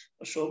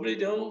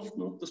 Šobrīd jau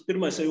tas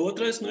pirmais vai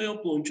otrais jau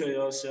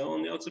plunčējās, ja,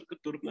 un jācer, ka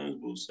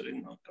turpinājums būs arī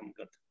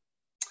nākamgad.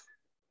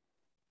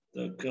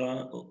 Tā kā,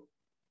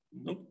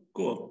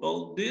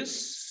 paldies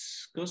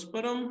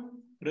Kasparam.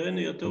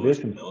 Rēni, ja tev ir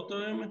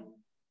jautājumi?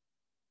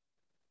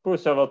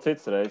 Būs jau vēl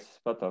cits reizes,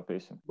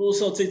 pataupīsim.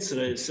 Būs vēl cits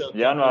reizes.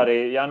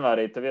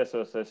 Janvārī te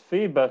viesosies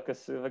FIBA,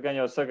 kas gan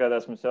jau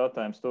sagādās mums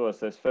jautājums,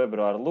 tuvosies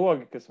februāra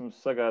logi, kas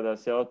mums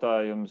sagādās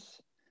jautājums.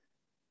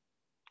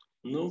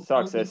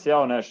 Sāksies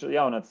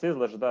jaunatnes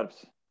izlaša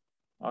darbs.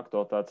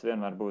 Aktualitātes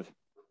vienmēr būs.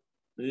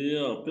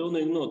 Jā,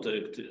 pilnīgi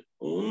noteikti.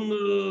 Un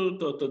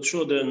tātad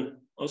šodien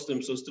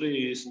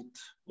 18:30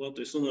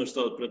 Latvijas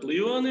Universitāte pret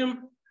Līvāniem.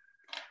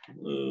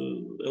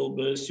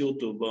 LBS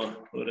YouTube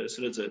varēs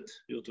redzēt,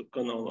 YouTube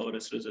kanālā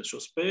varēs redzēt šo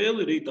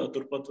spēli. Rītā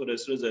turpat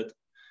varēs redzēt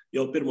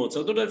jau pirmo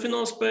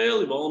ceturtdaļfināla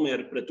spēli,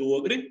 Valmiera pret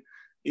Ogri.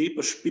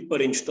 Īpaši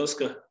pipariņš tas,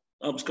 ka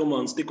abas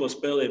komandas tikko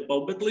spēlēja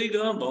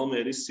Paubetlīgā,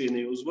 Valmiera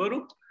izcīnīja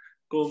uzvaru,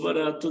 ko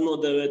varētu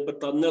nodēvēt par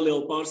tādu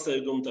nelielu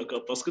pārsteigumu, tā kā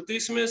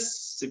paskatīsimies,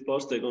 cik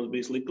pārsteigums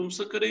bijis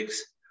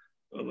likumsakarīgs.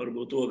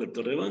 Varbūt Ogri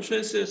tur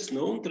revanšēsies.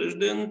 Un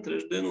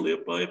trešdien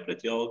Liepāja pret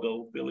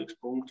Jelgavu pieliks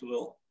punktu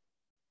vēl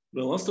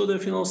 8.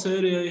 fināla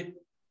sērijai.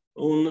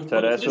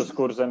 Cerēs uz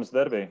Kurzemes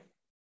derbī.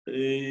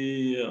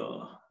 Jā.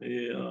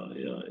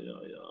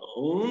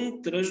 Un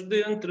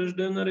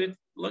trešdien arī,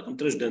 laikam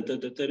trešdien te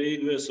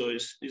Rīga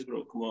viesojas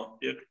izbraukumā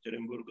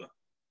Piekriķerimburgā.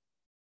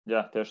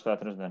 Jā, tieši tā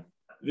trešdien.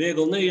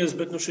 Viegli neies,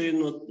 bet šī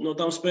no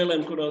tām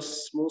spēlēm,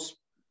 kurās mūsu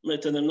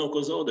meitenēm nav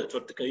ko zaudēt,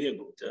 var tikai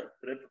iegūt, jā,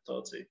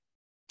 reputāciju,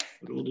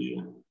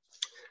 rūdījumu.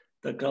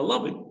 Tā kā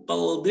labi,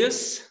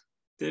 paldies,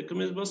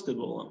 tiekamies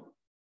basketbolā.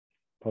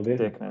 Paldies.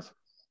 Tiekamies.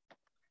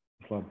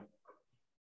 Labi.